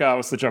 It's like,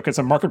 what's the joke? It's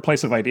a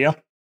marketplace of idea.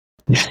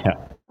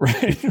 Yeah.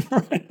 Right.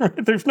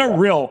 There's no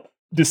real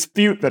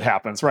dispute that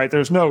happens, right?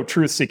 There's no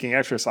truth-seeking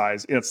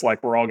exercise. It's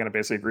like, we're all going to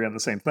basically agree on the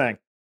same thing.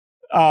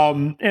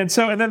 And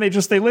then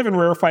they live in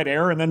rarefied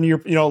air, and then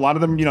a lot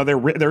of them,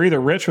 they're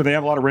either rich or they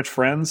have a lot of rich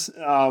friends.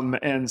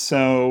 And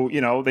so,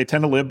 they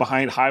tend to live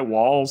behind high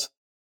walls.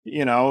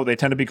 They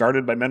tend to be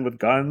guarded by men with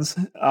guns.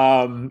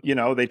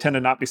 They tend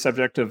to not be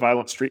subject to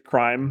violent street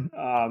crime.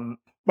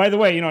 By the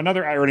way,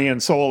 another irony,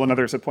 and Sowell and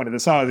others have pointed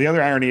this out, the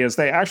other irony is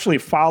they actually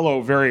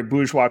follow very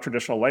bourgeois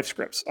traditional life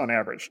scripts on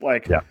average.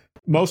 Like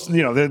most,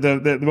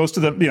 most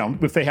of the,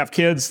 if they have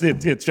kids,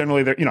 it's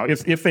generally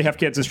if they have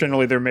kids, it's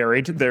generally they're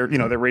married. They're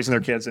raising their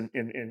kids in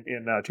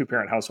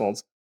 2-parent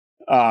households.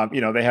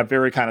 They have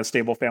very kind of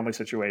stable family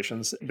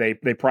situations. They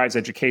prize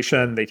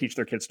education. They teach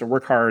their kids to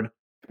work hard.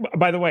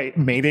 By the way,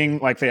 mating,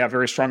 like they have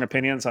very strong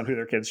opinions on who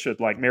their kids should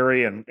like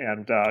marry and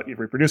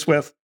reproduce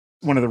with.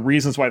 One of the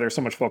reasons why there's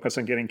so much focus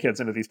on getting kids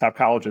into these top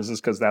colleges is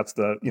because that's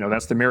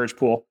the marriage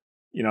pool.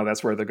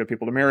 That's where the good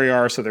people to marry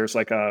are. So there's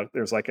a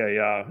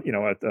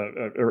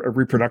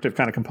reproductive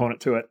kind of component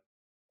to it.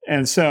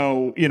 And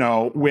so,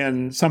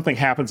 when something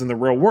happens in the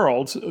real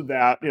world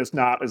that is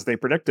not as they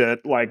predicted,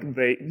 like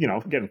they,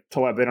 again,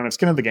 they don't have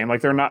skin in the game,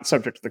 like they're not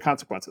subject to the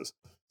consequences.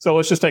 So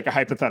let's just take a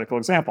hypothetical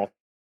example.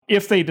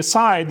 If they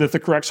decide that the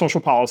correct social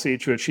policy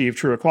to achieve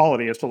true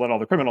equality is to let all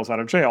the criminals out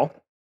of jail,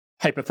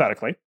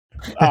 hypothetically,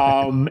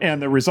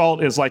 and the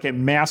result is like a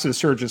massive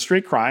surge in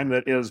street crime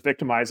that is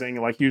victimizing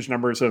like huge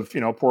numbers of,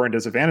 poor and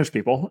disadvantaged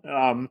people,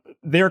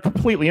 they're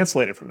completely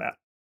insulated from that.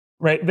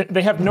 Right?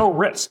 They have no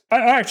risk.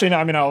 I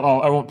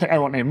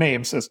won't name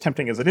names, as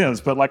tempting as it is,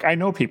 but like I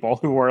know people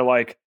who are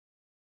like,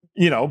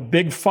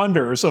 big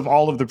funders of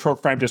all of the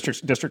pro-crime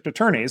district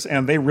attorneys,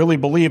 and they really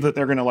believe that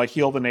they're going to like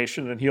heal the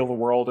nation and heal the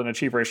world and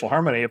achieve racial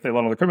harmony if they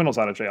let all the criminals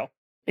out of jail.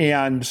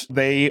 And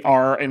they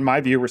are, in my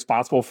view,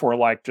 responsible for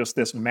like just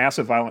this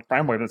massive violent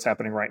crime wave that's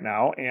happening right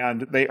now.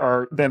 And they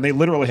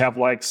literally have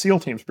like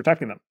SEAL teams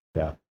protecting them.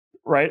 Yeah.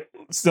 Right.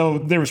 So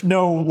there's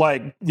no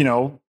like,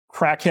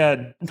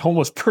 crackhead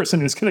homeless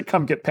person who's going to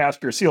come get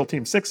past your SEAL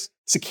Team 6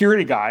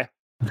 security guy,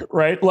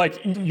 right? Like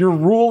you're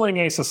ruling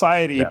a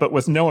society, but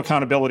with no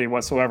accountability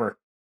whatsoever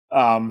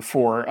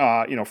for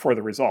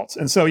the results.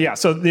 And so,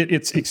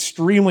 it's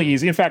extremely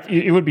easy. In fact,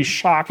 it would be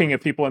shocking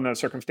if people in those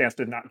circumstances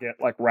did not get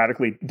like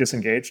radically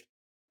disengaged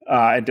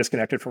and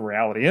disconnected from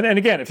reality. And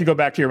again, if you go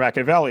back to your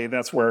Machiavelli,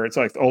 that's where it's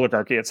like the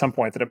oligarchy at some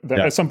point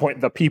at some point,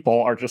 the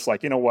people are just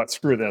like, you know what,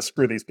 screw this,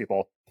 screw these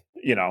people.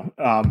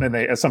 And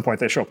they at some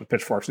point they show up with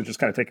pitchforks and just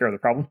kind of take care of the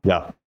problem.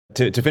 Yeah.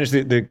 To finish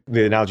the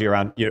analogy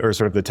around or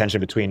sort of the tension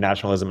between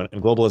nationalism and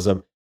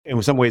globalism,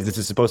 in some ways this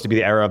is supposed to be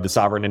the era of the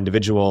sovereign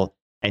individual,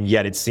 and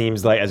yet it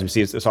seems like, as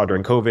we saw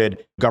during COVID,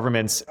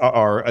 governments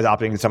are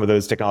adopting some of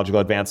those technological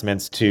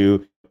advancements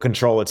to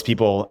control its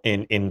people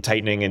in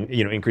tightening and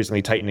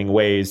increasingly tightening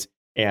ways.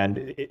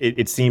 And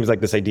it seems like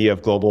this idea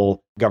of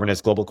global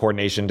governance, global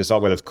coordination to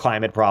solve whether it's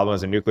climate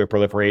problems and nuclear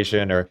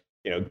proliferation or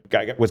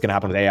what's going to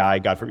happen with AI,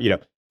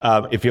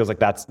 it feels like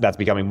that's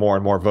becoming more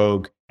and more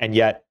vogue. And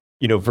yet,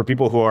 for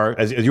people who are,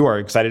 as you are,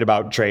 excited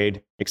about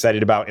trade,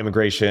 excited about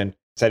immigration,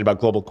 excited about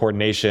global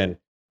coordination,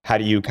 how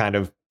do you kind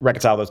of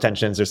reconcile those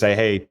tensions or say,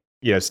 hey,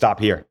 stop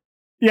here?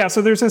 Yeah,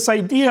 so there's this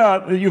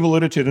idea that you've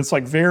alluded to that's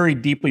like very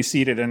deeply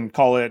seated, and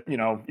call it,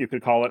 you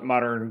could call it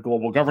modern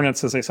global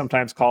governance, as they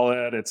sometimes call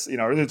it. It's,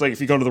 it's like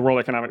if you go to the World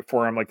Economic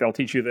Forum, like they'll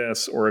teach you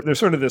this, or there's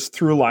sort of this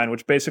through line,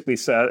 which basically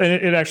says, and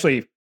it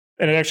actually,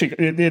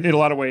 in a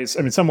lot of ways,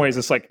 I mean, some ways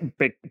it's like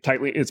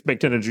it's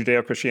baked into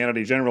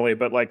Judeo-Christianity generally,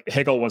 but like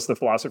Hegel was the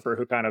philosopher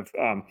who kind of,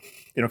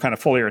 kind of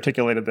fully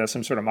articulated this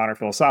in sort of modern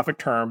philosophic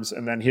terms.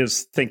 And then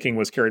his thinking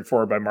was carried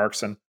forward by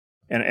Marx and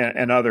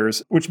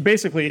others, which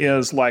basically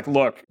is like,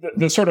 look,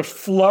 the sort of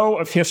flow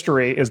of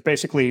history is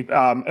basically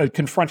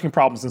confronting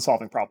problems and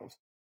solving problems.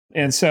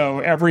 And so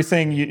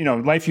everything,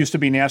 life used to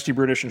be nasty,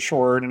 brutish, and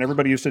short, and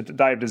everybody used to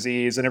die of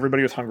disease, and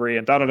everybody was hungry,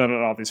 and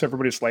all these,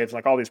 everybody was slaves,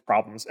 like all these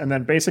problems. And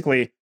then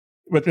basically,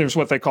 there's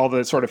what they call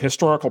the sort of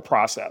historical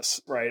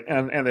process, right?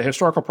 And the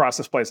historical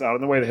process plays out.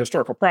 And the way the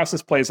historical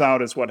process plays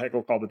out is what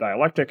Hegel called the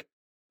dialectic.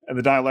 And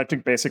the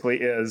dialectic basically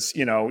is,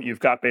 you've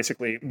got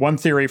basically one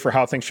theory for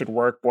how things should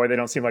work. Boy, they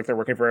don't seem like they're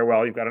working very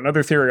well. You've got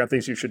another theory on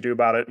things you should do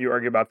about it. You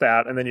argue about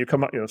that. And then you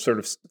come up, sort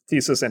of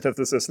thesis,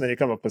 antithesis, and then you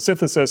come up with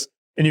synthesis,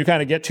 and you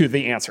kind of get to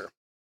the answer,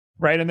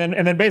 right? And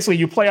then basically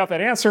you play out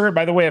that answer. And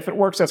by the way, if it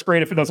works, that's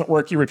great. If it doesn't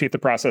work, you repeat the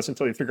process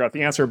until you figure out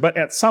the answer. But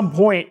at some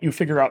point, you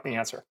figure out the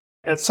answer.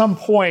 At some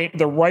point,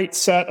 the right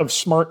set of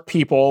smart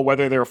people,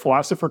 whether they're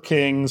philosopher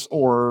kings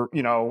or,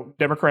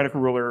 democratic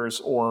rulers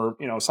or,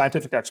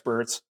 scientific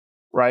experts,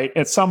 right?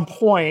 At some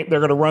point, they're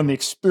going to run the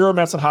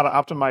experiments on how to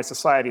optimize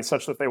society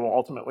such that they will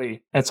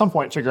ultimately, at some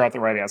point, figure out the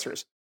right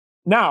answers.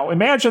 Now,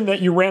 imagine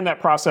that you ran that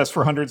process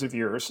for hundreds of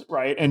years,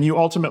 right? And you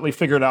ultimately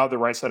figured out the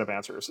right set of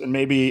answers. And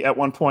maybe at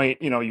one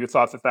point, you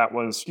thought that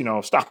was,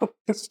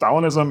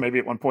 Stalinism. Maybe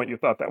at one point you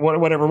thought that,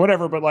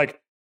 whatever. But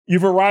like,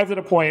 you've arrived at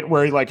a point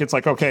where like, it's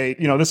like, okay,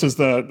 this is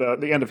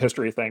the end of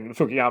history thing, the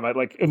Fukuyama,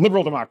 like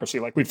liberal democracy.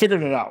 Like we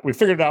figured it out. We've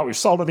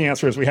solved the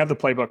answers. We have the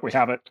playbook. We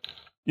have it.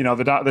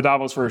 The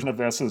Davos version of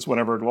this is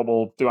whatever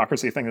global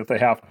democracy thing that they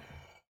have.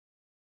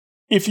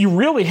 If you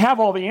really have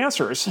all the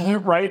answers,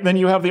 right, then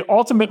you have the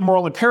ultimate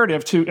moral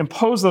imperative to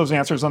impose those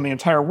answers on the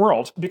entire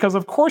world, because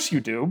of course you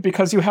do,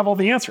 because you have all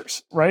the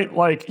answers, right?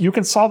 Like you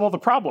can solve all the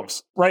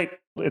problems, right?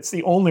 It's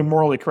the only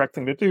morally correct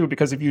thing to do,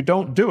 because if you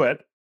don't do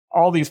it,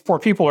 all these poor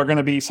people are going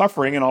to be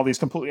suffering in all these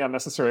completely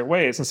unnecessary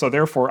ways. And so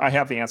therefore I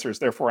have the answers,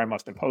 therefore I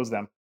must impose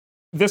them.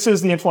 This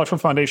is the intellectual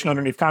foundation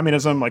underneath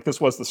communism. Like this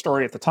was the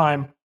story at the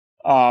time.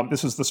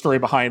 This is the story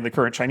behind the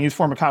current Chinese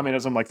form of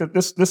communism. Like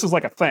this is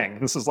like a thing.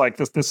 This is like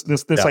this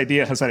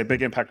idea has had a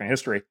big impact on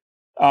history.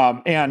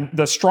 And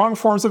the strong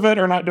forms of it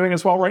are not doing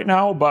as well right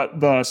now, but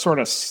this sort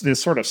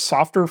of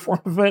softer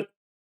form of it,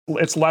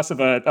 it's less of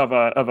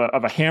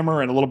a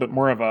hammer and a little bit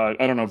more of a,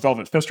 I don't know,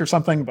 velvet fist or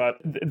something. But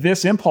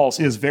this impulse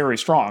is very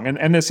strong,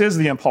 and this is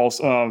the impulse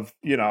of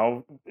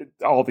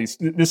all these.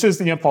 This is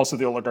the impulse of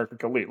the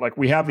oligarchic elite. Like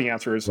we have the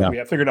answers, we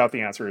have figured out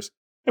the answers.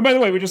 And by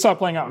the way, we just saw it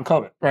playing out in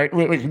COVID, right?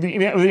 Like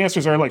the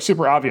answers are like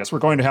super obvious. We're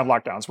going to have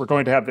lockdowns. We're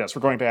going to have this.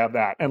 We're going to have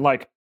that. And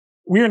like,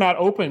 we are not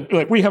open.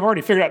 Like we have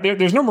already figured out,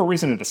 there's no more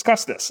reason to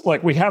discuss this.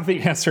 Like we have the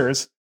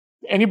answers.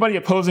 Anybody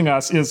opposing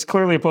us is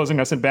clearly opposing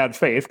us in bad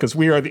faith, because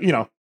we are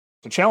to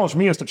challenge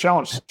me is to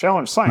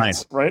challenge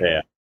science, right?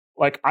 Yeah.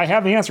 Like I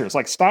have the answers.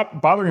 Like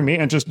stop bothering me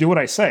and just do what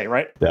I say,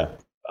 right? Yeah.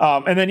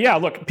 And then,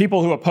 look,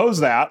 people who oppose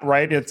that,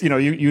 right? It's,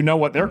 you know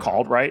what they're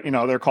called, right?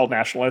 They're called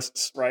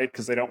nationalists, right?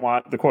 Because they don't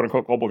want the quote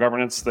unquote global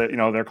governance. That,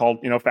 they're called,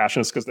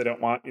 fascists because they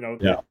don't want,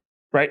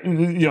 right?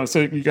 So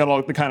you got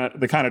all the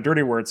kind of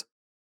dirty words.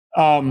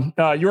 Yoram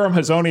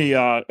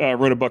Hazony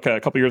wrote a book a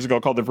couple years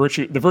ago called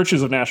The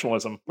Virtues of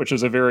Nationalism, which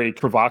is a very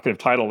provocative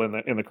title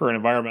in the current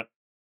environment.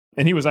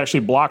 And he was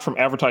actually blocked from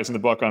advertising the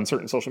book on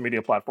certain social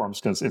media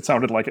platforms because it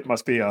sounded like it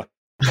must be a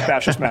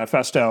fascist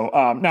manifesto.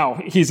 Now,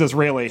 he's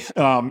Israeli.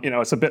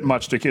 It's a bit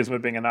much to accuse him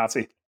of being a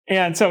Nazi.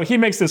 And so he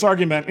makes this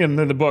argument in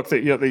the book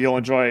that you'll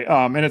enjoy.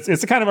 And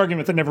it's the kind of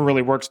argument that never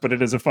really works, but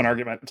it is a fun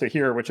argument to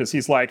hear, which is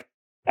he's like,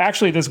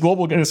 actually, this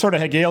sort of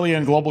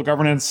Hegelian global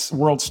governance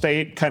world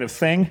state kind of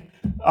thing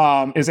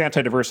is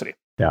anti-diversity.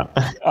 Yeah.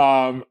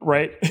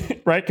 Right.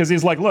 Because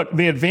he's like, look,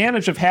 the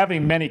advantage of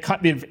having many,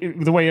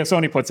 the way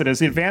Sony puts it is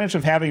the advantage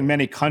of having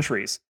many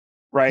countries,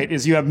 right,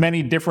 is you have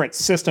many different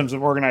systems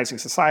of organizing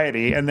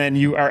society, and then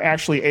you are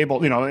actually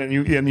able, and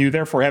you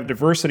therefore have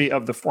diversity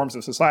of the forms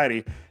of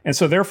society, and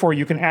so therefore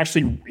you can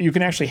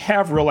actually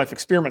have real life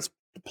experiments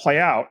play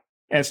out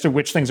as to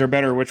which things are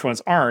better, which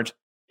ones aren't.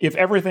 If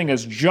everything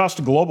is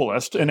just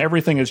globalist and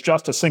everything is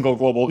just a single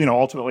global,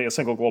 ultimately a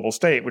single global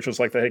state, which is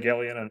like the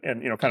Hegelian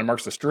and kind of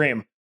Marxist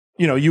dream,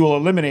 you will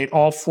eliminate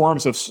all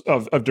forms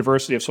of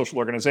diversity of social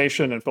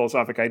organization and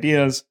philosophic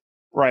ideas,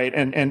 right?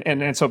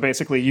 And so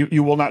basically,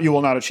 you will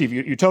not achieve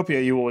utopia.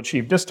 You will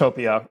achieve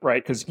dystopia,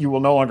 right? Because you will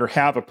no longer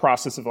have a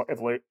process of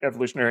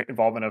evolutionary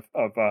involvement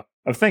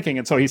of thinking.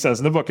 And so he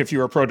says in the book, if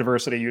you are pro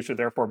diversity, you should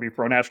therefore be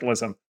pro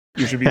nationalism.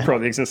 You should be pro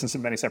the existence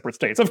of many separate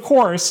states. Of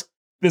course,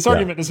 this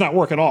argument does not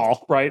work at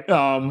all, right?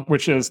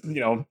 Which is,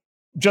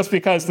 just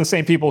because the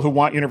same people who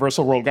want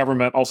universal world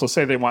government also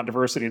say they want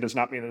diversity does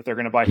not mean that they're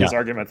going to buy his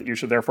argument that you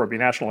should therefore be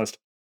nationalist.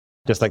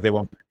 Just like they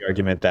won't buy the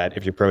argument that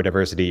if you're pro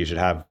diversity, you should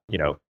have,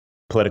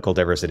 political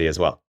diversity as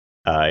well.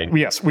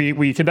 Yes,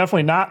 we can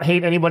definitely not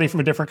hate anybody from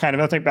a different kind of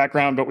ethnic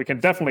background, but we can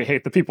definitely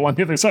hate the people on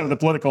the other side of the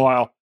political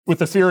aisle with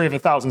the theory of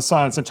 1,000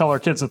 sons and tell our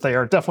kids that they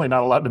are definitely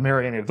not allowed to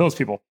marry any of those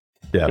people.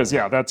 Because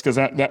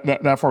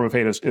that form of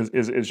hate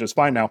is just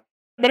fine now.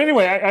 But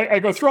anyway, I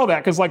go through all that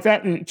because like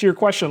that, to your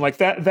question, like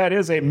that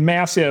is a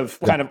massive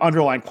kind of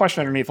underlying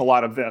question underneath a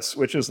lot of this,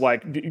 which is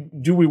like,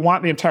 do we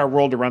want the entire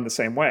world to run the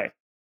same way?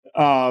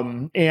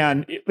 And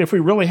if we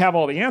really have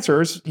all the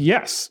answers,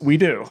 yes, we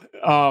do.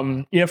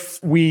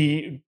 If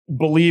we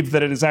believe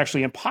that it is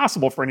actually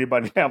impossible for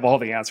anybody to have all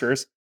the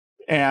answers,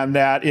 and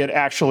that it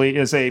actually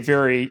is a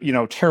very,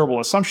 terrible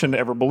assumption to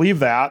ever believe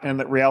that, and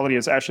that reality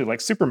is actually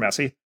like super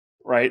messy,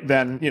 right?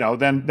 Then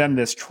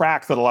this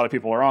track that a lot of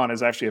people are on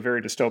is actually a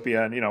very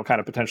dystopia and, kind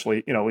of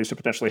potentially, leads to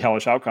potentially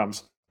hellish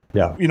outcomes.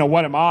 Yeah.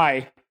 What am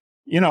I?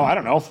 I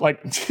don't know,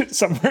 like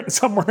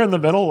somewhere in the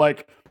middle,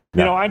 like,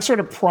 I'm sort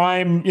of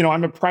prime,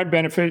 I'm a prime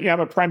beneficiary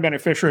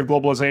of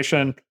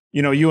globalization.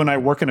 You and I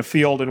work in a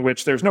field in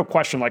which there's no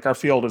question, like our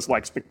field is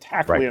like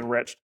spectacularly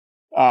enriched,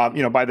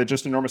 by the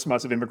just enormous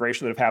amounts of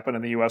immigration that have happened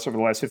in the U.S. over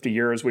the last 50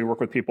 years. We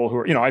work with people who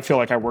are, I feel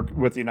like I work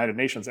with the United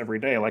Nations every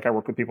day. Like I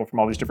work with people from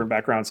all these different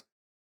backgrounds.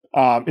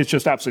 It's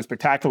just absolutely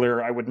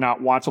spectacular. I would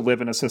not want to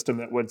live in a system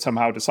that would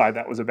somehow decide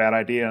that was a bad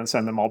idea and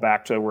send them all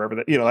back to wherever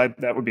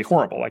that would be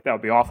horrible. Like that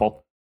would be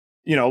awful.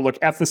 Look,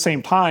 at the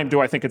same time,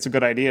 do I think it's a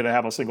good idea to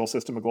have a single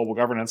system of global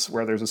governance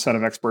where there's a set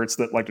of experts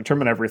that like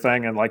determine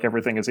everything and like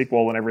everything is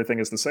equal and everything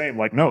is the same?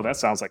 Like, no, that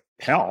sounds like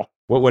hell.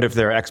 What if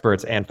they're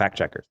experts and fact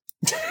checkers?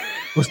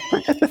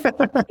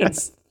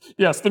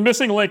 Yes, the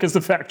missing link is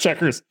the fact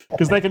checkers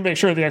because they can make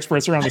sure the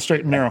experts are on the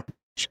straight and narrow.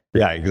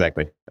 Yeah,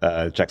 exactly.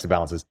 Checks and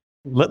balances.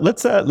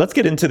 Let's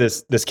get into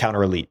this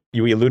counter elite.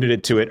 We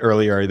alluded to it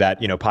earlier that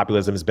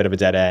populism is a bit of a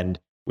dead end.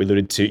 We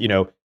alluded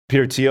to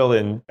Peter Thiel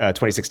in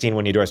 2016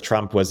 when he endorsed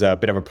Trump was a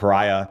bit of a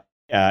pariah,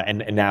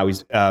 and now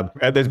he's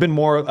there's been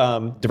more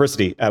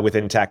diversity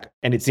within tech,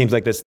 and it seems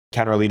like this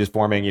counter elite is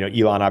forming.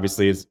 Elon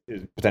obviously is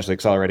potentially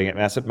accelerating it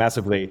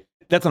massively.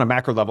 That's on a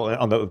macro level,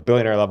 on the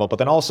billionaire level, but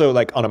then also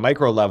like on a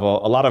micro level,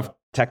 a lot of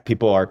tech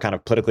people are kind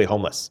of politically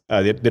homeless.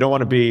 They don't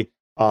want to be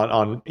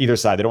on either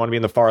side. They don't want to be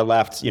in the far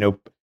left.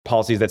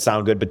 Policies that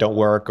sound good but don't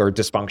work, or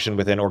dysfunction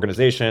within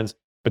organizations.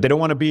 But they don't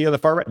want to be on the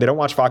far right. They don't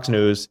watch Fox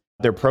News.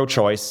 They're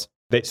pro-choice.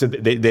 They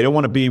don't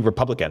want to be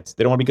Republicans.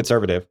 They don't want to be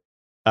conservative.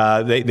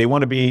 They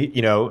want to be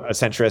a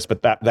centrist,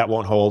 but that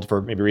won't hold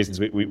for maybe reasons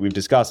we've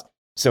discussed.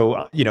 So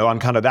on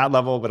kind of that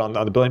level, but on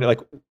the billionaire,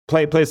 like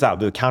play this out.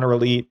 The counter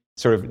elite,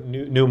 sort of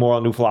new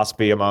moral, new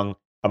philosophy among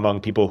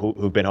people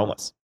who've been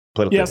homeless.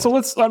 Yeah, so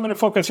I'm going to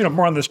focus,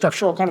 more on the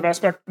structural kind of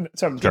aspect.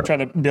 So I'm trying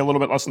to be a little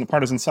bit less on the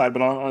partisan side,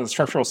 but on the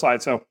structural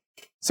side.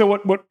 So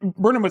what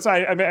Burnham was,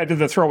 I did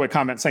the throwaway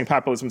comment saying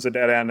populism is a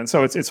dead end, and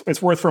so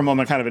it's worth for a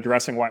moment kind of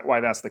addressing why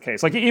that's the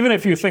case. Like even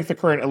if you think the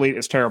current elite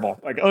is terrible,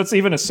 like let's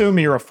even assume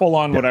you're a full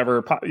on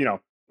whatever,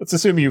 let's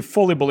assume you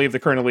fully believe the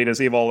current elite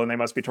is evil and they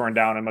must be torn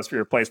down and must be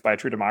replaced by a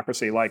true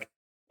democracy. Like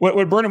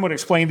what Burnham would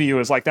explain to you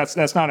is like that's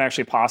not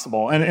actually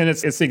possible, and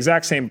it's the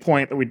exact same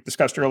point that we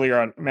discussed earlier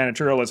on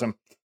managerialism.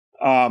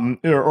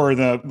 Or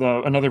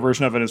the another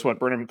version of it is what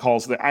Burnham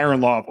calls the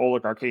iron law of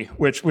oligarchy,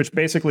 which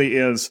basically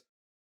is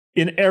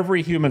in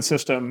every human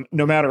system,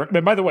 no matter.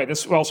 But by the way,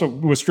 this also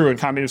was true in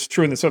communism,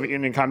 true in the Soviet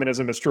Union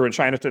communism, it's true in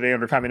China today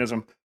under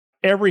communism.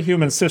 Every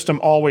human system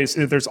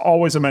there's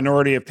always a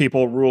minority of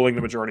people ruling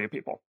the majority of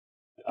people.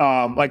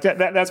 Like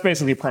that's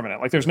basically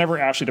permanent. Like there's never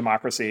actually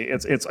democracy.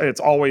 It's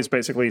always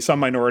basically some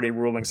minority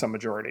ruling some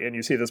majority, and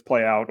you see this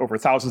play out over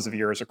thousands of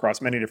years across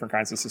many different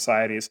kinds of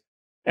societies.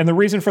 And the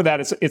reason for that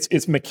is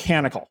it's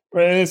mechanical.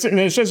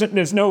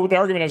 The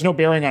argument has no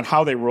bearing on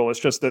how they rule. It's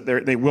just that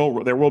there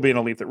will be an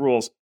elite that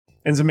rules.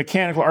 And it's a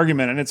mechanical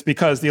argument, and it's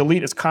because the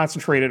elite is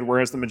concentrated,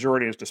 whereas the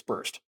majority is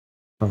dispersed.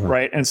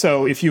 Right? And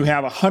so if you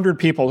have 100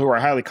 people who are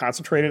highly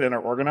concentrated and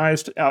are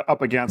organized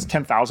up against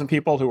 10,000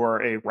 people who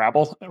are a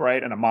rabble,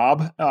 right, and a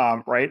mob,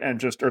 right, and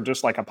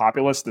just like a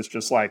populace that's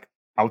just like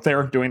out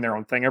there doing their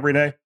own thing every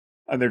day,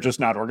 and they're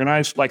just not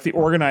organized, like the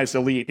organized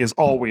elite is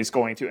always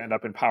going to end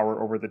up in power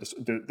over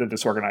the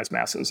disorganized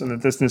masses. And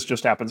this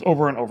just happens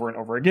over and over and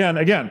over again.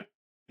 Again,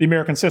 the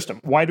American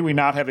system. Why do we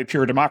not have a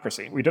pure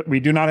democracy? We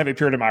do not have a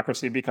pure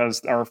democracy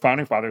because our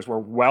founding fathers were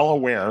well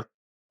aware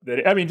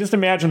that, just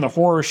imagine the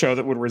horror show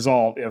that would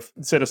result if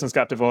citizens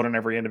got to vote on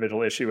every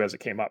individual issue as it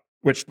came up,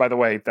 which, by the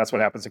way, that's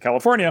what happens in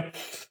California.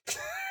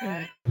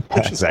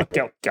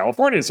 Exactly.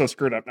 California is so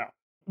screwed up now.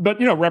 But,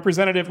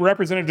 representative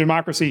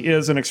democracy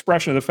is an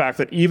expression of the fact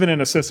that even in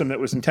a system that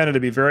was intended to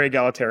be very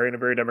egalitarian and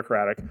very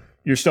democratic,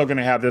 you're still going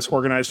to have this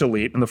organized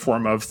elite in the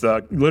form of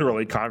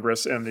literally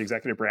Congress and the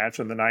executive branch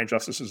and the 9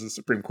 justices of the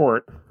Supreme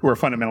Court who are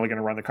fundamentally going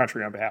to run the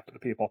country on behalf of the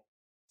people.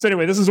 So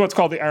anyway, this is what's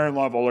called the iron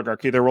law of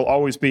oligarchy. There will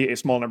always be a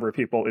small number of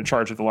people in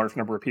charge of the large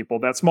number of people.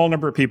 That small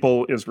number of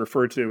people is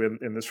referred to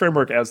in this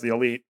framework as the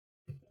elite,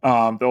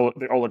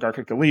 the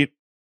oligarchic elite.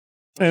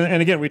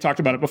 And again, we talked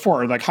about it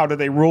before. Like, how do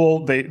they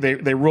rule?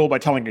 They rule by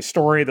telling a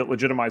story that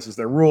legitimizes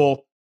their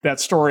rule.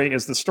 That story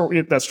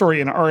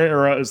in our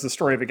era is the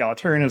story of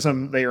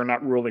egalitarianism. They are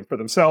not ruling for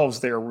themselves.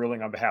 They are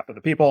ruling on behalf of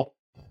the people.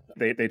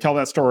 They tell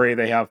that story.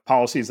 They have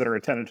policies that are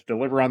intended to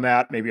deliver on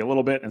that, maybe a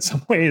little bit in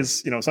some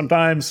ways,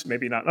 sometimes,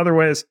 maybe not in other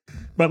ways.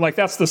 But like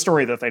that's the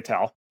story that they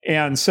tell.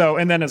 And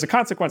then as a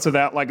consequence of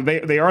that, like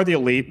they are the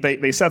elite.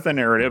 They set the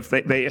narrative.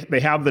 They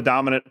have the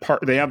dominant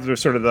part. They have the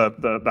sort of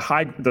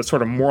the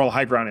sort of moral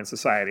high ground in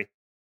society.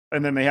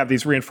 And then they have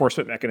these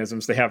reinforcement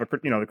mechanisms. They have the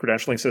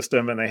credentialing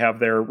system, and they have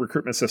their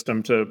recruitment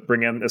system to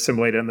bring in,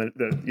 assimilate in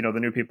the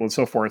new people and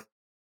so forth.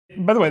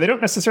 By the way, they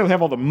don't necessarily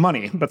have all the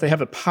money, but they have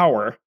the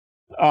power.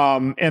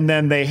 And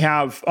then they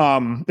have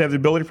the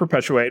ability to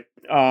perpetuate.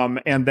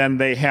 And then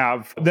they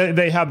have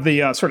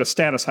the sort of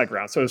status high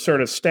ground. So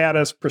sort of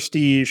status,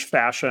 prestige,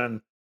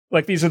 fashion.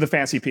 Like these are the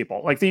fancy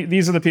people. Like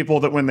these are the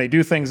people that when they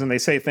do things and they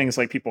say things,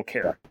 like people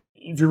care.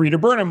 If you read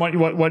Burnham,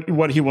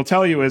 what he will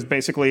tell you is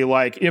basically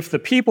like if the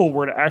people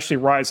were to actually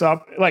rise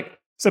up, like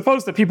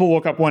suppose that people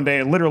woke up one day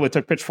and literally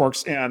took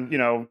pitchforks and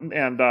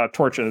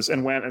torches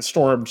and went and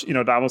stormed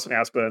Davos and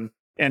Aspen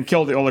and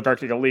killed the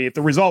oligarchic elite,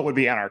 the result would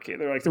be anarchy.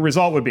 They're like the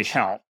result would be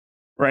hell,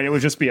 right? It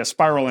would just be a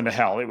spiral into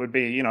hell. It would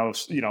be it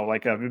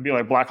would be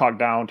like Black Hawk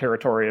Down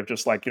territory of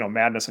just like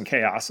madness and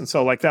chaos. And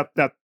so like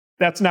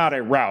that's not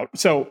a route.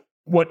 So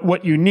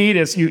what you need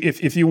is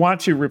if you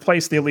want to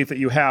replace the elite that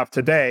you have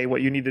today,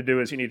 what you need to do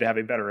is you need to have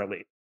a better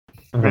elite.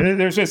 Mm-hmm.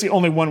 There's just the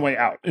only one way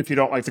out. If you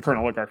don't like the current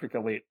oligarchic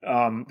elite,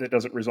 that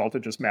doesn't result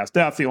in just mass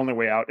death. The only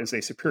way out is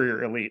a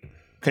superior elite.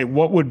 Okay,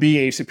 what would be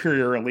a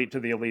superior elite to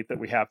the elite that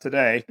we have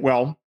today?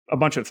 Well, a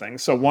bunch of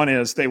things. So one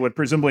is they would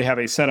presumably have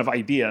a set of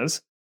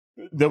ideas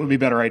that would be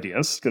better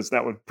ideas, because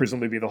that would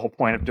presumably be the whole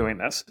point of doing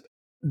this.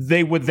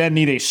 They would then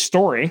need a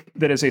story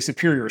that is a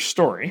superior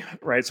story,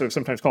 right? So it's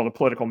sometimes called a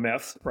political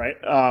myth, right?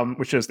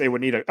 Which is they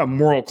would need a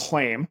moral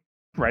claim,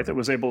 right, that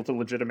was able to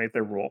legitimate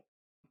their rule.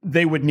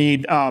 They would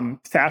need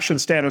fashion,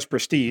 status,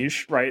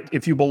 prestige, right?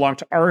 If you belong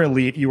to our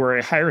elite, you are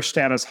a higher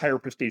status, higher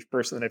prestige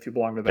person than if you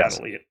belong to that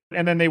elite.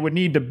 And then they would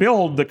need to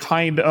build the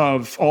kind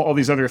of all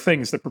these other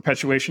things, the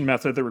perpetuation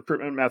method, the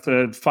recruitment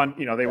method,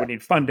 they would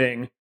need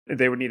funding.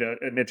 They would need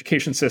an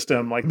education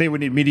system. Like they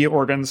would need media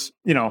organs,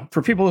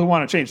 for people who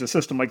want to change the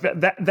system. Like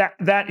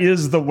that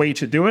is the way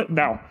to do it.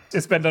 Now,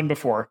 it's been done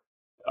before.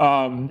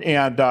 And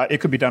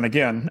it could be done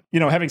again.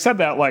 Having said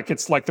that, like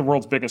it's like the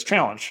world's biggest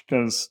challenge,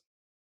 because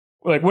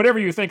like whatever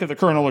you think of the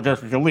current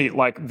oligarchic elite,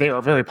 like they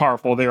are very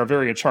powerful, they are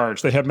very in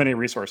charge, they have many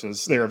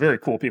resources, they are very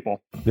cool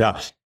people.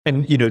 Yeah.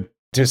 And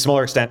to a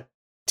smaller extent,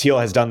 Thiel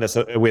has done this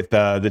with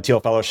the Thiel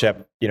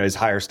Fellowship, is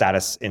higher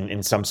status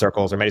in some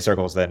circles or many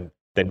circles than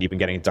even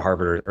getting into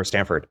Harvard or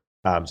Stanford.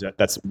 So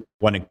that's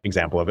one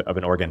example of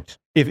an organ.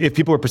 If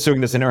people are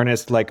pursuing this in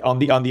earnest, like on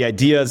the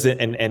ideas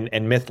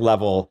and myth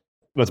level,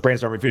 let's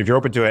brainstorm if you're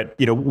open to it.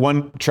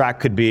 One track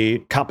could be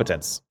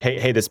competence.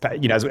 Hey, this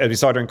as we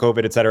saw during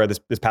COVID, et cetera,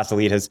 this past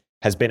elite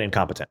has been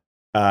incompetent.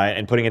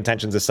 And putting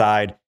intentions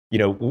aside,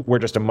 we're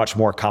just a much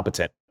more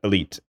competent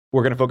elite.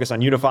 We're going to focus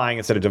on unifying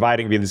instead of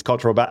dividing via these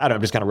cultural. I don't know,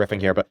 I'm just kind of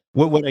riffing here, but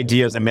what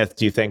ideas and myths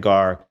do you think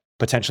are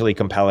potentially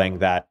compelling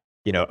that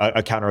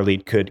a counter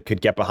elite could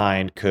get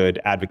behind,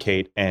 could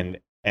advocate, and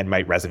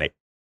might resonate?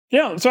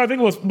 Yeah, so I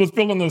think let's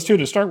build on those two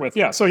to start with.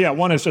 Yeah, so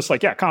one is just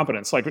like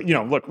competence. Like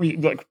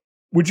look,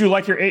 would you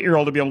like your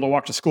 8-year-old to be able to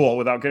walk to school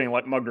without getting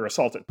like mugged or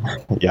assaulted?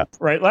 Yeah.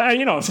 Right.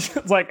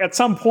 It's like at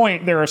some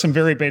point there are some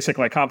very basic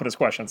like competence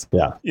questions.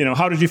 Yeah.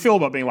 How did you feel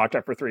about being locked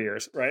up for 3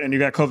 years? Right. And you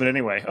got COVID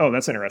anyway. Oh,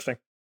 that's interesting.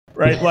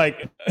 Right.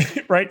 Like,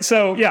 right.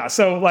 So yeah.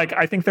 So like,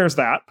 I think there's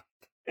that.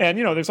 And,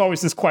 there's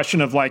always this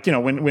question of like,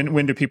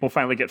 when do people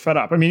finally get fed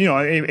up? I mean,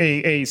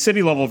 a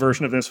city level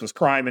version of this was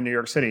crime in New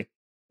York City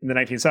in the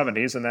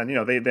 1970s. And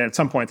then, they at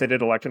some point they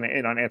did elect an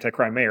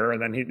anti-crime mayor.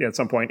 And then at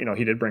some point,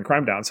 he did bring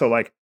crime down. So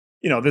like,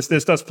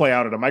 this does play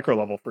out at a micro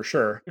level for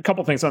sure. A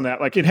couple things on that,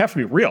 like it'd have to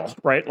be real,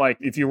 right? Like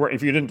if you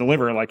didn't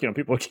deliver, like,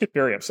 people would get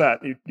very upset.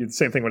 The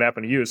same thing would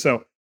happen to you.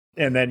 So,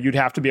 and then you'd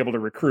have to be able to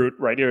recruit,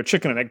 right? A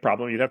chicken and egg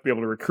problem. You'd have to be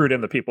able to recruit in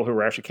the people who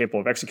are actually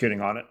capable of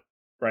executing on it,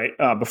 right?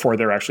 Before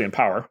they're actually in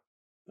power.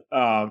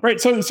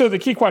 Right. So the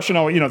key question,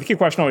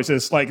 always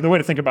is like, the way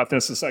to think about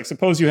this is like,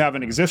 suppose you have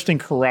an existing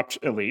corrupt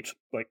elite,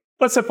 like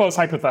let's suppose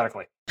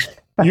hypothetically,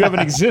 you have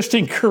an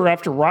existing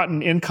corrupt,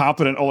 rotten,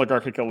 incompetent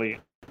oligarchic elite.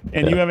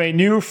 And you have a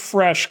new,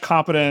 fresh,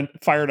 competent,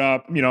 fired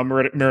up,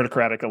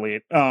 meritocratic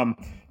elite.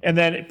 And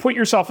then put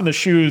yourself in the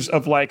shoes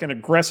of like an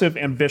aggressive,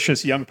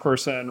 ambitious young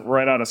person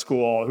right out of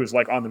school who's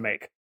like on the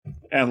make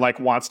and like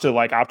wants to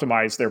like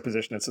optimize their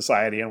position in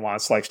society and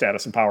wants like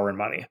status and power and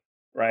money.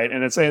 Right.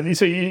 And so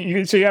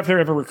you have to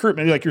have a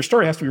recruitment, like your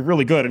story has to be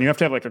really good and you have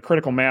to have like a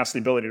critical mass, the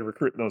ability to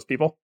recruit those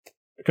people,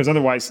 because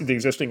otherwise the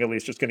existing elite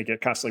is just going to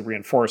get constantly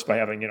reinforced by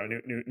having,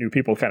 new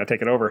people kind of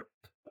take it over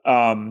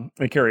and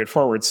carry it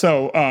forward.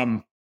 So,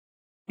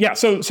 yeah,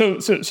 so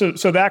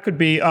that could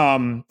be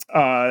a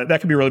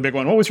really big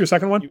one. What was your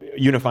second one?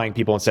 Unifying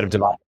people instead of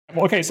dividing.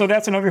 Okay, so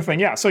that's another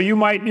thing. Yeah, so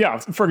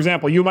for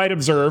example, you might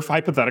observe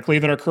hypothetically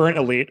that our current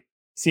elite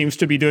seems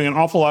to be doing an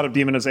awful lot of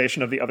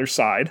demonization of the other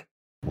side.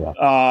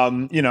 Yeah.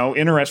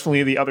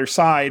 Interestingly, the other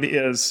side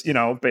is,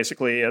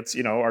 basically it's,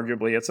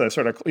 arguably it's a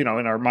sort of, in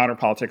our modern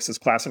politics, it's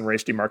class and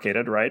race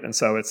demarcated, right? And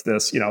so it's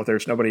this,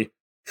 there's nobody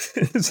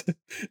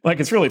like,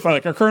 it's really fun.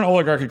 Like, our current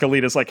oligarchic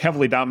elite is like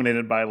heavily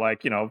dominated by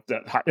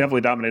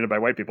heavily dominated by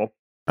white people.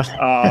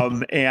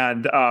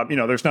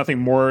 There's nothing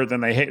more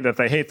than they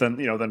hate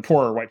than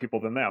poorer white people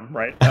than them,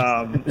 right?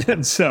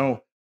 And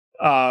so,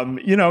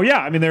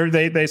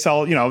 they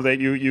sell,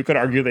 you could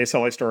argue they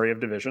sell a story of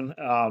division,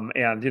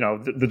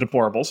 the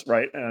deplorables,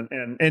 right?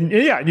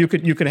 You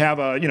could have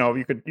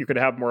you could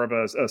have more of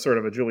a sort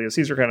of a Julius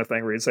Caesar kind of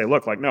thing where you'd say,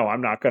 look, like, no,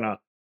 I'm not gonna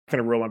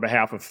rule on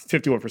behalf of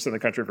 51% of the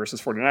country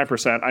versus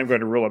 49%. I'm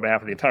going to rule on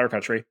behalf of the entire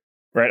country.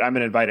 Right, I'm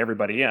going to invite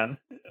everybody in.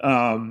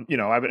 And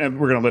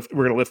we're going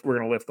to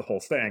lift the whole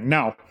thing.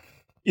 Now,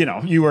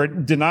 you are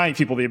denying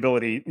people the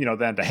ability,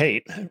 then to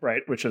hate,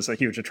 right, which is a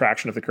huge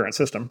attraction of the current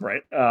system,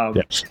 right?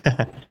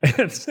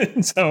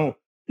 And so,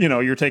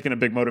 you're taking a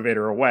big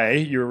motivator away.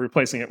 You're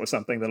replacing it with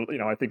something that,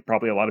 I think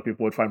probably a lot of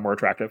people would find more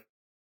attractive.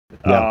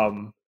 Yeah.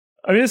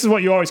 This is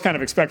what you always kind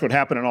of expect would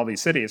happen in all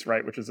these cities,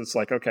 right? Which is, it's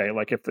like, okay,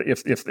 like if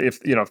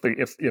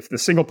the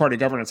single party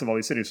governance of all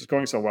these cities is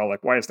going so well,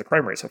 like, why is the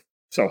crime rate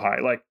so high?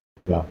 Like,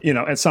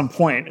 at some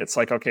point, it's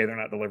like, okay, they're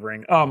not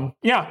delivering.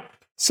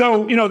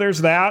 So,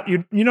 there's that.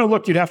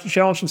 Look, you'd have to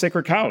challenge some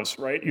sacred cows,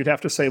 right? You'd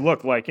have to say,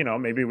 look, like,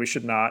 maybe we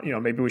should not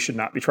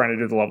be trying to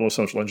do the level of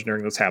social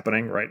engineering that's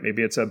happening, right?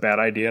 Maybe it's a bad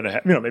idea to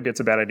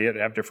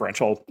have,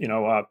 differential,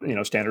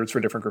 standards for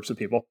different groups of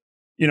people.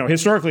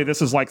 Historically,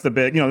 this is like the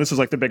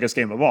biggest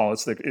game of all.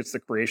 It's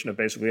the creation of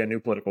basically a new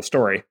political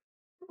story,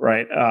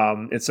 right?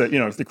 It's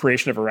the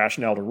creation of a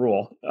rationale to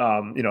rule,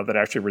 that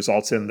actually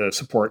results in the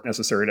support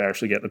necessary to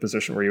actually get in the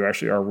position where you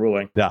actually are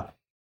ruling. Yeah.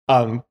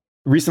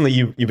 Recently,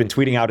 you've been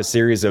tweeting out a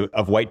series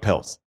of white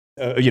pills,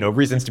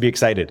 reasons to be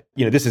excited.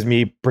 This is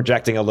me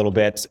projecting a little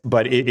bit,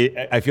 but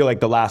I feel like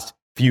the last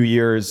few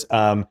years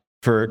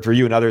for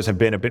you and others have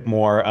been a bit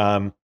more,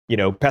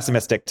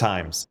 pessimistic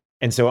times.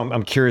 And so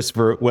I'm curious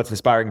for what's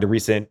inspiring the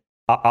recent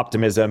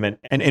optimism, and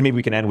maybe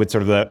we can end with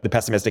sort of the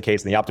pessimistic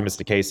case and the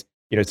optimistic case.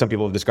 Some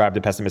people have described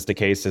the pessimistic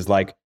case as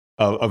like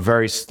a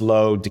very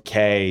slow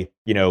decay,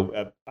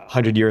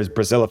 100 years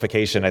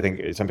Brazilification, I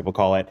think some people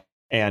call it.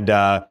 And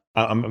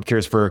I'm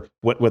curious for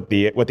what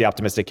the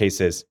optimistic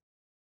case is.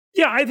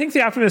 Yeah, I think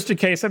the optimistic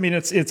case,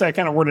 it's I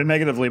kind of worded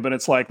negatively, but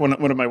it's like one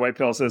of my white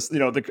pills is,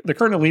 the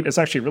current elite is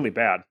actually really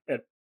bad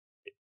at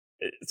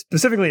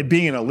specifically at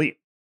being an elite.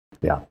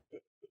 Yeah.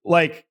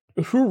 Like,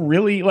 who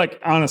really,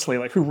 like, honestly,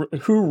 like,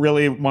 who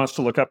really wants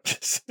to look up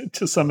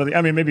to some of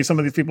maybe some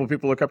of these people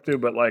look up to,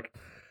 but like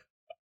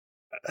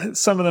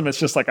some of them, it's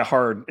just like a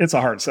hard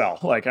sell.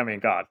 Like,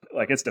 God,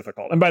 like, it's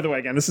difficult. And by the way,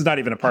 again, this is not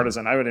even a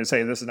partisan. I would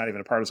say this is not even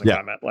a partisan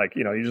comment. Like,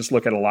 you just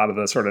look at a lot of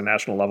the sort of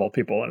national level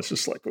people and it's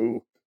just like,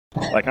 ooh,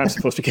 like, I'm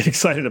supposed to get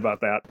excited about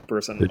that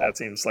person. That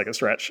seems like a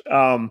stretch.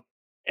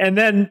 And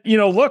then,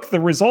 look, the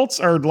results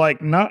are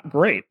like not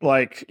great.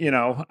 Like, you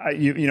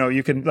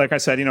can, like I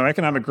said,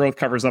 economic growth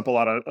covers up a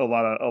lot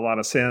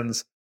of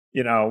sins.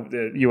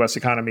 The U.S.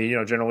 economy,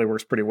 generally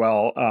works pretty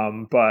well.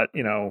 But,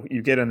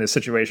 you get in these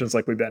situations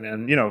like we've been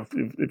in,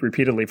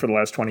 repeatedly for the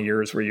last 20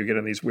 years where you get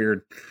in these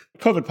weird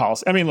COVID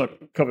policy.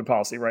 COVID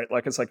policy, right?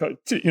 Like, it's like,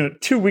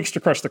 2 weeks to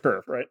crush the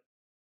curve, right?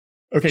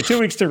 Okay, 2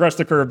 weeks to crush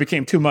the curve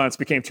became 2 months,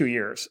 became 2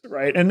 years,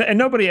 right? And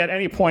nobody at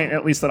any point,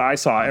 at least that I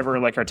saw, ever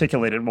like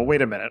articulated, well,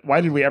 wait a minute, why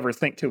did we ever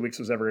think 2 weeks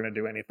was ever going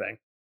to do anything?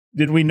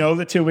 Did we know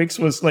that 2 weeks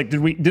was like, did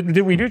we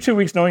do 2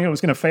 weeks knowing it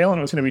was going to fail and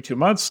it was going to be 2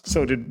 months?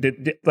 So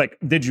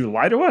did you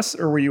lie to us,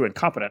 or were you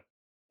incompetent?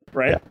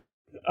 Right. Yeah.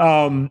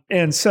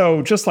 And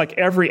so just like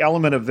every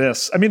element of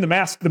this,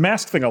 the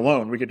mask thing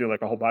alone, we could do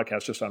like a whole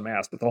podcast just on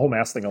masks, but the whole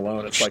mask thing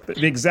alone, it's like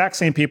the exact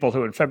same people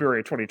who in February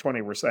of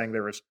 2020 were saying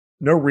there was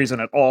no reason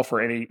at all for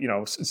any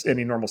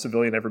normal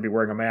civilian to ever be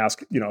wearing a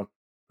mask,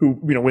 who,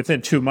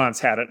 within 2 months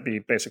had it be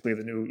basically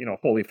the new,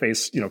 holy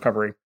face,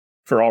 covering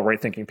for all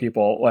right-thinking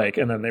people. Like,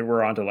 and then they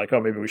were on to like, oh,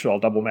 maybe we should all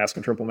double mask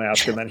and triple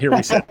mask. And then here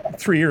we sit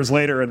 3 years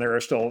later and there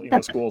are still,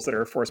 schools that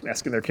are forced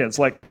masking their kids.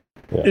 Like,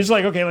 it's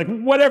like, okay, like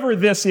whatever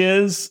this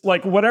is,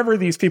 like whatever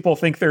these people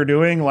think they're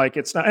doing, like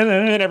it's not, and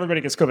then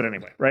everybody gets COVID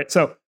anyway. Right.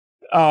 So,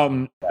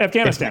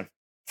 Afghanistan,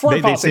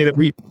 they say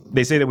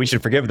that we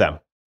should forgive them.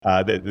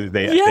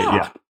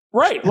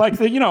 Right. Like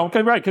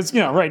right. Cause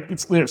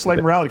it's clear slave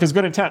morality, because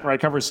good intent, right,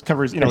 covers,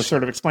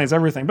 sort of explains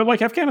everything. But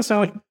like Afghanistan,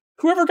 like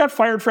whoever got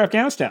fired for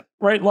Afghanistan,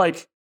 right?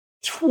 Like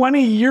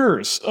 20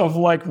 years of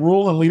like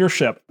rule and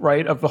leadership,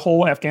 right, of the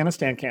whole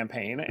Afghanistan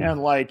campaign.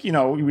 And like,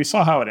 we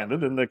saw how it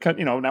ended, and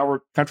now we're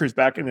countries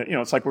back in,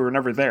 it's like we were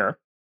never there.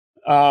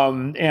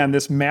 And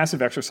this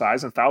massive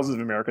exercise and thousands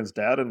of Americans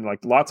dead and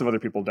like lots of other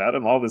people dead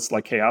and all this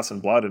like chaos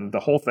and blood and the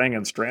whole thing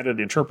and stranded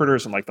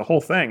interpreters and like the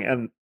whole thing.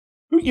 And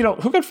who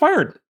got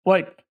fired?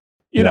 Like,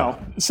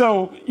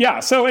 so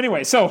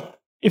anyway, so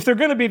if they're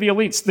going to be the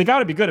elites, they got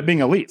to be good at being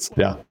elites.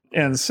 Yeah.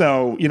 And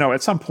so,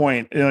 at some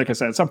point, like I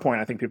said,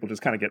 I think people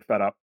just kind of get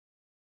fed up.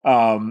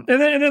 And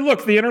then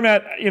look, the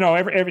internet,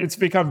 it's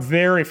become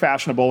very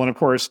fashionable. And of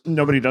course,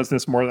 nobody does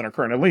this more than our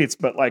current elites,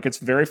 but like, it's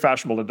very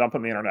fashionable to dump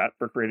on the internet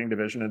for creating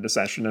division and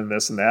dissension and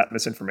this and that,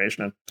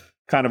 misinformation and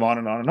kind of on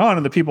and on and on.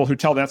 And the people who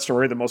tell that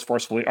story the most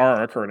forcefully are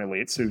our current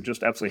elites, who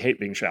just absolutely hate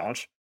being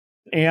challenged.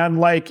 And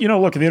like,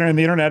 look, the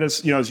internet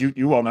is, as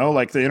you well know,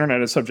 like the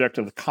internet is subject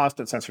to the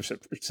constant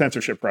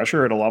censorship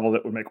pressure at a level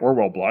that would make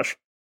Orwell blush.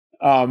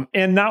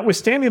 And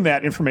notwithstanding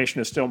that,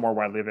 information is still more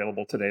widely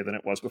available today than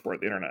it was before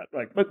the internet,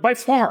 but by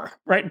far,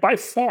 right? By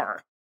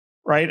far,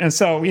 right? And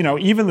so,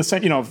 even the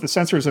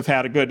censors have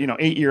had a good,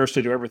 8 years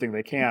to do everything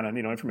they can, and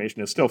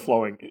information is still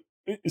flowing.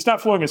 It's not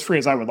flowing as free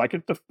as I would like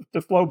it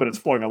to flow, but it's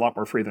flowing a lot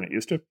more free than it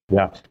used to.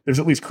 Yeah, there's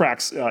at least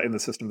cracks in the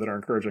system that are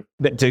encouraging.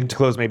 To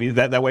close, maybe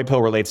that way,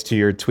 Pill, relates to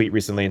your tweet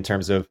recently in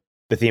terms of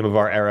the theme of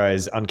our era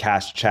is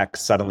uncashed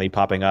checks suddenly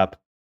popping up,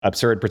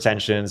 absurd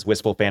pretensions,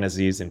 wistful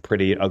fantasies, and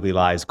pretty ugly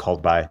lies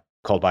called by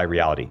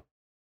reality.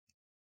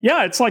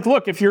 Yeah, it's like,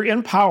 look, if you're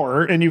in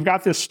power and you've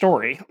got this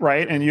story,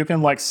 right, and you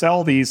can like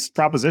sell these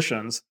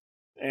propositions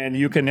and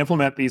you can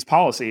implement these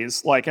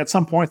policies, like at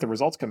some point the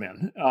results come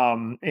in.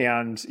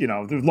 And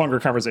there's a longer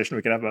conversation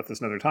we could have about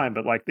this another time,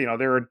 but like,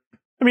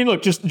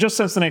 look, just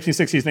since the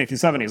 1960s,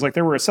 1970s, like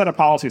there were a set of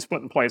policies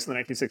put in place in the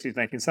 1960s,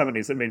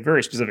 1970s that made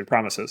very specific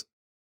promises.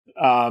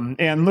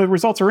 And the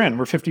results are in.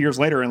 We're 50 years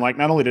later, and like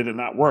not only did it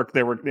not work,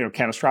 they were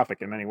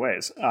catastrophic in many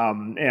ways.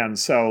 And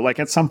so like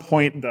at some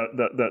point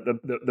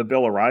the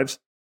bill arrives.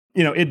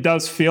 It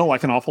does feel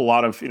like an awful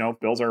lot of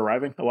bills are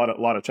arriving. A lot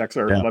of checks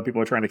are. Yeah. A lot of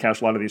people are trying to cash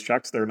a lot of these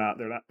checks. They're not.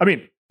 I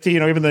mean,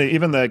 even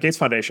the Gates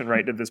Foundation,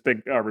 right, did this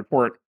big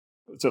report.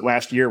 Was it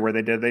last year where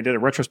they did a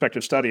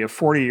retrospective study of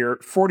 40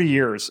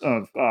 years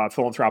of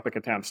philanthropic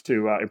attempts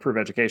to improve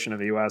education in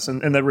the U.S.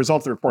 and the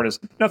result of the report is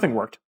nothing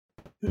worked.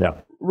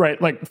 Yeah.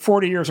 Right. Like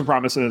 40 years of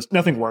promises,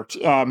 nothing worked.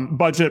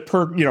 Budget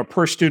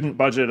per student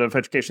budget of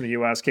education in the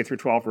U.S. K through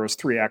 12 rose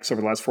 3x over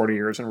the last 40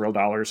 years in real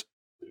dollars.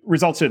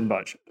 Results didn't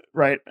budge.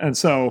 Right. And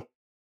so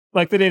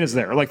like the data's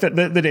there, like the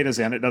data's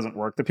in, it doesn't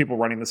work. The people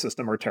running the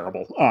system are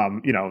terrible.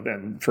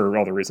 And for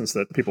all the reasons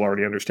that people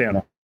already understand.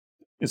 Yeah.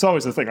 It's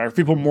always the thing. Are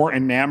people more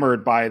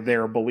enamored by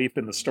their belief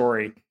in the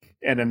story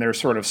and in their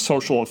sort of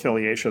social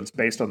affiliations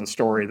based on the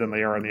story than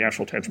they are on the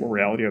actual tangible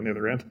reality on the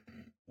other end?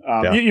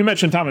 You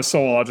mentioned Thomas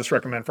Sowell. I'll just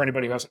recommend for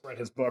anybody who hasn't read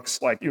his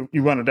books, like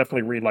you want to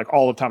definitely read like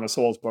all of Thomas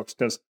Sowell's books,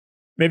 because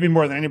maybe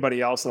more than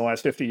anybody else in the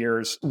last 50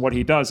 years, what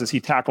he does is he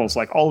tackles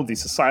like all of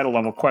these societal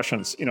level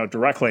questions,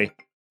 directly.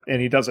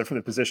 And he does it from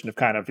the position of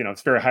kind of,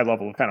 it's very high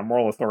level of kind of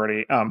moral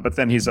authority. But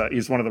then he's a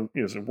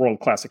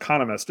world-class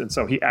economist. And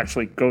so he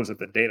actually goes at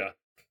the data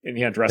and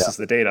he addresses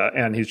the data.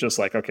 And he's just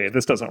like, okay,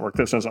 this doesn't work.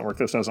 This doesn't work.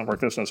 This doesn't work.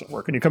 This doesn't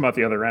work. And you come out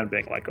the other end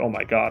being like, oh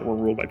my God, we're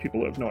ruled by people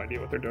who have no idea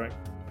what they're doing.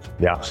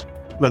 Yeah.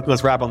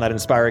 Let's wrap on that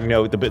inspiring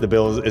note. The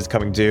bill is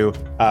coming due.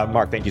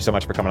 Marc, thank you so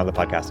much for coming on the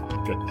podcast.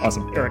 Good.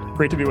 Awesome. Eric,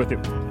 great to be with you.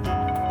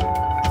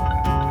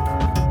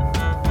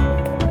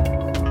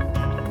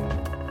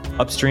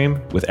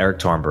 Upstream with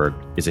Eric Thornburg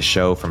is a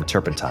show from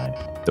Turpentine,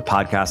 the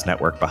podcast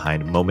network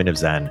behind Moment of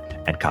Zen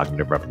and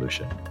Cognitive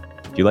Revolution.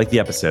 If you like the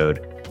episode,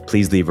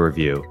 please leave a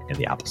review in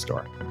the Apple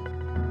Store.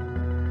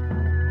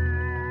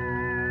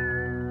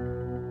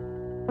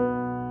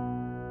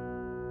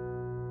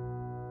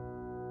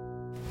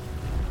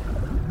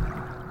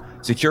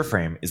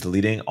 SecureFrame is the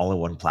leading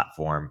all-in-one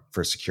platform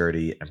for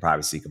security and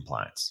privacy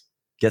compliance.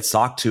 Get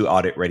SOC 2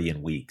 audit ready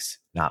in weeks,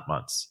 not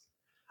months.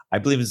 I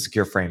believe in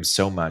SecureFrame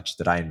so much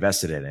that I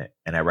invested in it,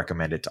 and I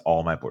recommend it to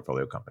all my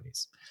portfolio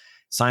companies.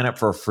 Sign up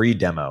for a free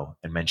demo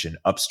and mention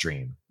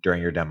Upstream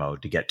during your demo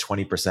to get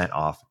 20%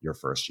 off your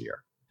first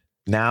year.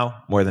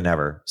 Now, more than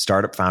ever,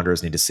 startup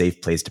founders need a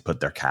safe place to put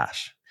their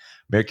cash.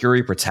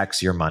 Mercury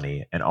protects your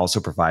money and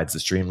also provides the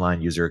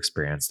streamlined user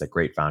experience that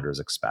great founders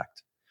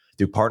expect.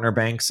 Through partner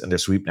banks and their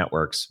sweep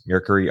networks,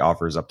 Mercury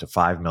offers up to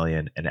 $5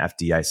 million in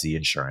FDIC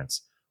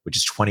insurance, which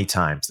is 20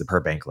 times the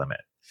per bank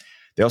limit.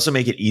 They also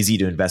make it easy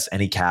to invest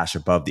any cash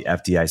above the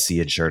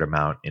FDIC insured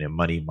amount in a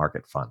money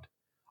market fund.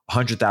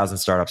 100,000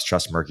 startups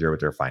trust Mercury with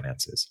their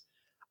finances.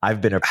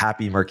 I've been a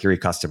happy Mercury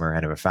customer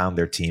and have found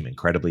their team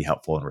incredibly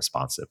helpful and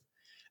responsive.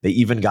 They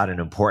even got an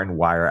important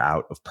wire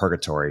out of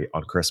purgatory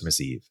on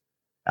Christmas Eve.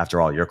 After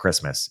all, your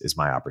Christmas is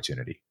my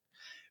opportunity.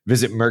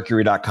 Visit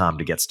Mercury.com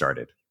to get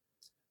started.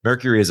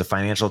 Mercury is a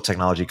financial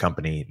technology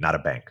company, not a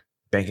bank.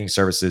 Banking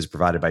services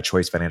provided by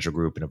Choice Financial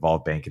Group and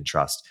Evolve Bank and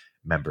Trust,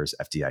 members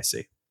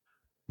FDIC.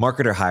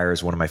 Marketer Hire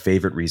is one of my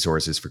favorite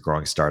resources for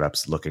growing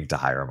startups looking to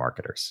hire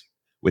marketers.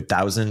 With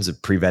thousands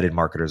of pre-vetted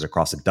marketers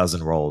across a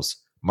dozen roles,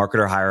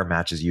 Marketer Hire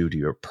matches you to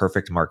your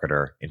perfect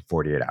marketer in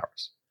 48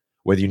 hours.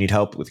 Whether you need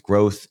help with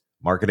growth,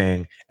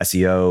 marketing,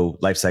 SEO,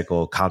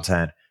 lifecycle,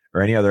 content,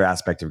 or any other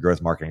aspect of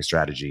growth marketing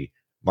strategy,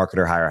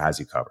 Marketer Hire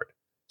has you covered.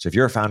 So if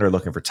you're a founder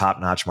looking for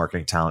top-notch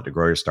marketing talent to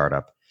grow your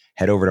startup,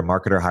 head over to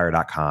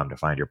marketerhire.com to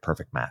find your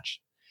perfect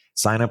match.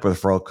 Sign up with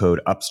referral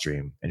code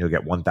UPSTREAM and you'll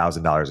get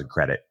 $1,000 in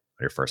credit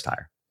on your first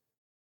hire.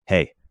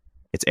 Hey,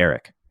 it's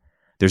Eric.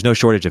 There's no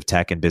shortage of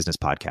tech and business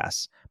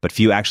podcasts, but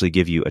few actually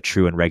give you a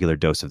true and regular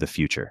dose of the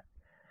future.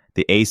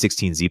 The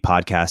A16Z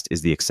podcast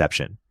is the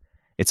exception.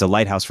 It's a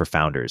lighthouse for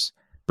founders,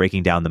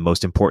 breaking down the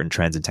most important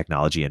trends in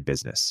technology and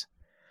business.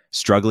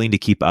 Struggling to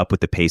keep up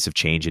with the pace of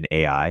change in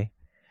AI?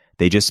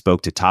 They just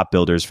spoke to top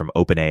builders from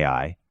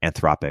OpenAI,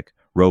 Anthropic,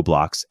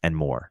 Roblox, and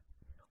more.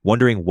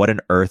 Wondering what on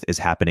earth is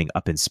happening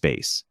up in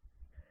space?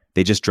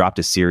 They just dropped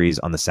a series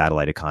on the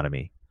satellite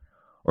economy.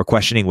 Or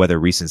questioning whether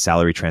recent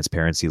salary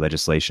transparency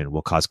legislation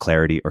will cause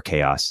clarity or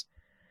chaos.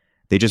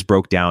 They just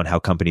broke down how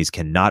companies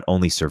can not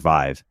only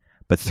survive,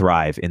 but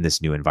thrive in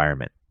this new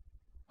environment.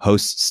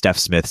 Host Steph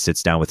Smith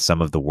sits down with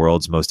some of the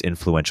world's most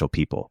influential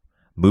people,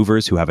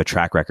 movers who have a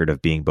track record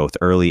of being both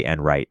early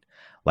and right,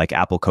 like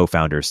Apple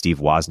co-founder Steve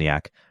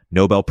Wozniak,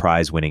 Nobel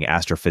Prize-winning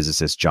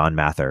astrophysicist John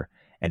Mather,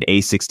 and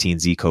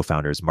A16Z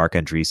co-founders Marc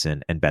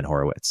Andreessen and Ben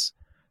Horowitz.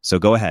 So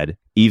go ahead,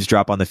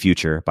 eavesdrop on the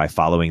future by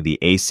following the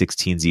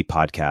A16Z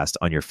podcast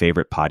on your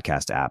favorite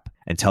podcast app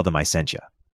and tell them I sent you.